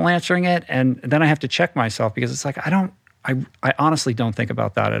other people answering it. And then I have to check myself because it's like, I honestly don't think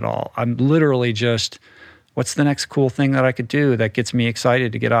about that at all. I'm literally just, what's the next cool thing that I could do that gets me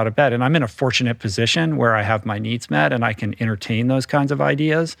excited to get out of bed? And I'm in a fortunate position where I have my needs met and I can entertain those kinds of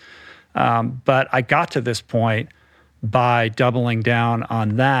ideas. But I got to this point by doubling down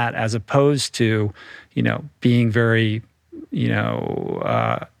on that as opposed to, being very,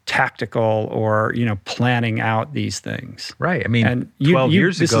 tactical or, planning out these things. Right. I mean, and 12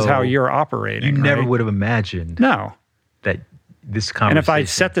 years ago, this is how you're operating. You never would have imagined that this conversation. And if I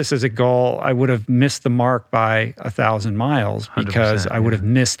set this as a goal, I would have missed the mark by 1,000 miles because I would have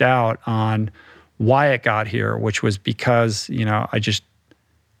missed out on why it got here, which was because, I just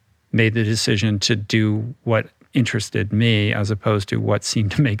made the decision to do what interested me as opposed to what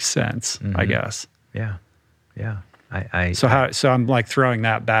seemed to make sense, I guess. Yeah. Yeah. So I'm like throwing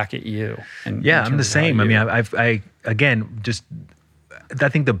that back at you. And I'm the same. I mean, I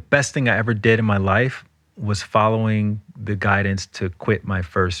think the best thing I ever did in my life was following the guidance to quit my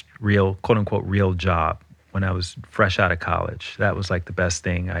first real, quote unquote, real job when I was fresh out of college. That was like the best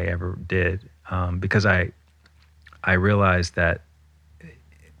thing I ever did because I realized that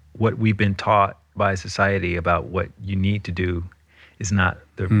what we've been taught by society about what you need to do is not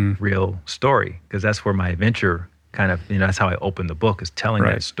the real story, because that's where my adventure kind of, that's how I opened the book, is telling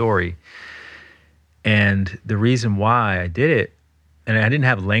that story. And the reason why I did it, and I didn't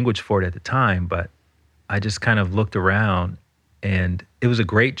have language for it at the time, but I just kind of looked around, and it was a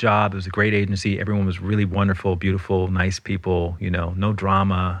great job. It was a great agency. Everyone was really wonderful, beautiful, nice people, no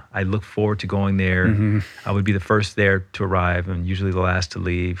drama. I looked forward to going there. I would be the first there to arrive and usually the last to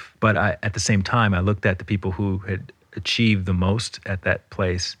leave. But at the same time, I looked at the people who had achieved the most at that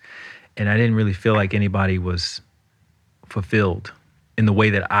place, and I didn't really feel like anybody was fulfilled in the way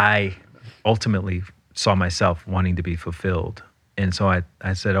that I ultimately saw myself wanting to be fulfilled. And so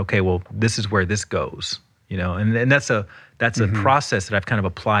I said, okay, well, this is where this goes, and that's a process that I've kind of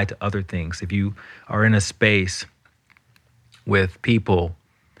applied to other things. If you are in a space with people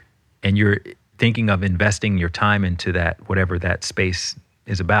and you're thinking of investing your time into that, whatever that space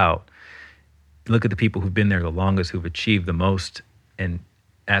is about, look at the people who've been there the longest, who've achieved the most, and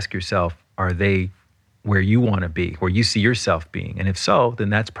ask yourself, are they where you want to be, where you see yourself being? And if so, then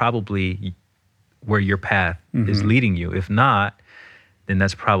that's probably where your path is leading you. If not, then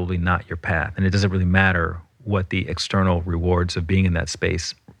that's probably not your path. And it doesn't really matter what the external rewards of being in that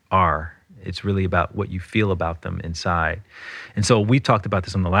space are. It's really about what you feel about them inside. And so we talked about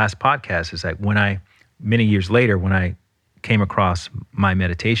this on the last podcast, is that many years later, when I came across my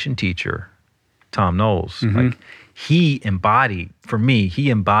meditation teacher, Tom Knowles, like he embodied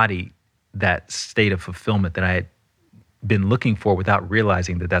that state of fulfillment that I had been looking for without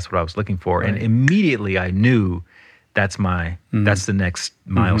realizing that that's what I was looking for. Right. And immediately I knew that's the next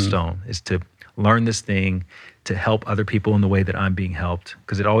milestone, is to learn this thing, to help other people in the way that I'm being helped.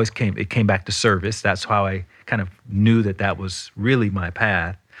 Because it came back to service. That's how I kind of knew that was really my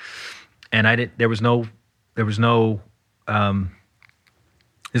path. And there was no,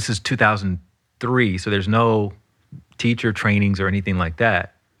 this is 2003, so there's no teacher trainings or anything like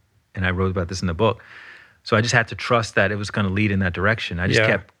that. And I wrote about this in the book. So I just had to trust that it was going to lead in that direction. I just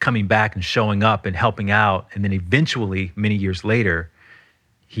kept coming back and showing up and helping out. And then eventually, many years later,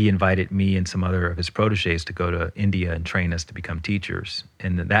 he invited me and some other of his proteges to go to India and train us to become teachers.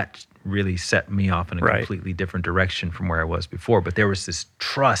 And that really set me off in a completely different direction from where I was before. But there was this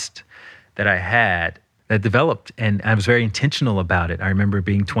trust that I had that developed, and I was very intentional about it. I remember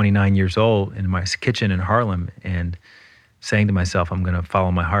being 29 years old in my kitchen in Harlem and saying to myself, I'm going to follow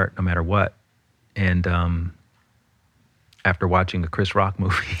my heart no matter what. And after watching a Chris Rock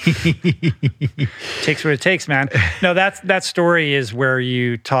movie. Takes what it takes, man. No, that story is where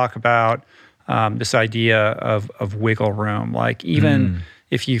you talk about this idea of wiggle room. Like even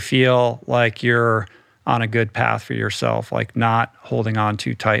if you feel like you're on a good path for yourself, like not holding on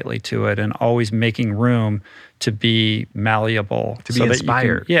too tightly to it and always making room to be malleable. To be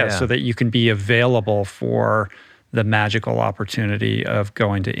inspired. So that you can be available for the magical opportunity of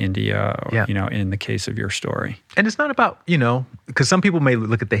going to India, or, Yeah. in the case of your story. And it's not about, because some people may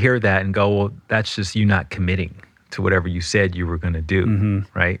look at hear that and go, well, that's just you not committing to whatever you said you were going to do,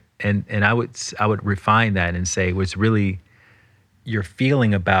 right? And I would refine that and say what's really your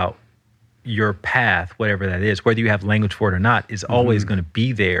feeling about your path, whatever that is, whether you have language for it or not, is always going to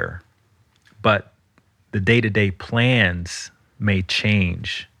be there. But the day-to-day plans may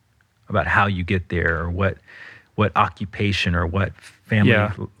change about how you get there, or what occupation or what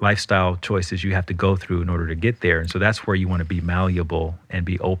family lifestyle choices you have to go through in order to get there. And so that's where you want to be malleable and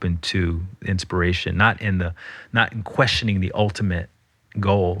be open to inspiration, not in questioning the ultimate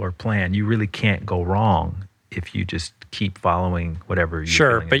goal or plan. You really can't go wrong if you just keep following whatever you're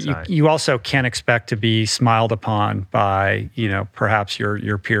feeling but inside. you also can't expect to be smiled upon by, perhaps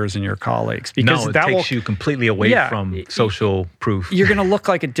your peers and your colleagues, because it that takes you completely away from social proof. You're going to look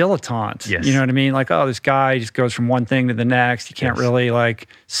like a dilettante. Yes. You know what I mean? Like, oh, this guy just goes from one thing to the next. You can't really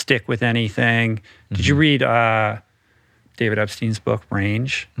stick with anything. Did you read David Epstein's book,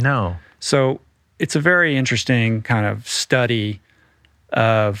 Range? No. So it's a very interesting kind of study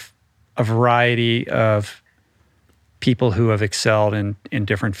of a variety of people who have excelled in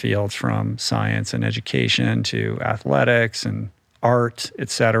different fields, from science and education to athletics and art,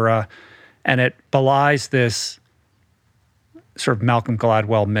 et cetera. And it belies this sort of Malcolm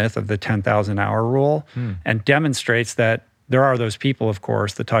Gladwell myth of the 10,000-hour rule, and demonstrates that there are those people, of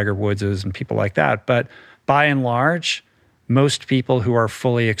course, the Tiger Woodses and people like that. But by and large, most people who are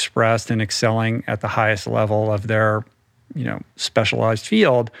fully expressed and excelling at the highest level of their, specialized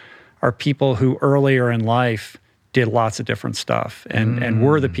field are people who earlier in life did lots of different stuff and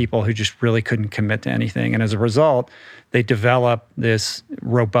were the people who just really couldn't commit to anything. And as a result, they develop this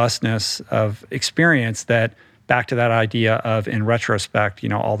robustness of experience that, back to that idea of, in retrospect,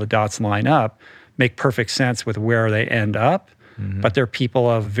 all the dots line up, make perfect sense with where they end up. But they're people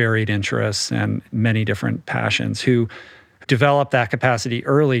of varied interests and many different passions who develop that capacity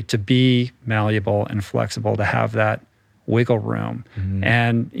early to be malleable and flexible, to have that wiggle room.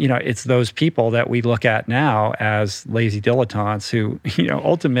 And, it's those people that we look at now as lazy dilettantes who,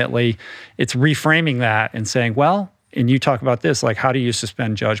 ultimately it's reframing that and saying, well, and you talk about this, like, how do you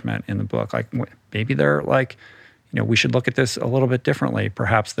suspend judgment in the book? Like, maybe they're like, we should look at this a little bit differently.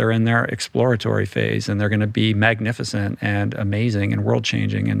 Perhaps they're in their exploratory phase and they're going to be magnificent and amazing and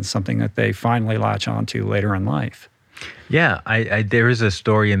world-changing, and something that they finally latch onto later in life. Yeah, there is a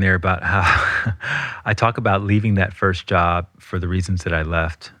story in there about how I talk about leaving that first job for the reasons that I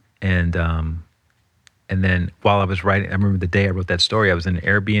left. And then while I was writing, I remember the day I wrote that story, I was in an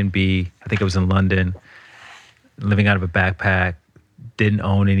Airbnb, I think I was in London, living out of a backpack, didn't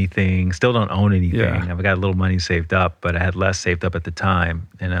own anything, still don't own anything. Yeah. I've got a little money saved up, but I had less saved up at the time.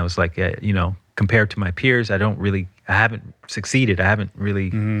 And I was like, compared to my peers, I haven't succeeded. I haven't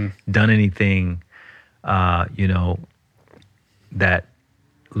really done anything, that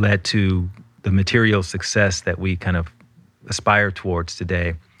led to the material success that we kind of aspire towards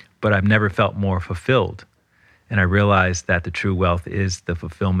today, but I've never felt more fulfilled. And I realized that the true wealth is the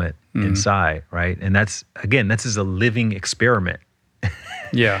fulfillment inside, right? And this is a living experiment.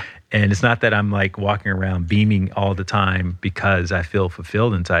 Yeah. And it's not that I'm like walking around beaming all the time because I feel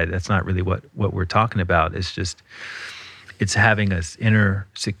fulfilled inside. That's not really what we're talking about. It's having this inner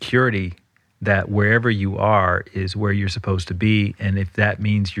security that wherever you are is where you're supposed to be. And if that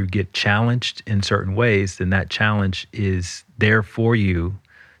means you get challenged in certain ways, then that challenge is there for you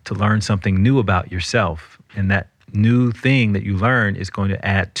to learn something new about yourself. And that new thing that you learn is going to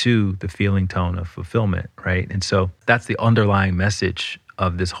add to the feeling tone of fulfillment, right? And so that's the underlying message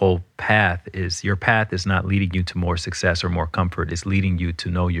of this whole path, is your path is not leading you to more success or more comfort. It's leading you to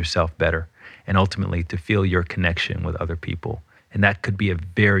know yourself better and ultimately to feel your connection with other people. And that could be a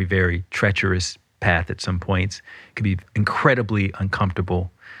very, very treacherous path at some points. It could be incredibly uncomfortable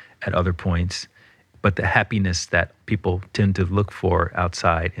at other points. But the happiness that people tend to look for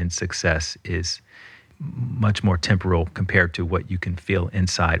outside in success is much more temporal compared to what you can feel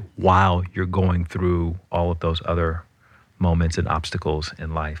inside while you're going through all of those other moments and obstacles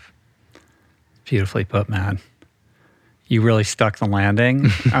in life. Beautifully put, man. You really stuck the landing.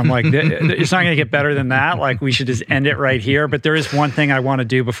 I'm like, it's not going to get better than that. Like, we should just end it right here. But there is one thing I want to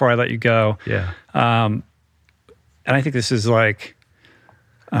do before I let you go. Yeah. And I think this is like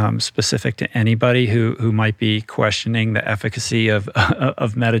specific to anybody who might be questioning the efficacy of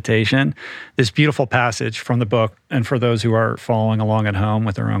meditation. This beautiful passage from the book, and for those who are following along at home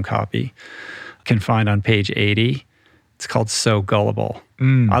with their own copy, can find on page 80. It's called So Gullible.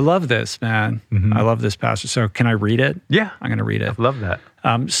 I love this, man. I love this passage. So can I read it? Yeah. I'm going to read it. I love that.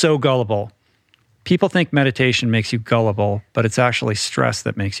 So gullible. People think meditation makes you gullible, but it's actually stress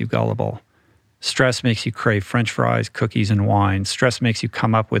that makes you gullible. Stress makes you crave French fries, cookies, and wine. Stress makes you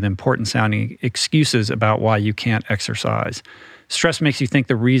come up with important-sounding excuses about why you can't exercise. Stress makes you think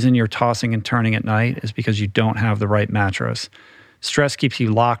the reason you're tossing and turning at night is because you don't have the right mattress. Stress keeps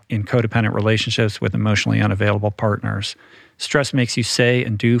you locked in codependent relationships with emotionally unavailable partners. Stress makes you say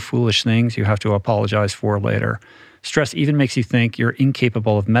and do foolish things you have to apologize for later. Stress even makes you think you're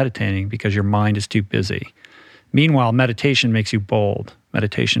incapable of meditating because your mind is too busy. Meanwhile, meditation makes you bold.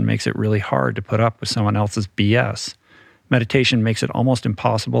 Meditation makes it really hard to put up with someone else's BS. Meditation makes it almost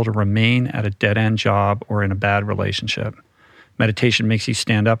impossible to remain at a dead-end job or in a bad relationship. Meditation makes you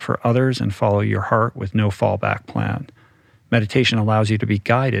stand up for others and follow your heart with no fallback plan. Meditation allows you to be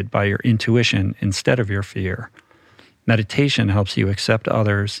guided by your intuition instead of your fear. Meditation helps you accept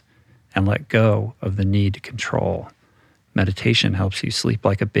others and let go of the need to control. Meditation helps you sleep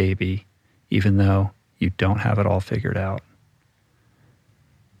like a baby, even though you don't have it all figured out.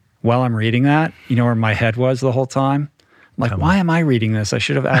 While I'm reading that, you know where my head was the whole time? I'm like, why am I reading this? I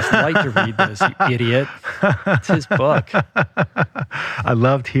should have asked Light to read this, you idiot. It's his book. I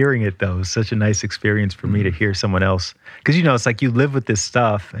loved hearing it, though. It was such a nice experience for me to hear someone else. Because, it's like you live with this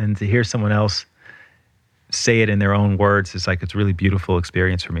stuff, and to hear someone else say it in their own words, it's a really beautiful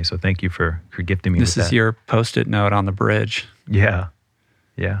experience for me. So thank you for gifting me with that. This is your Post-it note on the bridge. Yeah.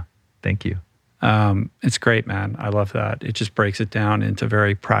 Thank you. It's great, man. I love that. It just breaks it down into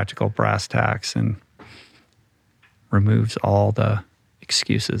very practical brass tacks and removes all the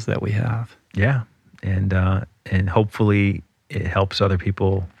excuses that we have. Yeah, and hopefully it helps other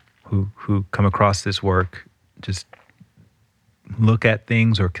people who come across this work just look at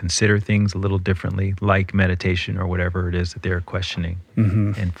things or consider things a little differently, like meditation or whatever it is that they're questioning,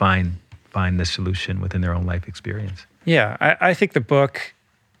 and find the solution within their own life experience. Yeah, I think the book,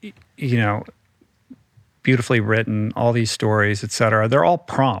 beautifully written, all these stories, et cetera, they're all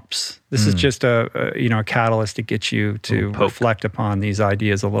prompts. This is just a catalyst to get you to reflect upon these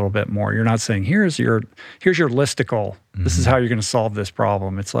ideas a little bit more. You're not saying, here's your listicle. This is how you're going to solve this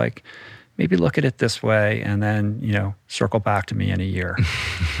problem. It's like, maybe look at it this way and then, circle back to me in a year,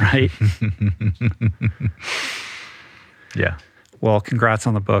 right? Yeah. Well, congrats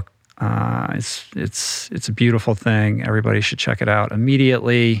on the book. It's a beautiful thing. Everybody should check it out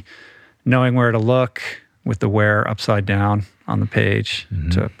immediately, knowing where to look, with the where upside down on the page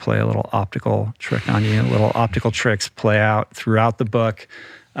to play a little optical trick on you. Little optical tricks play out throughout the book.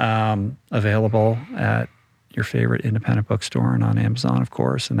 Available at your favorite independent bookstore and on Amazon, of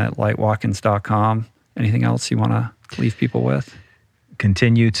course, and at lightwatkins.com. Anything else you want to leave people with?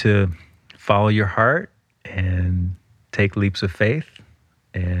 Continue to follow your heart and take leaps of faith.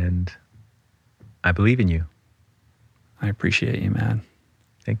 And I believe in you. I appreciate you, man.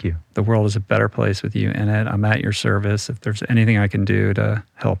 Thank you. The world is a better place with you in it. I'm at your service. If there's anything I can do to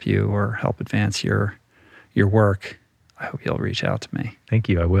help you or help advance your work, I hope you'll reach out to me. Thank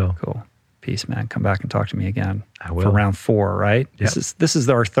you. I will. Cool. Peace, man. Come back and talk to me again. I will. For round 4, right? Yep. This is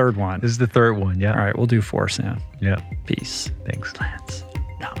our third one. This is the third one, yeah. All right, we'll do 4 soon. Yeah. Peace. Thanks. Lance.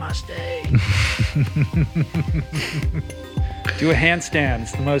 Namaste. Do a handstand.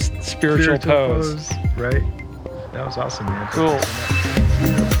 It's the most spiritual pose. Right. That was awesome, man. Cool.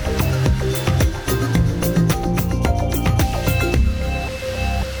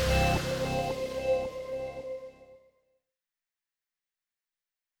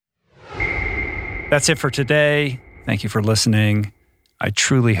 That's it for today. Thank you for listening. I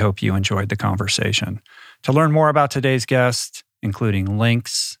truly hope you enjoyed the conversation. To learn more about today's guest, including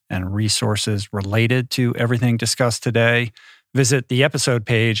links and resources related to everything discussed today, visit the episode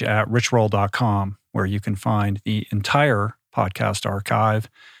page at richroll.com, where you can find the entire podcast archive,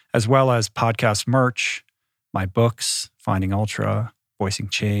 as well as podcast merch, my books, Finding Ultra, Voicing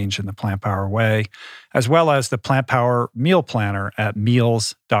Change in the Plant Power Way, as well as the Plant Power Meal Planner at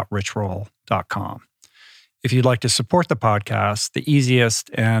meals.richroll.com. If you'd like to support the podcast, the easiest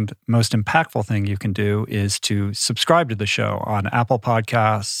and most impactful thing you can do is to subscribe to the show on Apple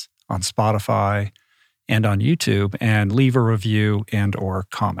Podcasts, on Spotify, and on YouTube, and leave a review and or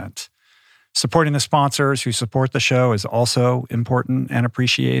comment. Supporting the sponsors who support the show is also important and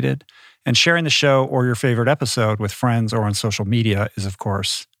appreciated. And sharing the show or your favorite episode with friends or on social media is, of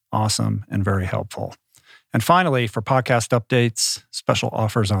course, awesome and very helpful. And finally, for podcast updates, special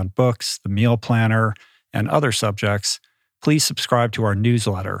offers on books, the meal planner, and other subjects, please subscribe to our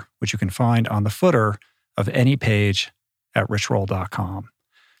newsletter, which you can find on the footer of any page at richroll.com.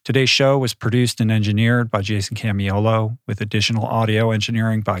 Today's show was produced and engineered by Jason Camiolo, with additional audio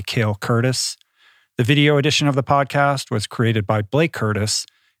engineering by Cale Curtis. The video edition of the podcast was created by Blake Curtis,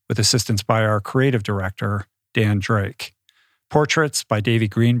 with assistance by our creative director, Dan Drake. Portraits by Davey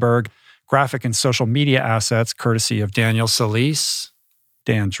Greenberg. Graphic and social media assets courtesy of Daniel Solis,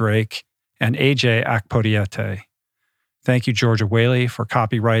 Dan Drake, and AJ Akpodiete. Thank you, Georgia Whaley, for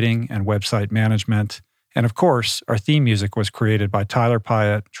copywriting and website management. And of course, our theme music was created by Tyler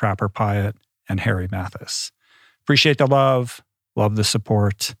Pyatt, Trapper Pyatt, and Harry Mathis. Appreciate the love the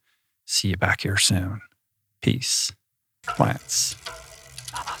support. See you back here soon. Peace. Plants.